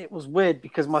it was weird,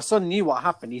 because my son knew what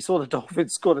happened. He saw the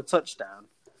Dolphins scored a touchdown,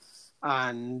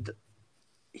 and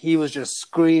he was just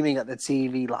screaming at the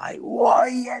TV like, "What are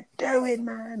you doing,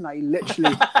 man?" Like,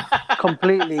 literally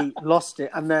completely lost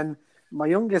it. And then my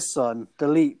youngest son,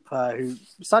 Dilip, who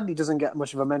sadly doesn't get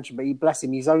much of a mention, but bless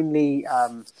him, he's only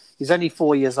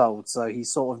 4 years old, so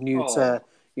he's sort of new to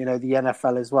the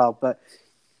NFL as well. But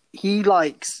he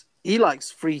likes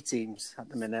 3 teams at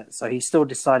the minute, so he's still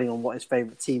deciding on what his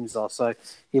favourite teams are. So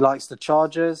he likes the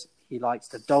Chargers, he likes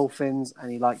the Dolphins,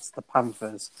 and he likes the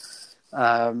Panthers.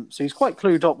 So he's quite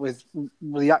clued up with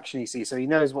the action he sees, so he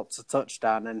knows what's a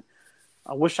touchdown. And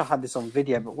I wish I had this on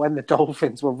video, but when the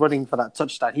Dolphins were running for that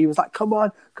touchdown, he was like, come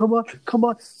on,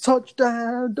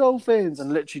 touchdown, Dolphins,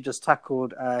 and literally just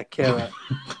tackled Kira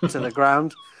to the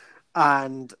ground.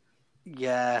 And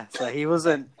yeah, so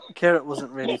Kira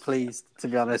wasn't really pleased, to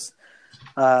be honest.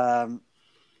 So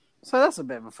that's a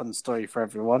bit of a fun story for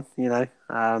everyone,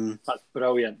 That's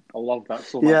brilliant. I love that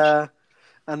so much. Yeah,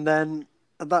 and then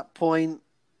at that point,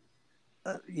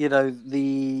 just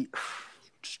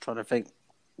trying to think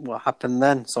what happened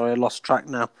then. Sorry, I lost track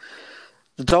now.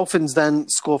 The Dolphins then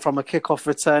score from a kickoff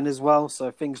return as well, so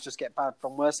things just get bad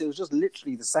from worse. It was just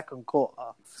literally the second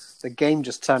quarter. The game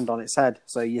just turned on its head.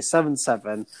 So you're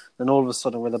 7-7, then all of a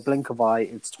sudden, with a blink of eye,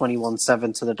 it's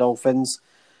 21-7 to the Dolphins.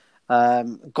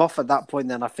 Goff at that point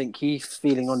then, I think he's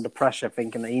feeling under pressure,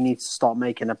 thinking that he needs to start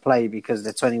making a play because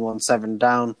they're 21-7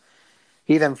 down.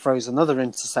 He then throws another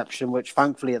interception, which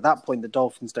thankfully at that point the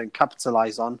Dolphins don't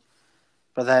capitalise on.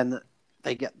 But then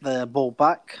they get the ball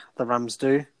back, the Rams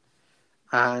do.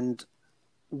 And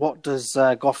what does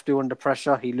Goff do under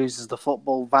pressure? He loses the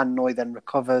football. Van Noy then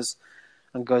recovers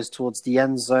and goes towards the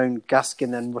end zone.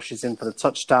 Gaskin then rushes in for the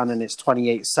touchdown, and it's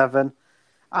 28-7.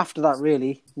 After that,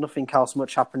 really, nothing else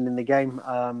much happened in the game.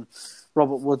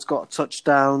 Robert Woods got a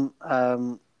touchdown.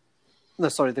 They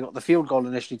got the field goal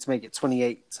initially to make it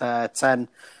 28-10.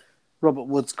 Robert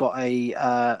Woods got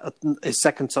his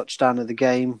second touchdown of the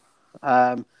game.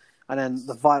 And then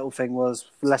the vital thing was,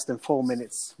 less than 4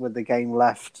 minutes with the game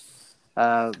left,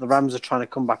 the Rams are trying to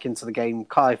come back into the game.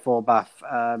 Kai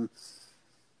Forbath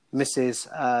misses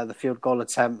the field goal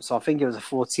attempt. So I think it was a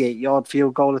 48-yard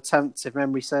field goal attempt, if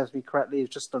memory serves me correctly. It was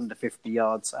just under 50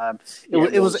 yards.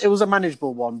 It was a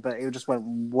manageable one, but it just went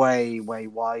way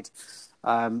wide.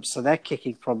 So their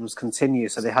kicking problems continue.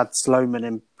 So they had Sloman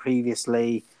in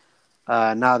previously.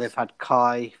 Now they've had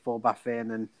Kai Forbath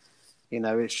in, and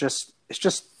it's just.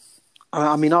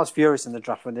 I mean, I was furious in the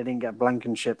draft when they didn't get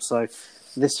Blankenship. So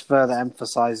this further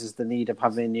emphasises the need of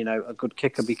having a good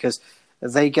kicker, because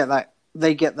if they get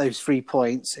those 3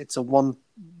 points, it's a one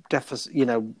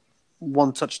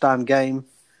touchdown game.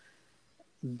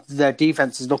 Their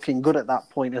defense is looking good at that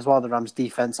point as well. The Rams'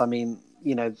 defense. I mean,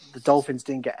 the Dolphins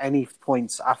didn't get any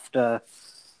points after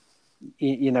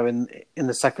in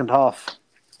the second half.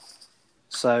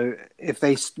 So if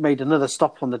they made another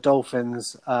stop on the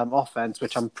Dolphins' offense,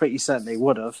 which I'm pretty certain they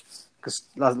would have, because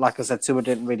like I said, Tua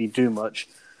didn't really do much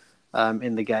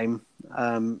in the game.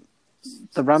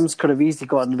 The Rams could have easily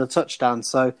got another touchdown.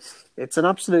 So it's an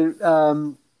absolute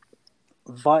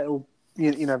vital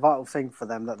thing for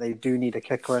them that they do need a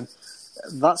kicker, and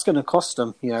that's going to cost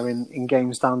them, in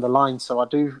games down the line. So I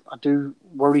do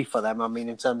worry for them. I mean,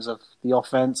 in terms of the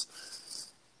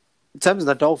offense, in terms of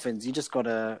the Dolphins, you just got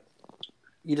to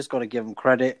give them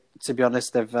credit. To be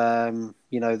honest, they're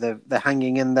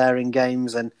hanging in there in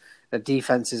games, and the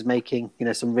defense is making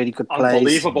some really good plays.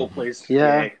 Unbelievable plays.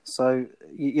 Yeah. So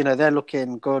they're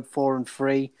looking good,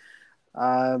 4-3.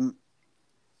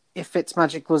 If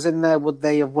Fitzmagic was in there, would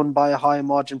they have won by a higher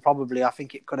margin? Probably. I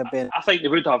think it could have been. I think they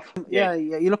would have. Yeah.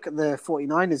 You look at the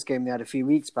 49ers game they had a few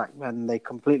weeks back when they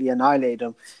completely annihilated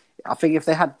them. I think if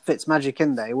they had Fitzmagic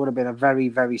in there, it would have been a very,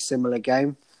 very similar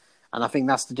game. And I think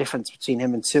that's the difference between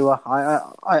him and Tua.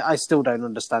 I still don't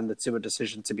understand the Tua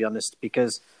decision, to be honest,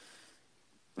 because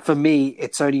for me,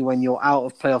 it's only when you're out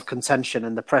of playoff contention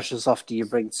and the pressure's off do you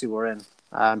bring Tua in.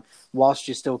 Whilst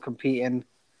you're still competing.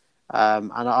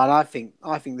 And I think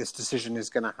this decision is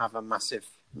going to have a massive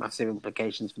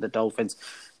implications for the Dolphins.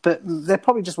 But they're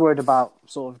probably just worried about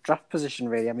sort of draft position,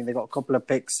 really. I mean, they've got a couple of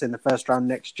picks in the first round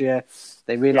next year.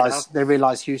 They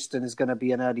realize Houston is going to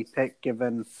be an early pick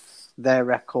given their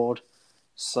record.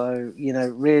 So,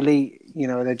 really,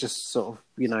 they're just sort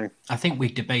of, I think we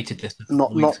debated this a couple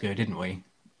of weeks ago, didn't we?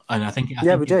 And I think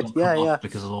we did. Yeah.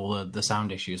 Because of all the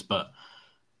sound issues. But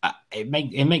it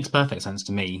makes perfect sense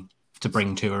to me to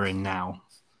bring Tua in now.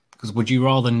 Because would you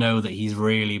rather know that he's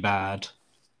really bad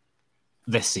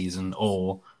this season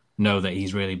or know that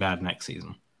he's really bad next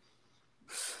season?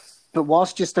 But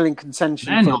whilst you're still in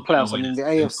contention for the playoffs, I mean, the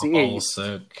AFC East...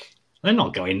 They're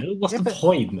not going. What's the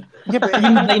point? Yeah, but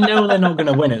they know they're not going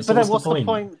to win it. So what's the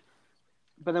point?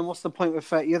 But then what's the point with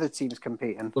 30 other teams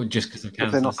competing? Well, just because of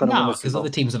Kansas. No, because other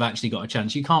teams have actually got a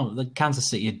chance. You can't... The Kansas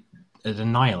City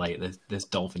annihilate this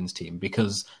Dolphins team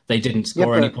because they didn't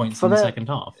score any points in the second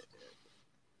half.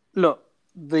 Look,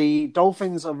 the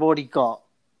Dolphins have already got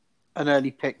an early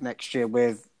pick next year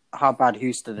with how bad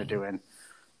Houston are doing.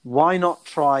 Why not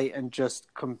try and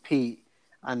just compete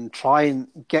and try and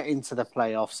get into the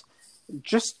playoffs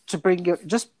just to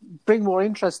bring more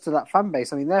interest to that fan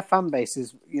base? I mean, their fan base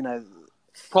is,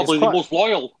 probably the most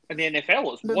loyal in the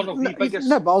NFL. It's one of the biggest.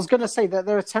 No, but I was going to say that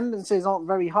their attendances aren't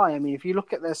very high. I mean, if you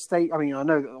look at their state, I mean, I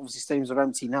know obviously stadiums are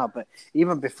empty now, but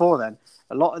even before then,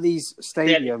 a lot of these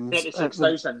stadiums,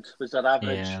 36,000 was their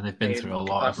average. Yeah, they've been through a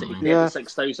lot. Yeah,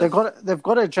 they've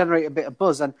got to generate a bit of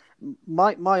buzz. And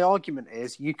my argument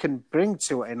is, you can bring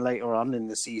Tua in later on in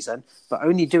the season, but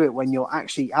only do it when you're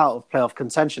actually out of playoff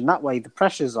contention. That way, the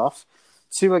pressure's off.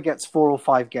 Tua gets 4 or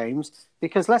 5 games.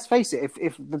 Because let's face it,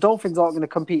 if the Dolphins aren't going to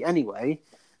compete anyway,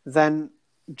 then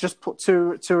just put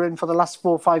Tua in for the last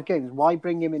 4 or 5 games. Why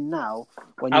bring him in now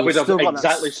when you've still got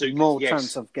a small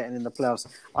chance of getting in the playoffs?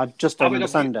 I just don't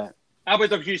understand it. I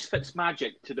would have used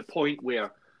Fitzmagic to the point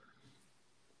where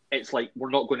it's like,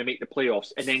 we're not going to make the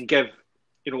playoffs, and then give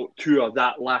Tua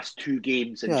that last 2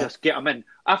 games and just get him in.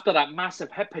 After that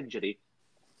massive hip injury,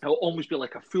 it'll almost be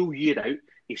like a full year out.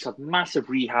 He's had massive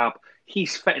rehab.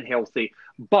 He's fit and healthy.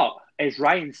 But as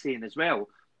Ryan's saying as well,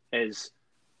 and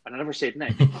I never said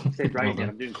Nick, I said Ryan,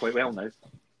 and I'm doing quite well now,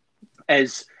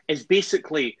 is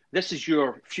basically, this is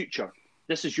your future.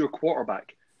 This is your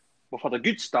quarterback. We've had a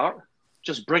good start.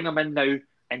 Just bring him in now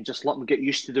and just let him get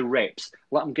used to the reps.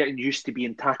 Let him get used to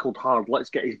being tackled hard. Let's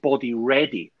get his body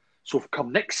ready. So if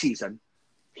come next season,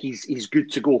 he's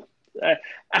good to go.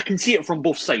 I can see it from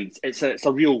both sides. It's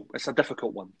a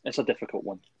difficult one. It's a difficult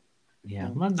one.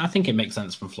 Yeah, well, I think it makes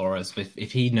sense from Flores.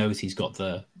 If he knows he's got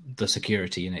the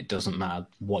security and it doesn't matter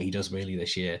what he does really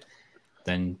this year,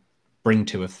 then bring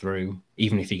Tua through.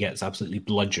 Even if he gets absolutely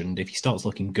bludgeoned, if he starts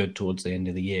looking good towards the end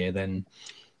of the year, then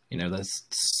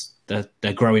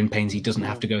they're growing pains he doesn't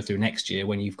have to go through next year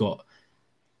when you've got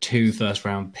 2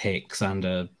 first-round picks and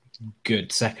a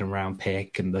good second-round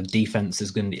pick, and the defense is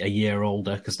going to be a year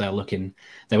older because they were looking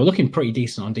pretty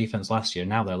decent on defense last year.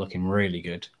 Now they're looking really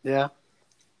good. Yeah.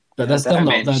 But they're still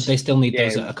not. They still need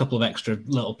those a couple of extra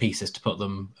little pieces to put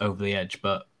them over the edge.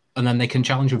 And then they can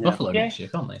challenge with Buffalo next year,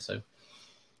 can't they? So,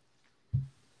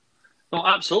 no,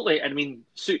 absolutely. I mean,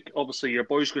 Suk, obviously your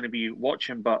boy's going to be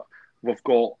watching, but we've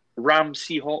got Rams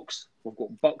Seahawks, we've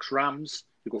got Bucks Rams,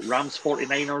 you've got Rams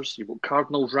 49ers, you've got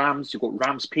Cardinals Rams, you've got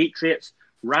Rams Patriots,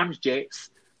 Rams Jets,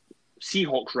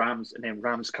 Seahawks Rams, and then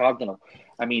Rams Cardinal.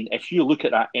 I mean, if you look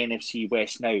at that NFC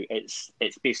West now, it's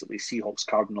basically Seahawks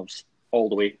Cardinals all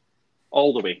the way.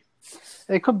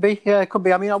 It could be, yeah, it could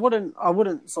be. I mean, I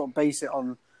wouldn't sort of base it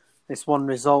on this one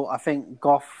result. I think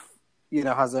Goff,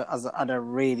 has had a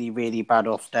really, really bad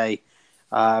off day.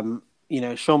 Sean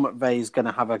McVay is going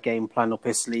to have a game plan up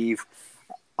his sleeve.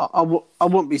 I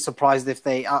wouldn't be surprised if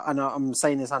they. And I'm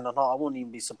saying this hand on heart. I wouldn't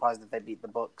even be surprised if they beat the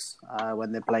Bucs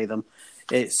when they play them.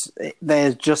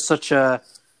 They're just such a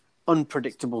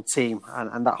unpredictable team,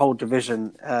 and that whole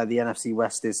division, the NFC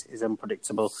West, is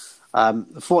unpredictable. The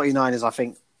 49ers, I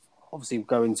think, obviously we'll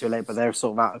go into it later, but they're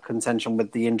sort of out of contention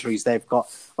with the injuries they've got.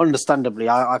 Understandably,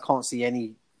 I can't see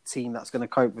any team that's going to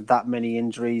cope with that many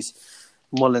injuries.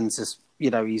 Mullins is,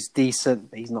 he's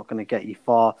decent, but he's not going to get you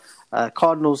far.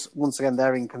 Cardinals, once again,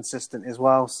 they're inconsistent as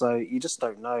well, so you just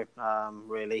don't know,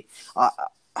 really.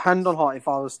 Hand on heart, if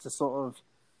I was to sort of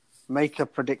make a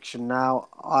prediction now,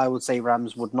 I would say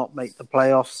Rams would not make the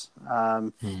playoffs.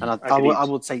 And I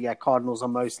would say, Cardinals are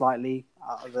most likely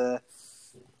out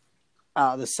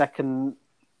of the second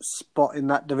spot in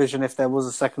that division if there was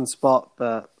a second spot.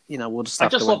 But we'll just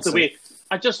have to wait.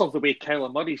 I just love the way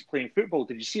Kyler Murray's playing football.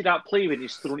 Did you see that play when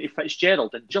he's thrown to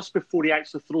Fitzgerald, and just before he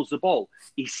actually throws the ball,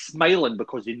 he's smiling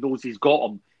because he knows he's got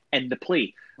him in the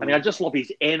play. I mean, I just love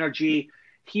his energy.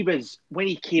 When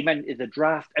he came into the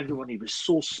draft, he was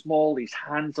so small. His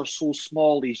hands are so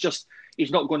small. He's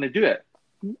not going to do it.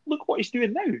 Look what he's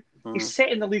doing now. He's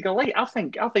setting the league alight. I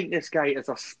think this guy is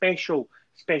a special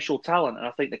talent, and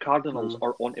I think the Cardinals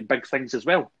are onto big things as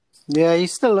well. Yeah,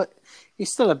 he's still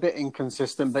a bit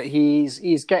inconsistent, but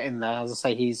he's getting there. As I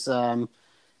say, he's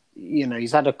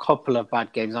had a couple of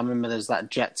bad games. I remember there's that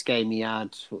Jets game he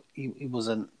had. He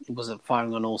wasn't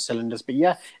firing on all cylinders. But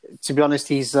yeah, to be honest,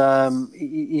 he's done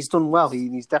well.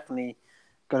 He's definitely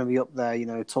going to be up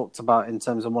there. Talked about in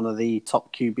terms of one of the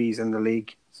top QBs in the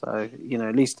league. So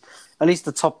at least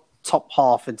the top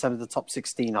half in terms of the top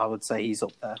 16, I would say he's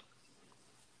up there.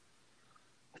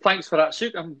 Thanks for that,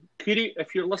 Suk. Kiri,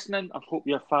 if you're listening, I hope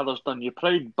your father's done you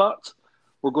proud. But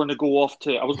we're going to go off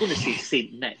to, I was going to say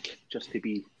St. Nick, just to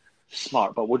be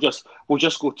smart, but we'll just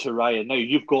go to Ryan now.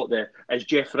 You've got as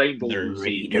Jeff Reinbold the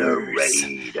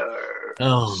Raiders.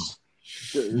 Oh,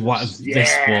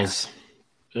 this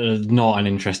was not an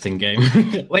interesting game.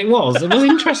 It was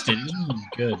interesting.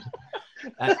 Good.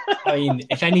 I mean,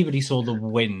 if anybody saw the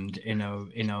wind in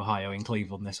Ohio, in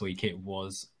Cleveland this week, it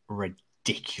was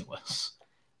ridiculous.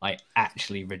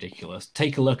 Actually ridiculous.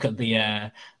 Take a look at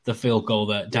the field goal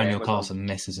that Daniel Carlson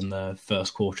misses in the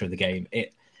first quarter of the game.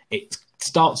 It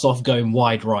starts off going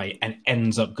wide right and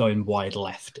ends up going wide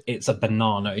left. It's a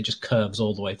banana. It just curves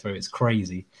all the way through. It's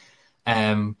crazy.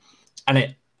 And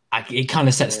it kind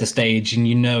of sets the stage, and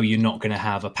you're not going to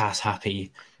have a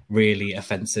pass-happy, really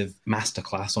offensive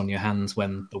masterclass on your hands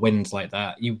when the wind's like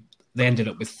that. They ended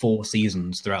up with 4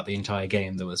 seasons throughout the entire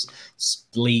game. There was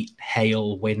sleet,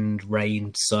 hail, wind,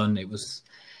 rain, sun. It was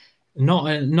not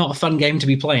a fun game to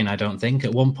be playing, I don't think.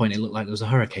 At one point, it looked like there was a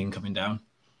hurricane coming down.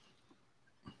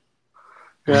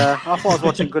 Yeah, I thought I was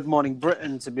watching Good Morning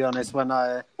Britain, to be honest, when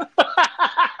I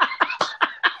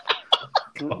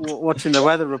watching the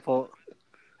weather report.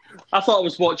 I thought I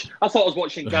was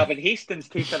watching Gavin Hastings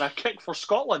taking a kick for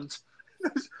Scotland.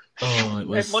 Oh, it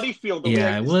was Murrayfield.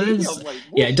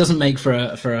 It doesn't make for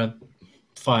a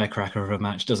firecracker of a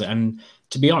match, does it? And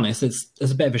to be honest, it's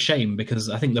a bit of a shame because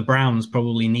I think the Browns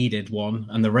probably needed one,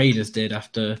 and the Raiders did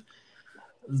after.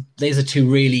 These are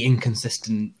 2 really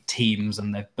inconsistent teams,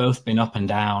 and they've both been up and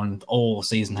down all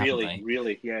season, haven't they?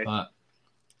 Really, yeah. But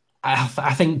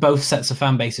I think both sets of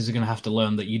fan bases are going to have to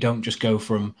learn that you don't just go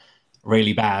from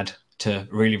really bad to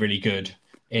really, really good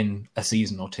in a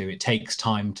season or 2. It takes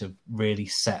time to really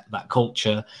set that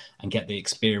culture and get the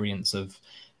experience of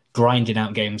grinding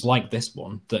out games like this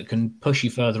one that can push you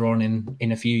further on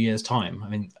in a few years' time. I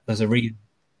mean, there's a reason.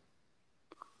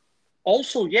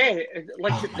 Also,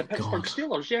 like the Pittsburgh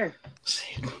Steelers, yeah.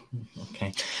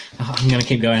 Okay. I'm going to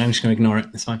keep going. I'm just going to ignore it.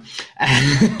 It's fine.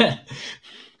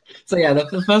 So, yeah,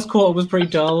 the first quarter was pretty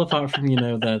dull, apart from,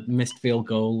 the missed field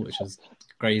goal, which was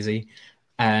crazy.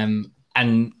 And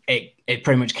it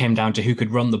pretty much came down to who could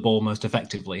run the ball most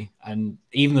effectively. And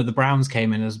even though the Browns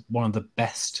came in as one of the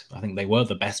best, I think they were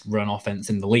the best run offense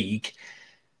in the league,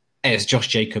 it's Josh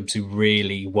Jacobs who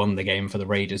really won the game for the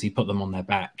Raiders. He put them on their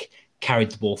back,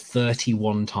 carried the ball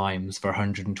 31 times for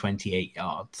 128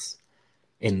 yards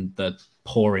in the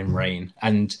pouring rain.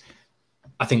 And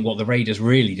I think what the Raiders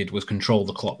really did was control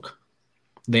the clock.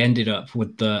 They ended up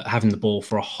with having the ball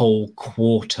for a whole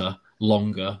quarter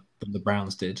longer than the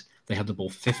Browns did. They had the ball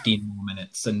 15 more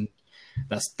minutes, and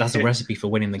that's a recipe for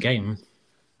winning the game.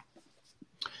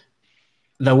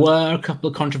 There were a couple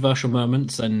of controversial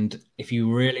moments, and if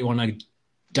you really want to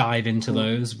dive into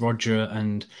those. Roger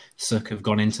and Suk have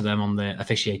gone into them on the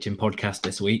officiating podcast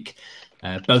this week.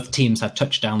 Both teams had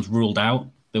touchdowns ruled out.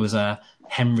 There was a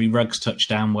Henry Ruggs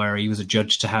touchdown where he was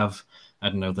adjudged to have, I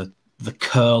don't know, the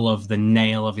curl of the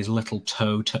nail of his little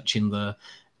toe touching the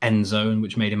end zone,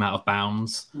 which made him out of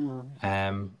bounds.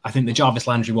 I think the Jarvis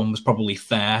Landry one was probably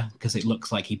fair because it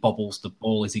looks like he bobbles the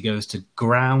ball as he goes to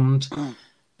ground.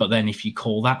 But then if you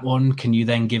call that one, can you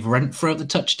then give Renfro the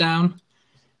touchdown?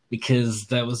 Because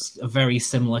there was a very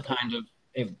similar kind of...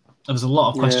 there was a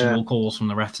lot of questionable calls from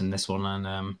the refs in this one.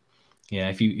 And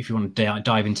if you want to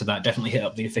dive into that, definitely hit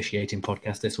up the officiating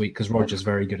podcast this week because Roger's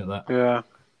very good at that. Yeah.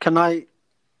 Can I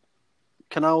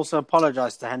also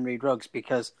apologise to Henry Ruggs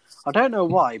because I don't know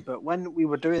why, but when we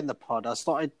were doing the pod, I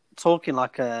started talking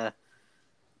like one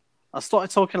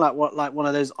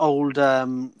of those old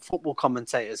football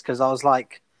commentators because I was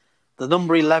like the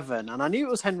number 11, and I knew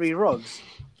it was Henry Ruggs,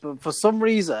 but for some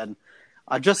reason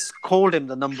I just called him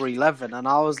the number 11, and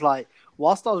I was like,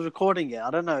 whilst I was recording it,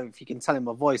 I don't know if you can tell in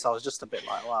my voice, I was just a bit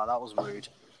like, wow, that was rude.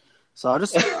 So I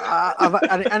just,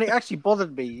 and it actually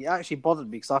bothered me. It actually bothered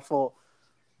me because I thought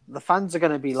the fans are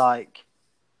going to be like,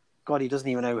 God, he doesn't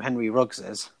even know who Henry Ruggs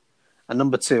is. And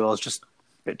number 2, I was just a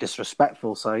bit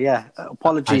disrespectful. So yeah,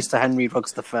 apologies to Henry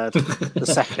Ruggs the third, the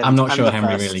second. I'm not sure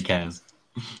Henry first. really cares.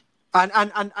 And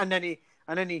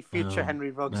any future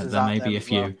Henry Ruggs is there out may there be a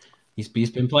few. Well. He's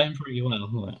been playing pretty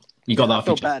well. You got that. I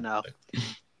feel better now.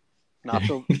 No, I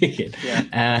feel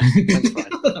yeah.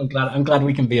 I'm glad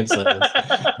we can be absurd.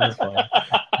 That's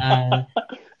fine.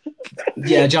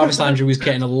 Jarvis Landry was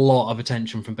getting a lot of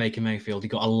attention from Baker Mayfield. He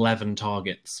got 11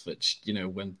 targets, which,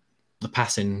 when the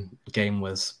passing game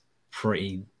was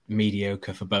pretty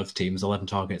mediocre for both teams, 11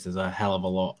 targets is a hell of a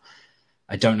lot.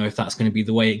 I don't know if that's going to be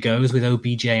the way it goes with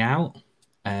OBJ out,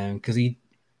 because he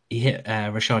hit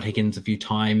Rashad Higgins a few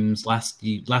times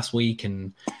last week,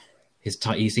 and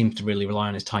he seems to really rely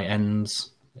on his tight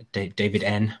ends, David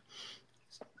N.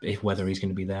 Whether he's going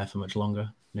to be there for much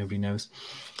longer, nobody knows.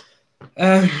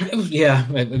 It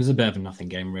was a bit of a nothing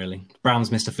game, really.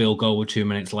 Browns missed a field goal with 2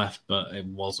 minutes left, but it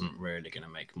wasn't really going to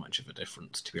make much of a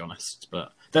difference, to be honest.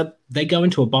 But they go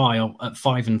into a bye at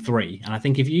 5-3, and I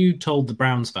think if you told the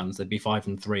Browns fans they'd be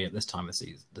 5-3 at this time of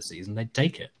the season, they'd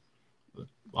take it.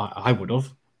 I would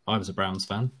have. I was a Browns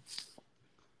fan.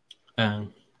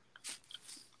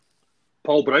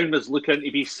 Paul Brown was looking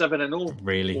to be 7-0.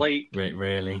 Really?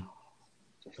 Really?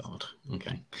 God.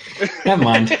 Okay. Never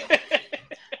mind.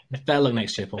 Better luck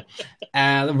next year, Paul.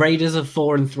 The Raiders are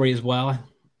 4-3 as well.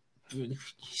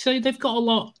 So they've got a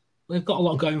lot. They've got a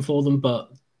lot going for them,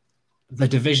 but the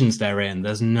divisions they're in,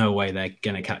 there's no way they're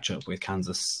going to catch up with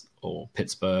Kansas or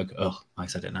Pittsburgh. Oh, I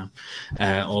said it now.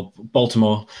 Or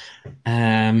Baltimore.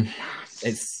 I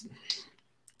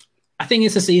think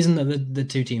it's a season that the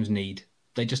two teams need.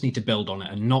 They just need to build on it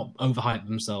and not overhype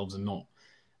themselves and not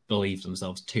believe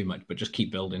themselves too much, but just keep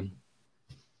building.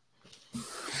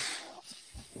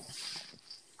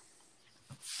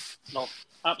 No,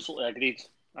 absolutely agreed.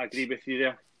 I agree with you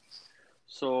there.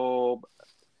 So,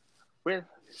 where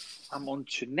I'm on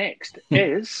to next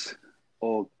is,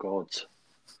 oh God.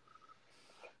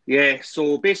 Yeah,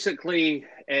 so basically,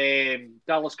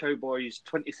 Dallas Cowboys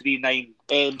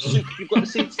 23-9. Suk, you've got to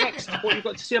say next. What you've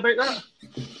got to say about that?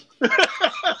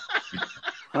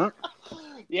 Huh?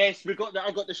 Yes, I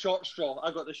got the short straw.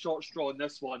 I got the short straw on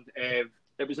this one.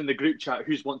 It was in the group chat.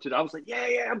 Who's wanted? I was like,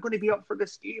 yeah, I'm going to be up for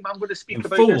this game. I'm going to speak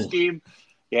about this game.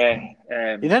 Yeah,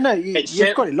 you don't know.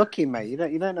 You've got it lucky, mate. You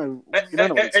don't know. You don't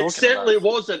know what you're talking it certainly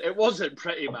about. wasn't. It wasn't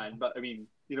pretty, man. But I mean,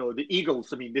 the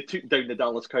Eagles. I mean, they took down the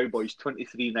Dallas Cowboys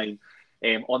 23-9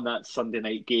 on that Sunday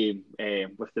night game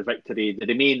with the victory. They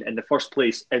remain in the first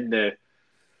place in the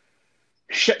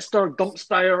shitster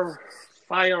dumpster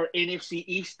fire NFC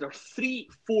East. They're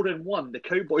 3-4-1. The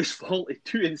Cowboys fall to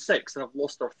 2-6 and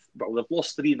they've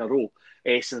lost 3 in a row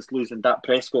since losing Dak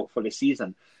Prescott for the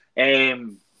season.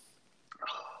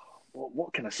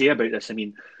 What can I say about this? I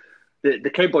mean,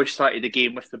 the Cowboys started the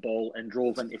game with the ball and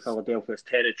drove into Philadelphia's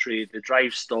territory. The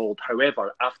drive stalled.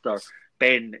 However, after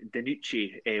Ben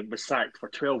DiNucci was sacked for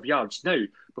 12 yards. Now,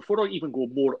 before I even go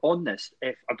more on this,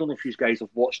 I don't know if you guys have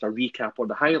watched a recap or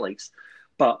the highlights,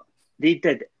 but they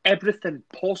did everything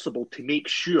possible to make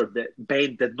sure that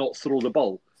Ben did not throw the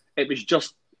ball. It was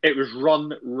run.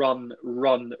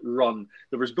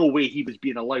 There was no way he was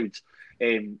being allowed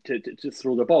to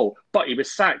throw the ball. But he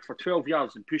was sacked for 12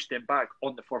 yards and pushed them back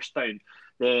on the first down.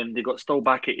 Then they got still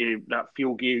back at that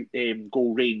field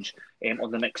goal range on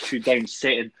the next 2 downs,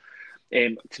 setting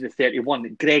to the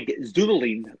 31. Greg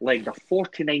Zuerlein legged a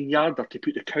 49-yarder to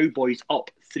put the Cowboys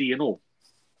up 3-0.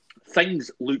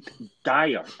 Things looked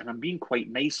dire, and I'm being quite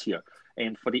nice here.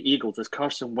 for the Eagles as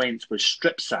Carson Wentz was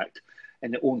strip-sacked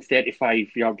in their own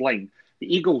 35-yard line.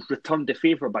 The Eagles returned the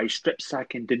favour by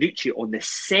strip-sacking DiNucci on the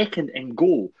 2nd and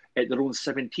goal at their own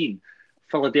 17.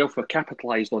 Philadelphia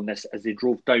capitalised on this as they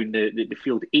drove down the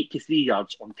field 83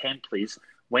 yards on 10 plays.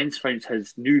 Wentz found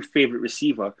his new favourite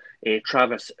receiver,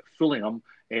 Travis Fulgham,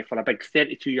 for a big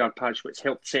 32-yard pass, which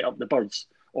helped set up the Birds,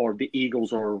 or the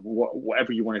Eagles, or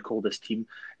whatever you want to call this team.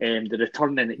 The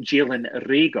returning Jalen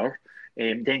Reagor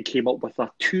then came up with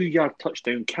a 2-yard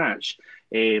touchdown catch.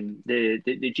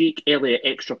 The Jake Elliott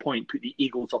extra point put the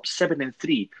Eagles up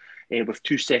 7-3 with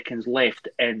 2 seconds left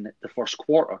in the first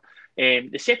quarter.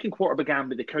 The second quarter began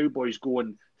with the Cowboys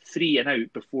going 3 and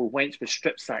out before Wentz was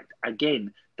strip-sacked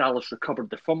again. Dallas recovered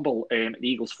the fumble at the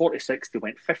Eagles' 46. They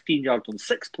went 15 yards on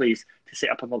 6 plays to set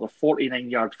up another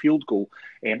 49-yard field goal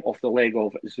off the leg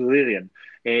of Zularian.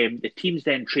 The teams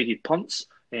then traded punts.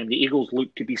 The Eagles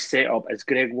looked to be set up as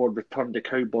Greg Ward returned the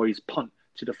Cowboys' punt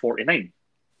to the 49.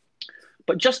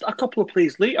 But just a couple of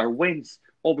plays later, Wentz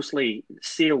obviously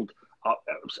sailed.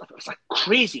 It was a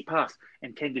crazy pass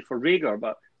intended for Reagor,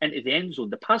 but into the end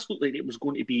zone. The pass looked like it was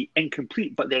going to be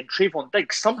incomplete, but then Trayvon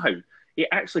Diggs somehow he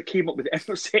actually came up with the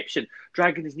interception,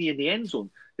 dragging his knee in the end zone.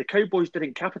 The Cowboys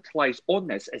didn't capitalise on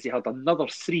this as they had another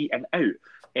 3 and out.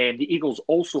 The Eagles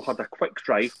also had a quick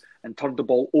drive and turned the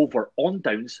ball over on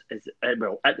downs at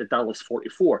the Dallas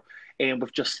 44.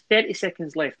 With just 30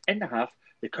 seconds left in the half,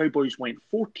 the Cowboys went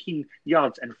 14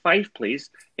 yards and 5 plays.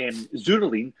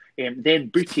 Zularian then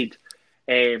booted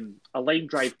a line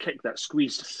drive kick that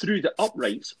squeezed through the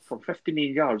uprights from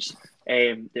 59 yards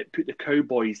that put the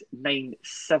Cowboys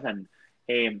 9-7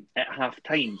 at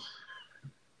half-time.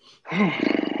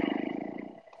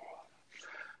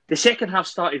 The second half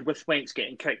started with Wentz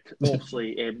getting kicked,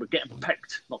 obviously, getting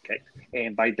picked, not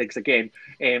kicked, by Diggs again.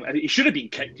 And he should have been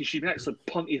kicked. He should have been actually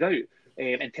punted out,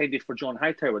 intended for John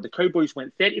Hightower. The Cowboys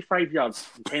went 35 yards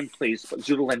in 10 plays, but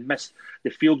Zularian missed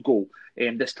the field goal,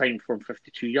 this time from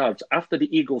 52 yards. After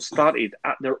the Eagles started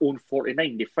at their own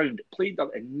 49, they played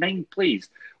up in 9 plays.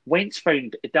 Wentz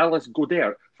found Dallas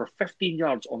Goedert for 15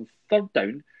 yards on 3rd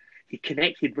down. He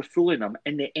connected with Fulgham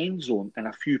in the end zone, and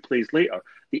a few plays later,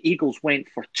 the Eagles went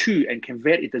for 2 and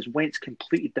converted as Wentz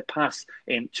completed the pass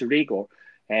to Reagor.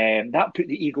 That put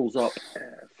the Eagles up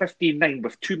 15-9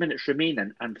 with 2 minutes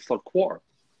remaining in the third quarter.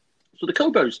 So the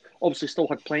Cowboys obviously still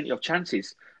had plenty of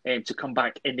chances to come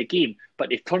back in the game, but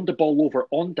they turned the ball over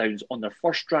on downs on their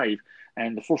first drive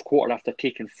in the fourth quarter after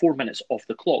taking 4 minutes off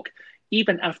the clock.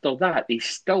 Even after that, they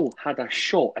still had a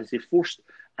shot as they forced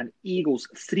an Eagles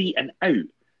 3 and out,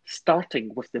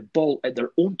 starting with the ball at their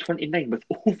own 29 with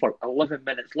over 11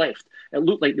 minutes left. It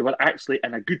looked like they were actually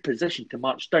in a good position to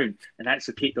march down and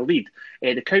actually take the lead.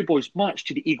 The Cowboys marched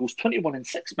to the Eagles 21 in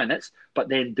 6 minutes, but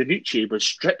then DiNucci was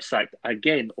strip-sacked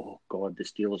again. Oh, God, the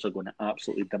Steelers are going to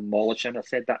absolutely demolish him. I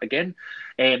said that again.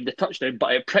 The touchdown,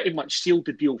 but it pretty much sealed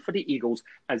the deal for the Eagles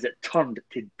as it turned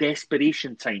to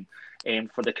desperation time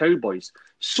for the Cowboys.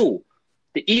 So,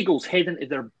 the Eagles head into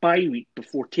their bye week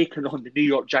before taking on the New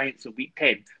York Giants in Week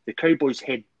 10. The Cowboys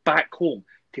head back home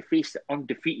to face the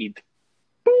undefeated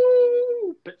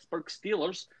Pittsburgh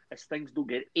Steelers as things don't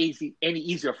get any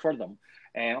easier for them.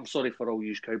 I'm sorry for all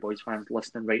you Cowboys fans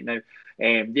listening right now.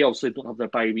 They obviously don't have their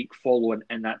bye week following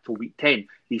in that till Week 10.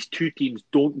 These two teams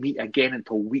don't meet again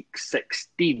until Week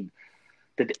 16.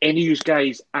 Did any of you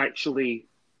guys actually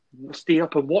stay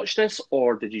up and watch this,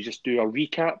 or did you just do a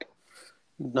recap?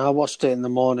 No, I watched it in the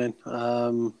morning.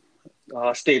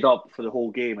 I stayed up for the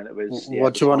whole game, and it was.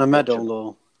 What do you want a medal,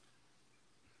 or?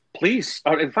 Please,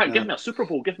 or in fact, give me a Super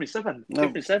Bowl. Give me 7. No,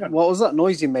 give me 7. What was that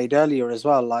noise you made earlier as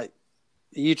well? Like,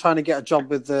 are you trying to get a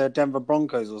job with the Denver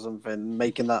Broncos or something?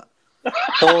 Making that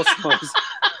horse noise.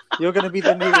 You're going to be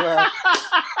the new.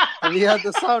 Have you heard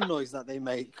the sound noise that they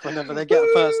make whenever they get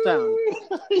a first down?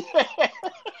 Yeah.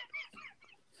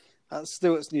 That's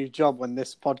Stuart's new job when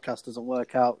this podcast doesn't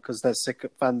work out because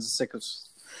fans are sick of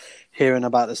hearing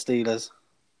about the Steelers.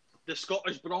 The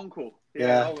Scottish Bronco.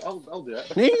 Yeah. I'll do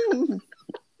it.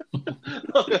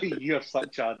 You're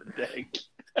such a dick.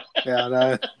 Yeah, I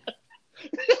know.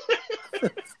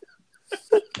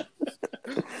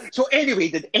 So anyway,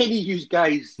 did any of you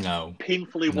guys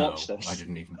painfully watch this? I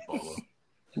didn't even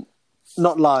bother.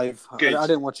 Not live. I Good.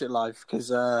 didn't watch it live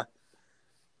because I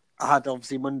had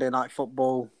obviously Monday Night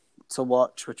Football to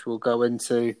watch, which we'll go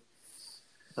into,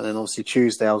 and then obviously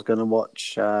Tuesday I was going to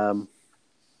watch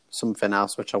something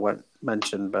else which I won't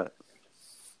mention, but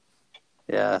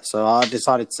yeah, so I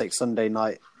decided to take Sunday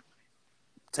night,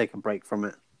 take a break from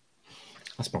it.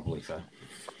 That's probably fair.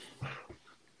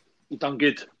 You done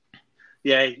good.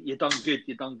 Yeah, you done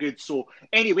good. So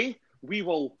anyway, we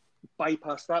will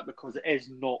bypass that because it is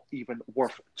not even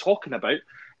worth talking about.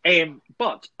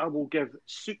 But I will give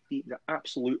Suki the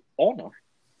absolute honour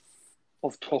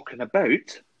of talking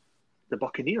about the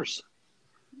Buccaneers.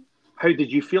 How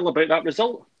did you feel about that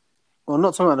result? Well, I'm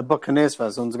not talking about the Buccaneers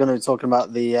first. I'm going to be talking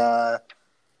about the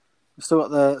still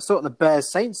got the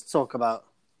Bears Saints to talk about.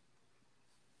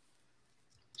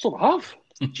 So I have.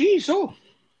 Jeez,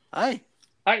 Hey.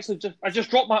 I just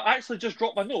dropped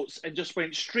my notes and just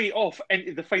went straight off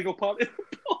into the final part of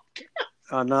the podcast.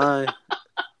 I know.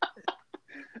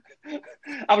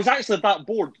 I was actually that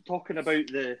bored talking about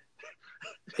that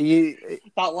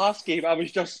last game. I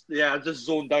just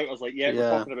zoned out. I was like, we're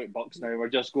talking about Bucks now. We're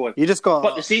just going. You just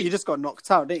got knocked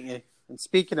out, didn't you? And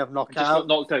speaking of knockout, got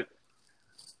knocked out.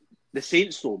 The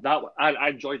Saints, though, I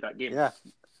enjoyed that game. Yeah,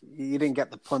 you didn't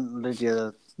get the punt, did you?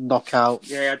 The knockout.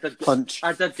 Yeah, I did. Punch.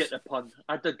 I did get the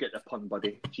pun,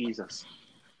 buddy. Jesus.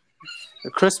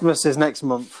 Christmas is next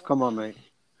month. Come on, mate.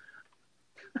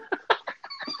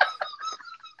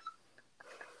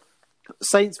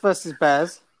 Saints versus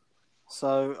Bears.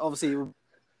 So obviously,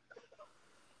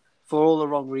 for all the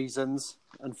wrong reasons,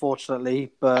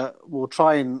 unfortunately, but we'll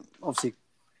try and obviously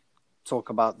talk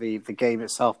about the game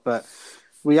itself. But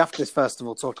we have to first of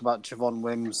all talk about Javon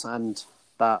Wims and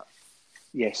that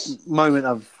moment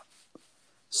of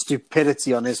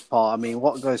stupidity on his part. I mean,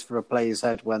 what goes through a player's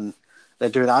head when they're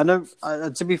doing that? I know,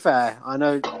 to be fair, I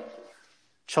know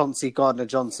Chauncey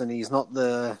Gardner-Johnson, he's not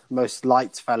the most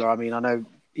liked fella. I mean, I know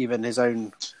even his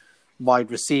own wide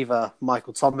receiver,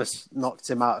 Michael Thomas, knocked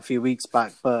him out a few weeks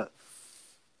back, but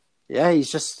yeah,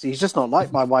 he's just not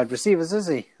liked by wide receivers, is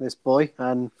he, this boy?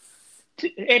 And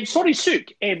sorry, Suk,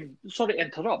 sorry to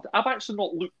interrupt. I've actually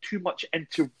not looked too much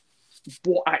into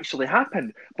what actually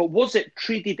happened, but was it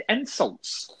traded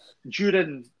insults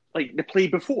during the play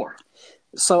before?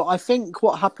 So I think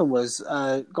what happened was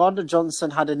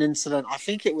Gardner-Johnson had an incident, I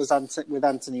think it was with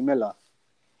Anthony Miller,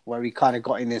 where he kind of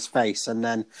got in his face, and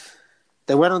then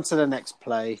they went on to the next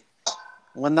play.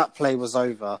 When that play was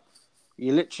over,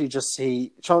 you literally just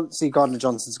see Chauncey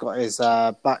Gardner-Johnson's got his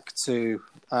back to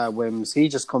Wims. He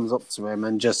just comes up to him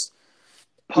and just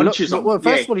punches him. Well,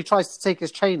 first of all, he tries to take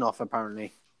his chain off,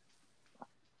 apparently.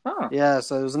 Ah. Yeah,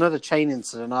 so there was another chain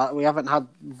incident. We haven't had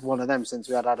one of them since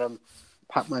we had Adam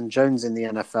Pac-Man Jones in the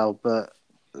NFL, but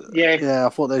I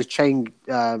thought those chain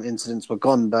incidents were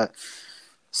gone, but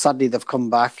sadly they've come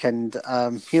back, and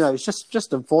it's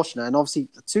just unfortunate. And obviously,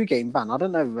 a 2-game ban. I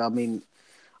don't know. I mean,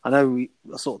 I know we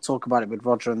sort of talk about it with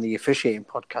Roger on the officiating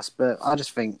podcast, but I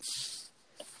just think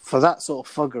for that sort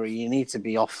of fuggery, you need to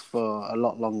be off for a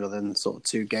lot longer than sort of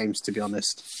 2 games, to be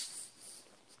honest.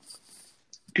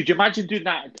 Could you imagine doing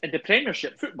that in the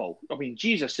Premiership football? I mean,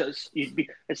 Jesus,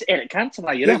 it's Eric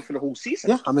Cantona. You're out for the whole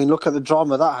season. Yeah, I mean, look at the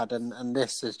drama that had, and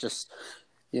this is just,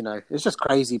 it's just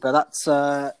crazy. But that's,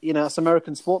 it's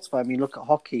American sports. I mean, look at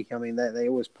hockey. I mean, they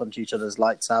always punch each other's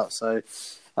lights out. So,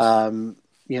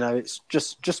 it's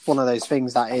just one of those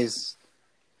things that is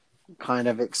kind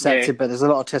of accepted. Yeah. But there's a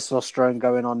lot of testosterone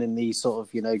going on in these sort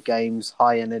of, games,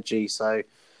 high energy. So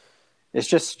it's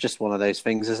just one of those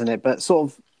things, isn't it? But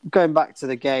sort of, going back to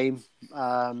the game,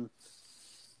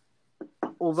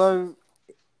 although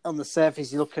on the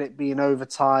surface you look at it being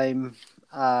overtime,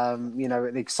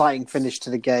 an exciting finish to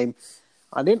the game,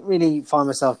 I didn't really find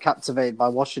myself captivated by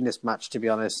watching this match, to be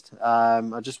honest. I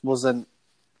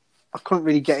couldn't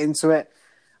really get into it.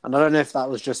 And I don't know if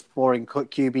that was just boring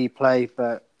QB play,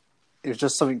 but it was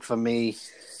just something for me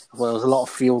where there was a lot of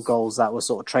field goals that were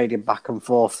sort of trading back and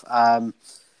forth.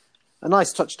 A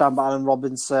nice touchdown by Allen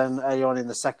Robinson early on in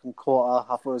the second quarter.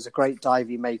 I thought it was a great dive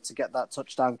he made to get that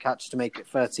touchdown catch to make it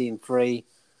 13-3.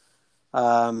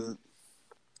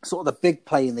 Sort of the big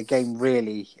play in the game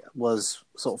really was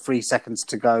sort of 3 seconds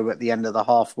to go at the end of the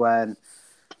half when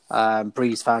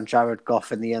Breeze found Jared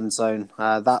Goff in the end zone.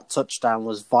 That touchdown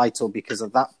was vital because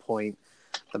at that point,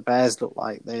 the Bears looked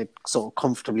like they're sort of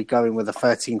comfortably going with a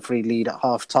 13-3 lead at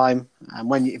half time.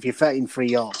 And if you're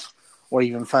 13-3 up or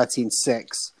even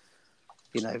 13-6,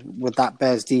 with that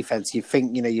Bears defense, you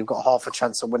think, you've got half a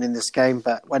chance of winning this game.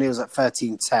 But when it was at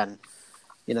 13-10,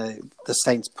 the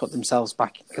Saints put themselves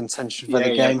back in contention for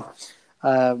the game.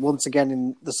 Once again,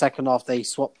 in the second half, they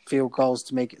swapped field goals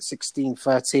to make it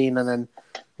 16-13. And then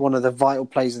one of the vital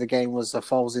plays of the game was a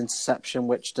Foles interception,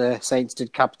 which the Saints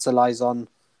did capitalize on,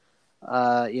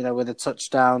 with a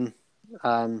touchdown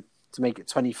to make it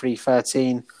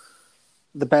 23-13.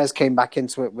 The Bears came back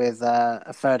into it with a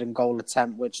 3rd and goal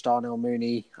attempt, which Darnell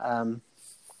Mooney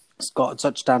got a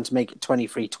touchdown to make it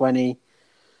 23-20.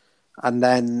 And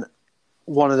then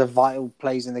one of the vital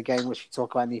plays in the game, which we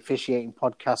talk about in the officiating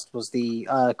podcast, was the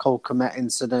Cole Kmet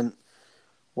incident,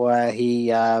 where he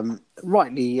he was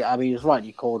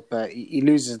rightly called, but he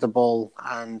loses the ball,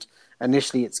 and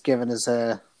initially it's given as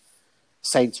a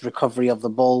Saints recovery of the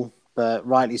ball, but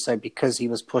rightly so because he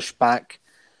was pushed back.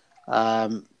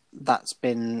 The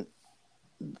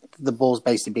ball's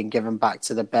basically been given back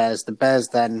to the Bears. The Bears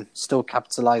then still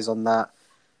capitalise on that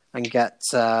and get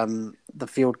the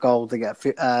field goal. They get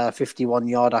a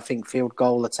 51-yard, I think, field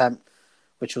goal attempt,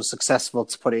 which was successful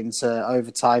to put it into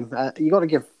overtime. You got to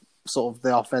give sort of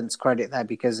the offense credit there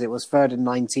because it was 3rd and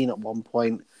 19 at one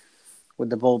point with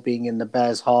the ball being in the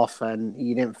Bears' half, and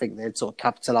you didn't think they'd sort of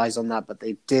capitalise on that, but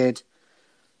they did.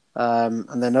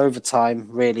 And then overtime,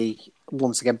 really,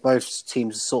 once again, both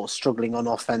teams are sort of struggling on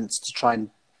offense to try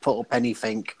and put up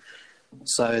anything.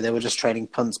 So they were just trading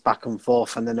punts back and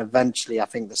forth. And then eventually, I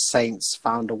think the Saints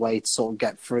found a way to sort of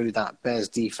get through that Bears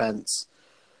defense.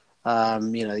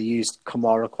 They used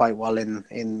Kamara quite well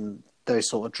in those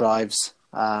sort of drives.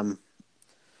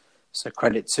 So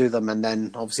credit to them. And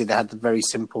then obviously they had the very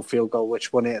simple field goal,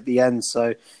 which won it at the end.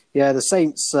 So, yeah, the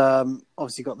Saints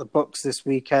obviously got the Bucs this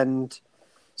weekend.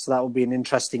 So that will be an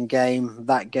interesting game.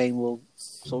 That game will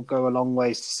sort of go a long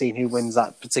ways to seeing who wins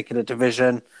that particular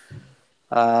division.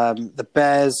 The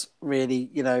Bears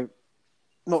really,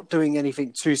 not doing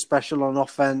anything too special on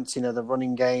offense. The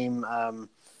running game, I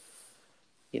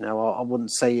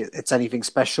wouldn't say it's anything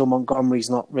special. Montgomery's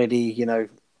not really,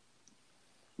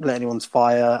 let anyone's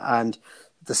fire. And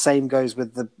the same goes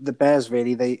with the Bears,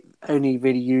 really. They only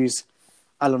really use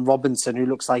Allen Robinson, who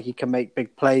looks like he can make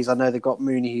big plays. I know they got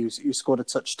Mooney, who scored a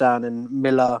touchdown, and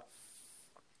Miller,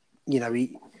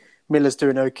 Miller's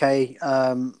doing okay.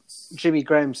 Jimmy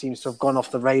Graham seems to have gone off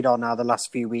the radar now the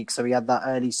last few weeks. So he had that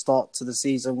early start to the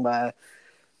season where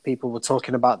people were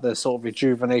talking about the sort of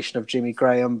rejuvenation of Jimmy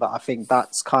Graham, but I think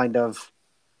that's kind of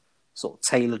sort of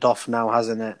tailored off now,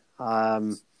 hasn't it?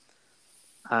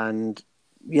 And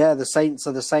yeah, the Saints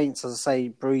are the Saints. As I say,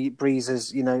 Breeze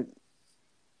is,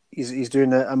 he's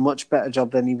doing a much better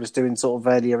job than he was doing sort of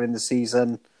earlier in the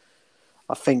season.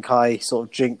 I think I sort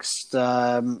of jinxed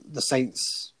the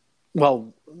Saints.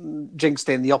 Well, jinxed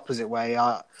it in the opposite way.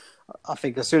 I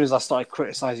think as soon as I started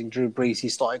criticising Drew Brees, he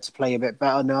started to play a bit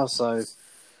better now. So,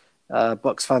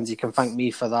 Bucs fans, you can thank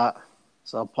me for that.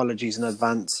 So apologies in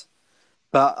advance.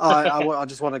 But I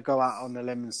just want to go out on a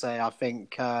limb and say I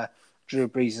think Drew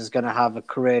Brees is going to have a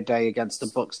career day against the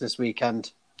Bucs this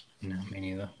weekend. No, me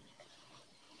neither.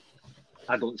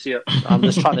 I don't see it. I'm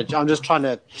just trying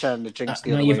to turn the jinx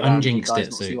the other way around. You've unjinxed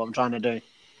it, so see what I'm trying to do.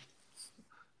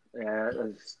 Yeah.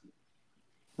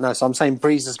 No, so I'm saying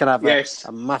Breeze is going to have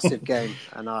a massive game,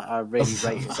 and I really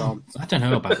rate his arm. I don't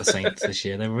know about the Saints this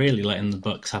year. They're really letting the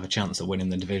Bucs have a chance at winning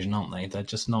the division, aren't they? They're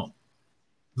just not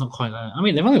quite there. I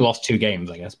mean, they've only lost 2 games,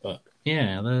 I guess, but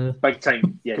yeah, they're big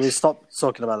time. Yes. Can we stop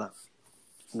talking about that?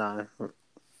 No.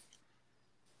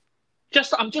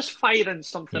 I'm just firing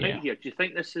something out here. Do you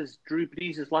think this is Drew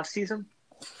Brees' last season?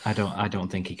 I don't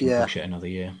think he can push it another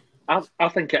year. I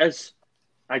think it is.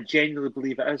 I genuinely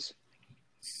believe it is.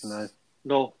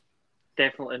 No,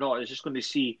 definitely not. It's just going to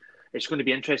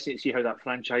be interesting to see how that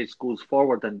franchise goes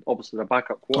forward, and obviously the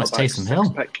backup quarterback, Taysom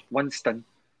Hill, pick Winston.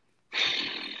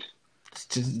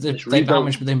 They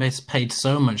paid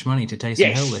so much money to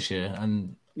Taysom Hill this year,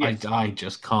 and I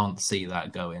just can't see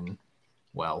that going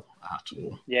well at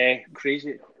all. Yeah,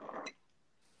 crazy.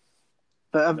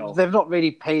 But they've not really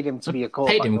paid him to be a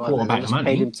quarterback. Paid him quarterback money.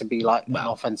 Paid him to be like an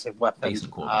offensive weapon. Decent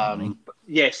quarterback money.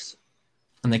 Yes.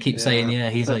 And they keep saying,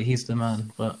 he's the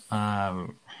man. But yeah,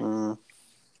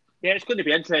 it's going to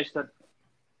be interesting.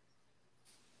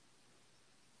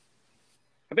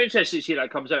 I'll be interested to see how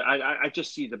that comes out. I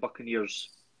just see the Buccaneers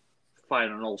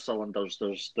firing on all cylinders.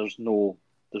 There's no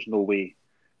way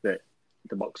that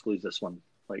the Bucs lose this one.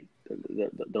 Like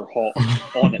they're hot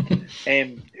on it.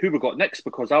 Who we got next?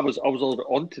 Because I was already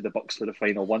on to the Bucs for the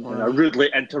final one, and I rudely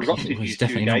interrupted you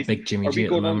definitely two guys. Not big Jimmy Are G we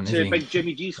going at the moment, on to big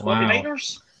Jimmy G's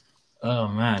 49ers? Oh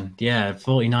man, yeah,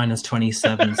 49ers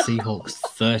 27, Seahawks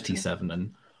 37,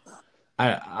 and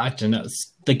I don't know.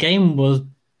 The game was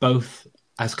both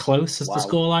as close as the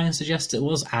scoreline suggests it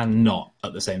was, and not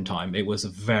at the same time. It was a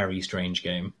very strange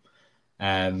game.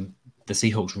 The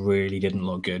Seahawks really didn't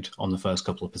look good on the first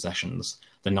couple of possessions.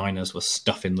 The Niners were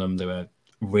stuffing them. They were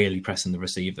really pressing the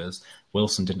receivers.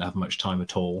 Wilson didn't have much time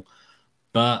at all.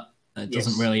 But it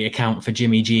doesn't really account for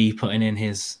Jimmy G putting in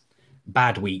his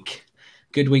bad week.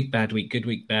 Good week, bad week, good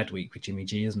week, bad week with Jimmy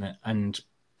G, isn't it? And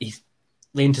the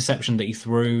interception that he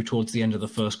threw towards the end of the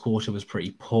first quarter was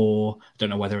pretty poor. I don't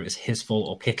know whether it was his fault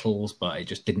or Kittle's, but it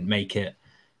just didn't make it.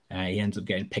 He ends up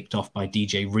getting picked off by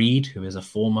DJ Reed, who is a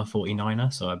former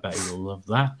 49er, so I bet he will love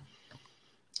that.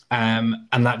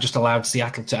 And that just allowed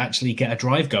Seattle to actually get a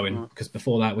drive going, because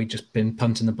before that we'd just been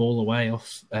punting the ball away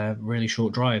off really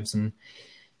short drives. And,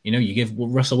 you give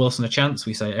Russell Wilson a chance,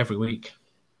 we say it every week,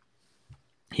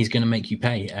 he's going to make you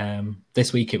pay.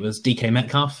 This week it was DK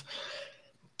Metcalf.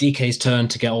 DK's turn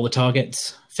to get all the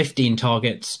targets, 15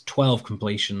 targets, 12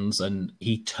 completions, and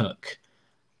he took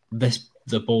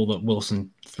the ball that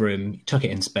Wilson threw him, he took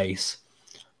it in space.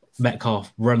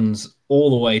 Metcalf runs all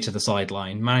the way to the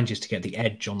sideline, manages to get the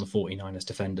edge on the 49ers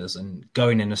defenders, and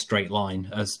going in a straight line,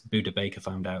 as Budda Baker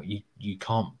found out, you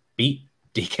can't beat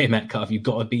DK Metcalf. You've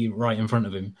got to be right in front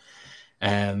of him.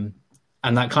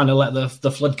 And that kind of let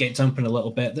the floodgates open a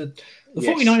little bit. The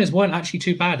 49ers weren't actually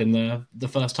too bad in the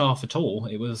first half at all.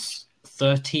 It was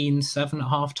 13-7 at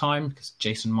halftime because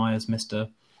Jason Myers missed a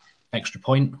extra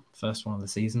point, first one of the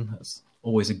season. That's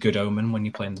always a good omen when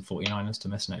you're playing the 49ers to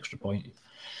miss an extra point.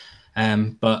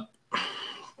 But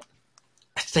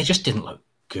they just didn't look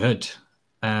good.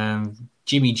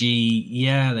 Jimmy G,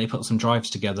 they put some drives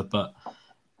together, but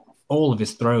all of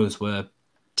his throws were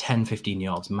 10, 15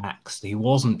 yards max. He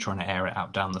wasn't trying to air it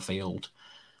out down the field.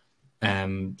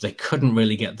 They couldn't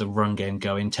really get the run game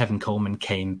going. Tevin Coleman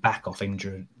came back off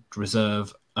injured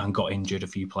reserve and got injured a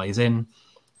few plays in.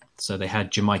 So they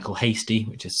had Jermichael Hasty,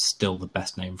 which is still the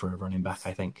best name for a running back,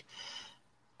 I think.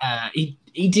 He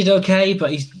did okay,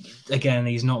 but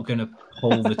he's not going to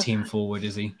pull the team forward,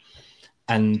 is he?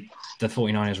 And the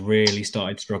 49ers really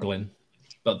started struggling.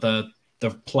 But the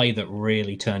play that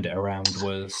really turned it around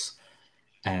was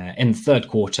in the third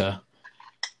quarter,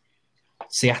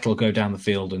 Seattle go down the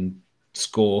field and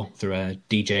score through a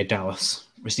DJ Dallas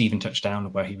receiving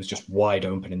touchdown where he was just wide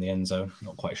open in the end zone.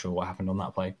 Not quite sure what happened on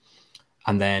that play.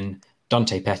 And then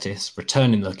Dante Pettis,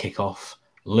 returning the kickoff,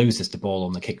 loses the ball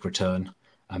on the kick return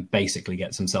and basically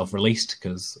gets himself released,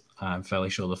 because I'm fairly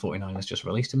sure the 49ers just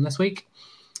released him this week.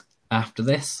 After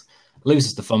this,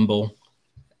 loses the fumble.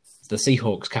 The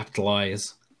Seahawks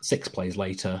capitalize. 6 plays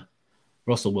later,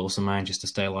 Russell Wilson manages to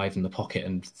stay alive in the pocket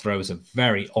and throws a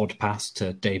very odd pass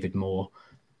to David Moore.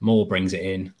 Moore brings it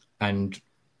in, and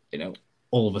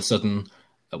all of a sudden,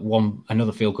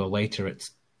 another field goal later,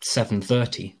 it's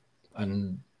 7:30,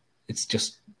 and it's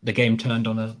just the game turned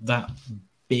on that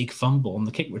big fumble on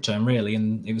the kick return, really,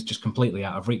 and it was just completely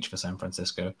out of reach for San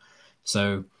Francisco.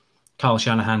 So Kyle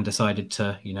Shanahan decided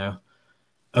to,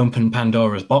 open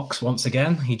Pandora's box once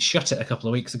again. He'd shut it a couple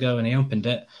of weeks ago, and he opened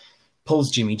it,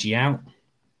 pulls Jimmy G out.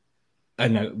 I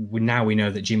know now we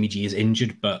know that Jimmy G is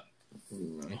injured, but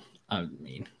I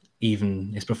mean,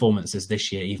 even his performances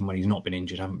this year, even when he's not been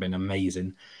injured, haven't been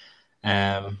amazing.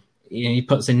 He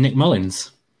puts in Nick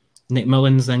Mullins. Nick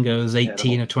Mullins then goes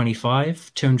 18 of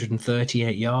 25,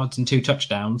 238 yards and 2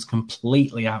 touchdowns,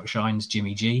 completely outshines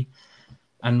Jimmy G.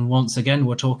 And once again,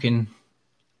 we're talking,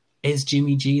 is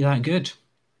Jimmy G that good?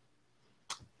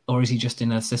 Or is he just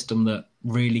in a system that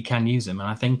really can use him? And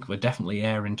I think we're definitely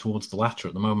erring towards the latter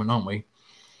at the moment, aren't we?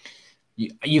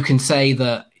 You can say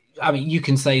that,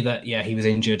 he was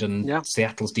injured and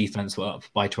Seattle's defense were up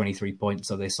by 23 points,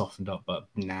 so they softened up. But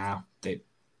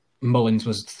Mullins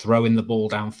was throwing the ball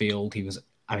downfield. He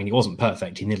wasn't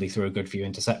perfect. He nearly threw a good few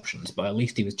interceptions, but at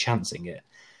least he was chancing it.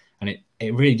 And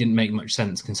it really didn't make much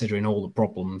sense considering all the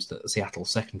problems that Seattle's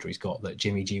secondary's got, that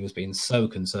Jimmy G was being so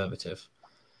conservative.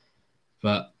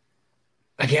 But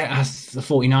again, as the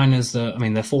 49ers,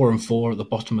 they're 4-4 at the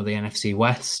bottom of the NFC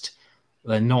West.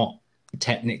 They're not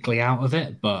technically out of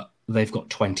it, but they've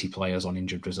got 20 players on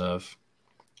injured reserve.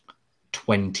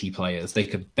 20 players. They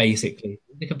could basically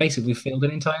field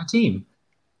an entire team.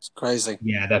 It's crazy.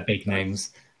 Yeah, they're big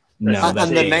names. No,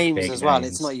 and the names as well.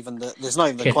 Names. It's not even there's not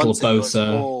even the Kittle, quantity.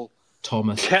 Bosa,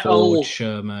 Thomas, Ford,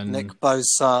 Sherman, Nick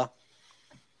Bosa.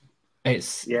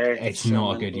 It's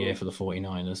not a good year for the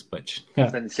 49ers, which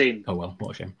it's insane. Oh well,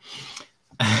 what a shame.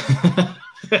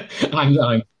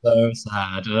 I'm so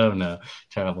sad. Oh no,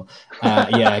 terrible.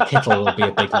 Kittle will be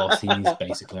a big loss. He's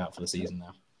basically out for the season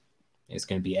now. It's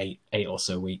going to be eight or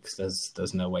so weeks.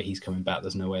 There's no way he's coming back.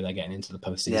 There's no way they're getting into the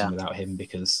postseason without him,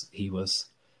 because he was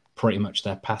pretty much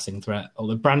their passing threat.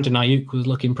 Although Brandon Ayuk was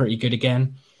looking pretty good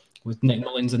again with Nick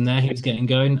Mullins in there. He was getting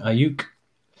going. Ayuk.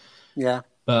 Yeah.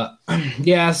 But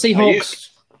Seahawks.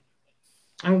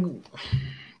 And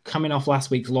coming off last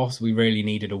week's loss, we really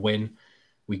needed a win.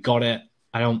 We got it.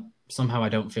 I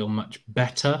don't feel much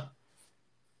better,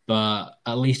 but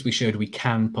at least we showed we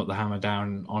can put the hammer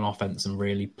down on offense and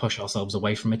really push ourselves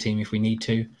away from a team if we need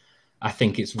to. I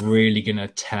think it's really going to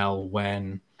tell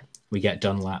when we get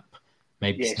Dunlap,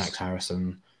 maybe Snacks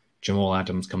Harrison, Jamal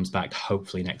Adams comes back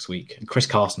hopefully next week. And Chris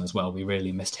Carson as well. We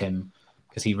really missed him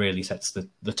because he really sets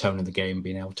the tone of the game,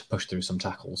 being able to push through some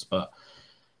tackles. But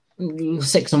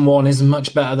 6-1 is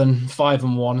much better than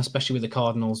 5-1, especially with the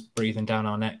Cardinals breathing down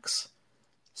our necks.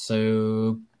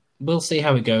 So we'll see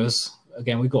how it goes.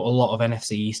 Again, we've got a lot of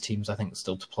NFC East teams, I think,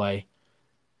 still to play,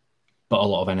 but a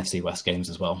lot of NFC West games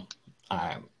as well.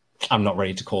 I'm not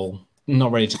ready to call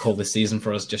this season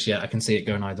for us just yet. I can see it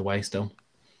going either way still.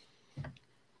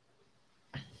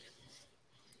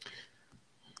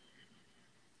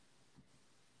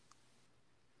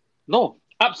 No,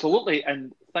 absolutely,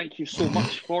 and thank you so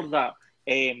much for that,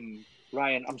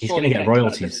 Ryan. He's going to get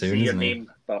royalties soon, isn't he?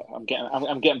 Name, but I'm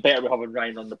getting better with having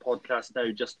Ryan on the podcast now.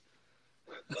 Just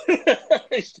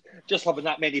having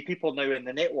that many people now in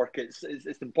the network, it's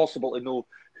impossible to know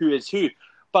who is who.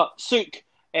 But Sook,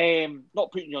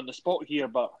 not putting you on the spot here,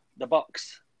 but the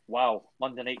Bucks. Wow,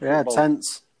 Monday Night Football. Yeah,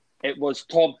 tense. It was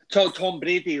Tom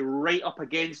Brady right up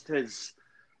against the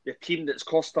team that's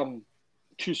cost him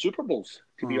 2 Super Bowls,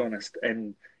 to be honest.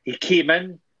 And he came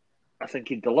in. I think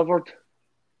he delivered.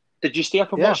 Did you stay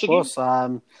up and watch the game? Yeah, of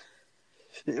course.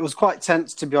 It was quite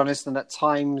tense, to be honest, and at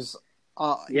times,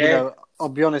 you know, I'll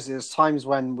be honest, there's times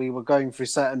when we were going through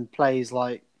certain plays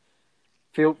like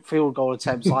field goal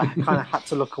attempts. I kind of had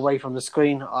to look away from the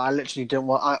screen. I literally didn't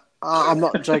want. I'm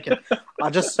not joking. It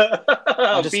was just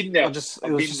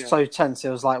so tense. It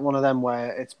was like one of them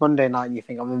where it's Monday night and you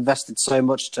think I've invested so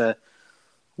much to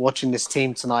watching this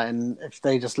team tonight, and if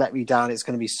they just let me down, it's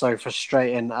going to be so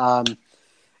frustrating. I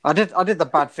did the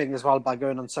bad thing as well by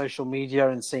going on social media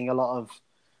and seeing a lot of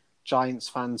Giants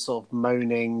fans sort of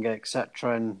moaning,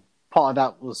 etc. And part of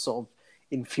that was sort of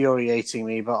infuriating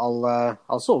me, but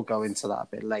I'll sort of go into that a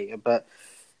bit later. But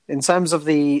in terms of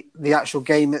the actual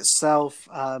game itself,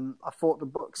 I thought the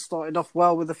Bucks started off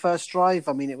well with the first drive.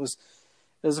 I mean, it was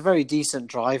a very decent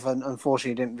drive, and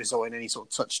unfortunately, it didn't result in any sort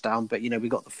of touchdown. But you know, we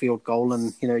got the field goal,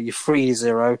 and you know, you're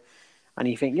 3-0, and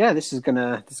you think, yeah, this is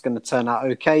gonna turn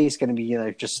out okay. It's gonna be, you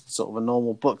know, just sort of a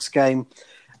normal Bucks game.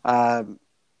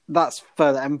 That's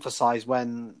further emphasised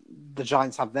when the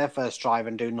Giants have their first drive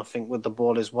and do nothing with the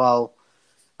ball as well.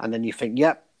 And then you think,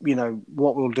 yep, you know,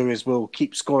 what we'll do is we'll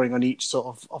keep scoring on each sort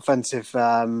of offensive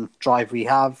drive we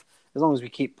have. As long as we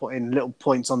keep putting little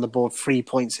points on the board, 3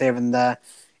 points here and there,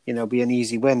 you know, be an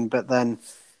easy win. But then,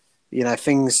 you know,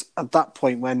 things at that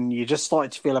point when you just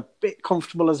started to feel a bit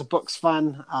comfortable as a Bucks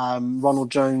fan,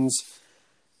 Ronald Jones,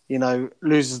 you know,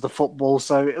 loses the football.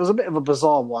 So it was a bit of a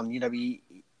bizarre one. You know, he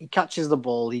catches the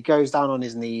ball, he goes down on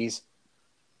his knees,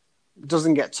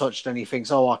 doesn't get touched, and he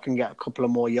thinks, oh, I can get a couple of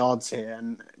more yards here.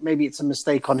 And maybe it's a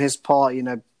mistake on his part, you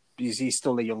know, because he's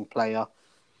still a young player.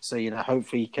 So, you know,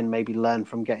 hopefully he can maybe learn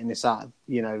from getting this out,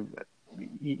 you know,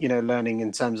 learning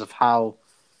in terms of how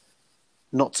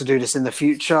not to do this in the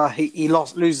future. He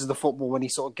loses the football when he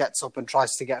sort of gets up and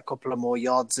tries to get a couple of more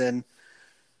yards in.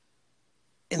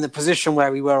 In the position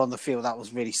where we were on the field, that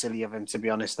was really silly of him, to be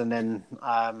honest. And then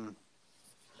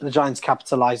the Giants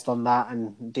capitalised on that,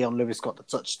 and Dion Lewis got the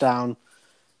touchdown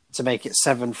to make it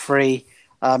 7-3.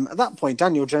 At that point,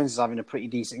 Daniel Jones is having a pretty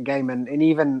decent game, and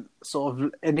even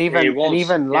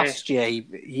last year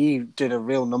he did a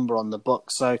real number on the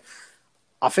Bucks. So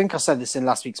I think I said this in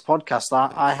last week's podcast.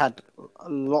 I had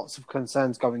lots of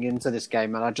concerns going into this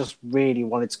game, and I just really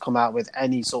wanted to come out with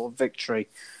any sort of victory.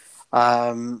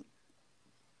 At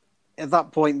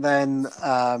that point, then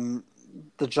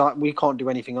we can't do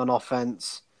anything on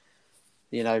offense.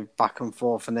 You know, back and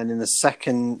forth. And then in the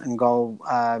second and goal,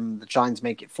 the Giants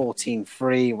make it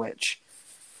 14-3, which,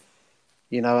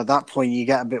 you know, at that point you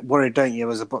get a bit worried, don't you,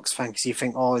 as a Bucks fan, because you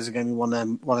think, oh, is it going to be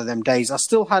one of them days? I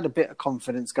still had a bit of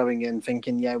confidence going in,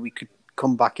 thinking, yeah, we could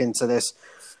come back into this.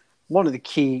 One of the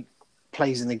key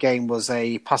plays in the game was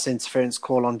a pass interference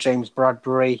call on James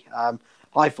Bradbury.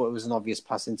 I thought it was an obvious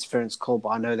pass interference call, but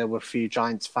I know there were a few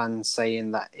Giants fans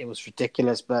saying that it was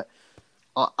ridiculous, but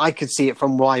I could see it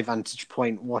from my vantage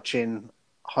point watching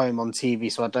home on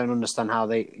TV, so I don't understand how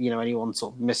anyone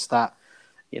sort of missed that.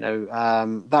 You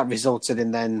know, that resulted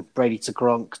in then Brady to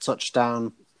Gronk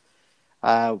touchdown.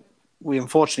 We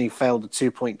unfortunately failed the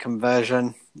 2-point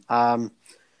conversion. And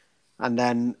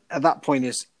then at that point,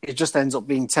 it just ends up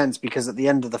being tense because at the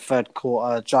end of the third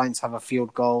quarter, Giants have a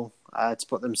field goal to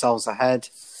put themselves ahead.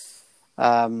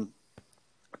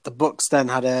 The Bucks then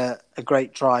had a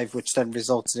great drive, which then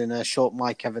resulted in a short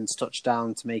Mike Evans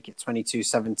touchdown to make it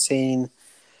 22-17.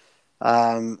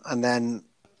 And then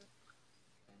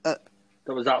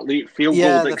there was that late field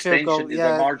goal extension to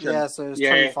the margin. Yeah, so it was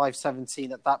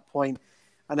 25-17 at that point.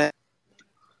 And then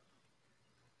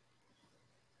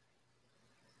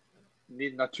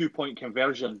needing a 2-point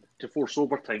conversion to force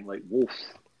overtime, like, woof.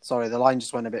 Sorry, the line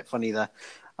just went a bit funny there.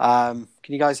 Can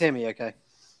you guys hear me okay?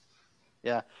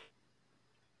 Yeah.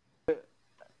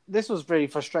 this was really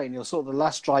frustrating. It was sort of the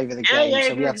last drive of the game,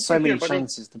 so we had so many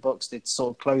chances. The Bucks did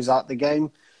sort of close out the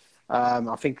game.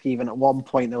 I think even at one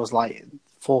point there was like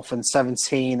 4th and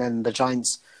 17, and the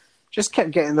Giants just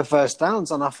kept getting the first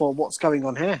downs. And I thought, what's going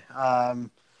on here?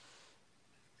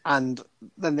 And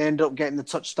then they ended up getting the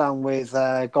touchdown with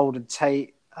Golden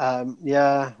Tate.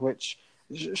 Which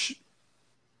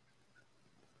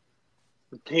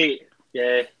Tate,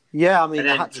 yeah. Yeah, I mean,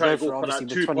 I had to go for obviously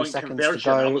with 20 seconds to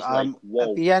go.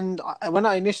 At the end, when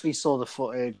I initially saw the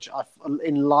footage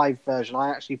in live version, I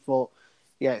actually thought,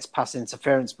 yeah, it's pass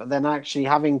interference. But then actually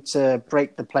having to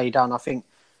break the play down, I think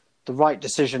the right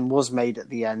decision was made at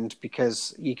the end,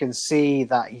 because you can see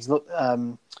that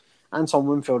Anton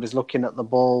Winfield is looking at the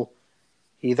ball.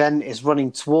 He then is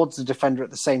running towards the defender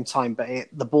at the same time, but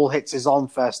the ball hits his arm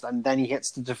first and then he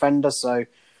hits the defender. So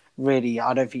really,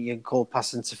 I don't think you can call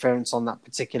pass interference on that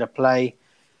particular play.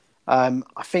 I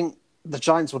think the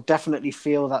Giants will definitely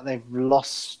feel that they've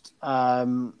lost,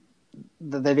 that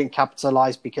they didn't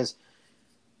capitalise, because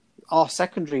our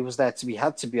secondary was there to be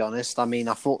had, to be honest. I mean,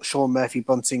 I thought Sean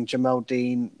Murphy-Bunting, Jamel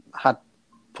Dean had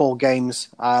poor games.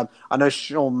 I know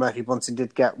Sean Murphy-Bunting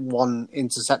did get one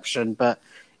interception, but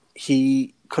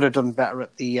he could have done better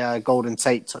at the Golden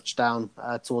Tate touchdown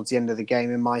towards the end of the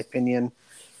game, in my opinion.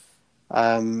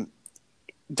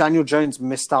 Daniel Jones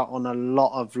missed out on a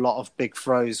lot of big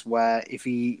throws where if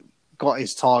he got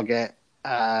his target,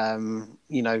 the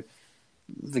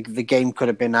game could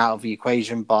have been out of the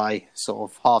equation by sort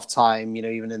of half time,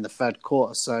 even in the third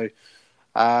quarter. So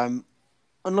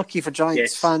unlucky for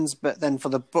Giants fans, but then for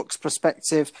the Bucks'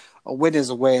 perspective, a win is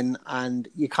a win, and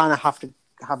you kind of have to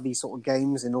have these sort of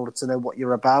games in order to know what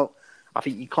you're about. I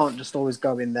think you can't just always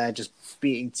go in there just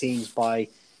beating teams by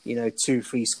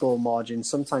 2-3 score margins.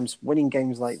 Sometimes winning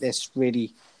games like this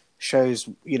really shows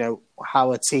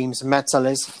how a team's mettle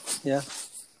is. Yeah.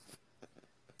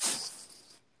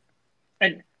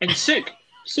 And Suk,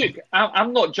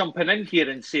 I'm not jumping in here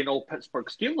and saying all Pittsburgh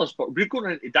Steelers, but we're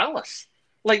going into Dallas.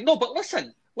 No, but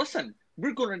listen.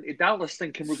 We're going into Dallas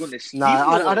thinking we're going to steal. No,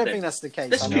 I don't think that's the case.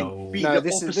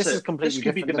 This is completely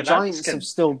different. The Giants have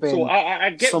still been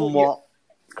somewhat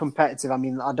competitive. I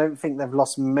mean, I don't think they've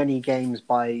lost many games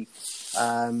by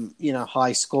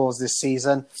high scores this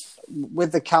season.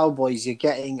 With the Cowboys, you're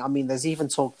getting. I mean, there's even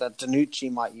talk that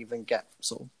DiNucci might even get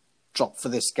sort of dropped for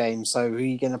this game. So who are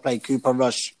you going to play? Cooper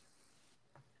Rush?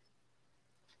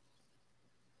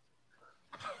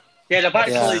 Yeah, they've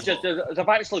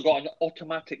actually got an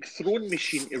automatic throwing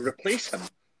machine to replace him.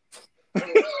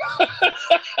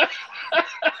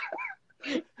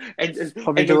 and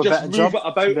they'll just move it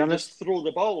about and just throw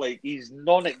the ball like he's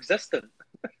non-existent.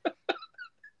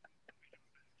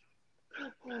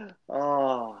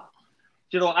 I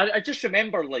just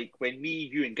remember when me,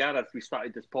 you and Gareth, we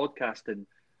started this podcast and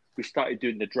we started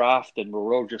doing the draft and we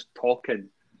were all just talking.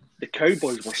 The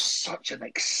Cowboys were such an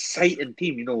exciting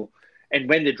team, And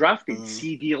when they drafted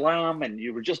CeeDee Lamb and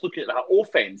you were just looking at that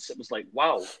offense, it was like,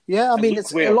 wow. Yeah, I mean,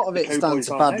 a lot of it's down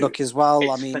to bad luck as well.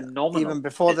 It's I mean, phenomenal. even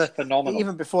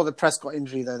before the Prescott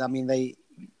injury, though, I mean, they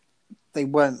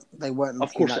weren't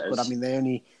looking that good. I mean,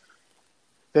 they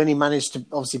only managed to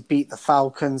obviously beat the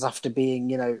Falcons after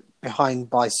being, behind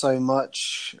by so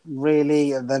much.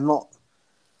 Really, and they're not.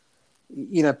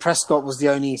 Prescott was the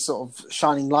only sort of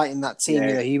shining light in that team.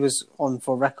 Yeah. He was on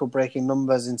for record-breaking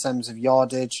numbers in terms of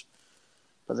yardage.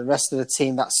 But the rest of the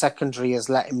team, that secondary has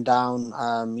let him down.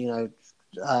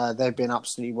 They've been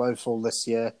absolutely woeful this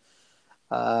year.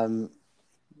 I've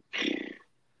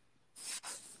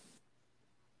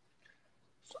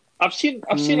seen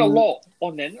a lot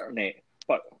on the internet,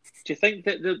 but do you think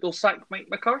that they'll sack Mike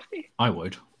McCarthy? I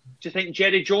would. Do you think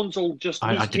Jerry Jones will just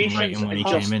lose I didn't rate him when he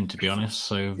came in, to be honest.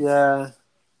 So yeah,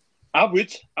 I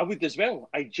would as well.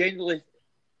 I genuinely.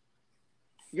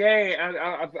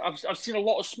 Yeah, I've seen a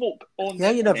lot of smoke on.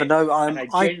 Yeah, you never know.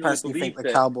 I personally think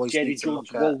the Cowboys Jerry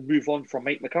Jones will move on from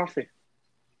Mike McCarthy.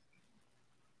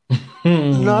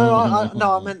 No,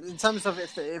 I meant in terms of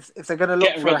if they're going to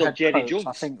look for a head Jerry coach, Jones.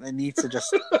 I think they need to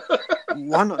just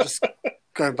why not just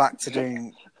go back to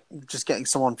getting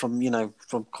someone from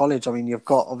college. I mean, you've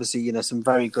got obviously some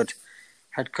very good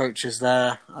head coaches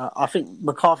there. I think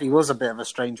McCarthy was a bit of a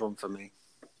strange one for me.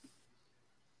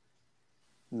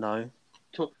 No.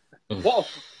 What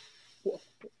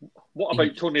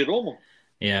about Tony Romo?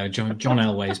 Yeah, John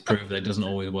Elway's proved that it doesn't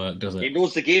always work, does it? He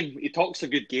knows the game. He talks a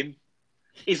good game.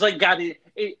 He's like Gary.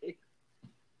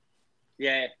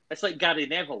 It's like Gary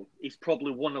Neville. He's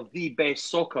probably one of the best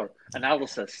soccer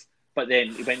analysts. But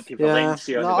then he went to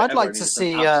Valencia. No, I'd like to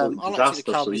see the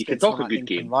Cowboys so talk a good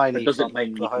game. Riley from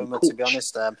Oklahoma, to be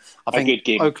honest. I think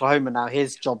Oklahoma now,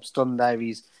 his job's done there.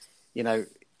 He's,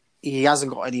 he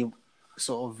hasn't got any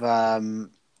sort of.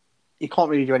 He can't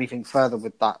really do anything further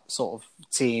with that sort of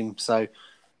team. So,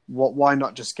 why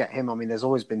not just get him? I mean, there's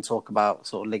always been talk about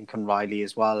sort of Lincoln Riley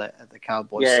as well at the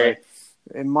Cowboys. Yeah. So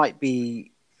it might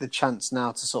be the chance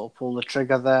now to sort of pull the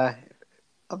trigger there.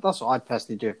 That's what I'd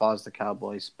personally do if I was the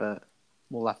Cowboys, but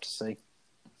we'll have to see.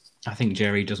 I think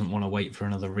Jerry doesn't want to wait for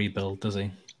another rebuild, does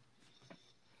he?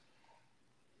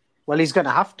 Well, he's going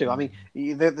to have to. I mean,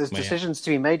 there's decisions to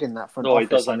be made in that front office. He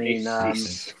doesn't. I mean,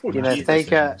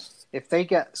 if they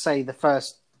get, say,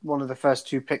 one of the first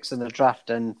 2 picks in the draft,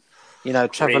 and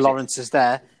Trevor Lawrence is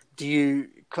there, do you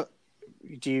cut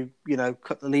the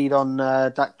lead on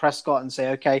Dak Prescott and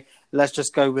say, okay, let's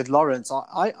just go with Lawrence?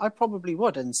 I probably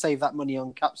would, and save that money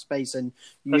on cap space and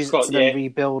use it to then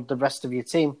rebuild the rest of your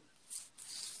team.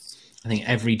 I think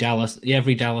every Dallas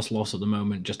loss at the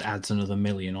moment just adds another $1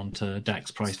 million onto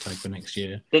Dak's price tag for next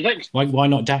year. Why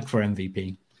not Dak for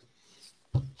MVP?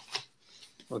 Well,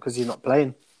 because he's not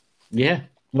playing. Yeah,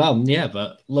 well, yeah,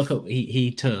 but look at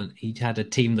he had a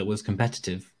team that was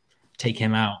competitive. Take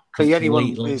him out. But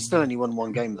he still only won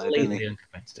 1 game though, didn't he?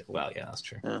 Uncompetitive. Well, yeah, that's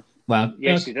true. Yeah. Well,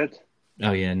 yes, he did.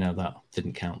 Oh yeah, no, that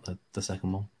didn't count. The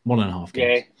second one, 1.5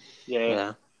 games.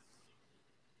 Yeah.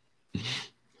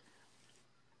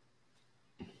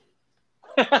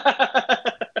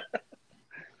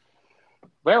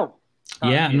 Well,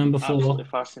 number 4. Absolutely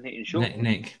fascinating show.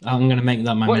 Nick, I'm going to make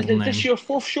that my middle name. Is this your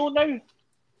 4th show now?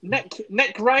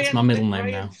 Nick Ryan. It's my middle name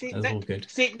now. That's all good.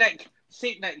 Saint Nick.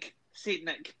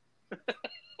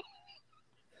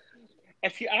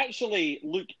 If you actually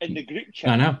look in the group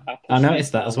chat, I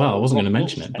noticed that as well. I wasn't going to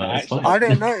mention it, but it's fine. I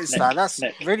didn't notice that. That's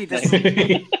really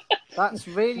that's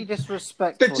really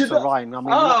disrespectful to Ryan. I mean,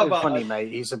 not funny,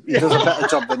 mate. He does a better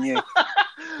job than you.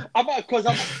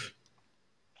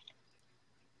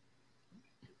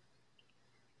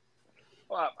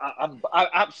 I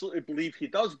absolutely believe he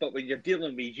does, but when you're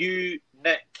dealing with you,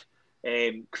 Nick,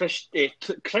 Tristan,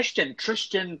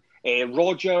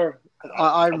 Roger,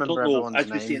 I remember everyone's names.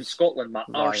 As we say in Scotland, my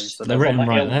arse. They're written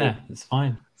right there. It's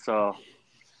fine. So,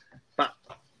 but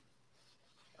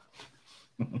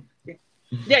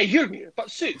yeah, you're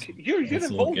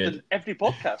involved in every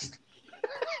podcast.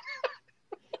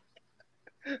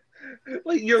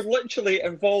 Like, you're literally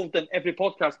involved in every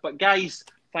podcast. But guys,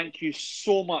 thank you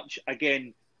so much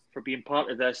again for being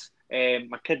part of this.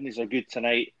 My kidneys are good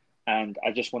tonight, and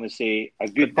I just want to say a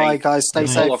good night. Bye, guys. Stay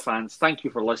safe. All our fans, thank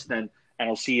you for listening, and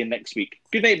I'll see you next week.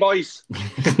 Good night, boys.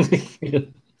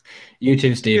 You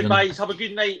too, Stephen. Goodbye. Have a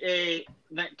good night,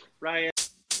 Nick, Ryan.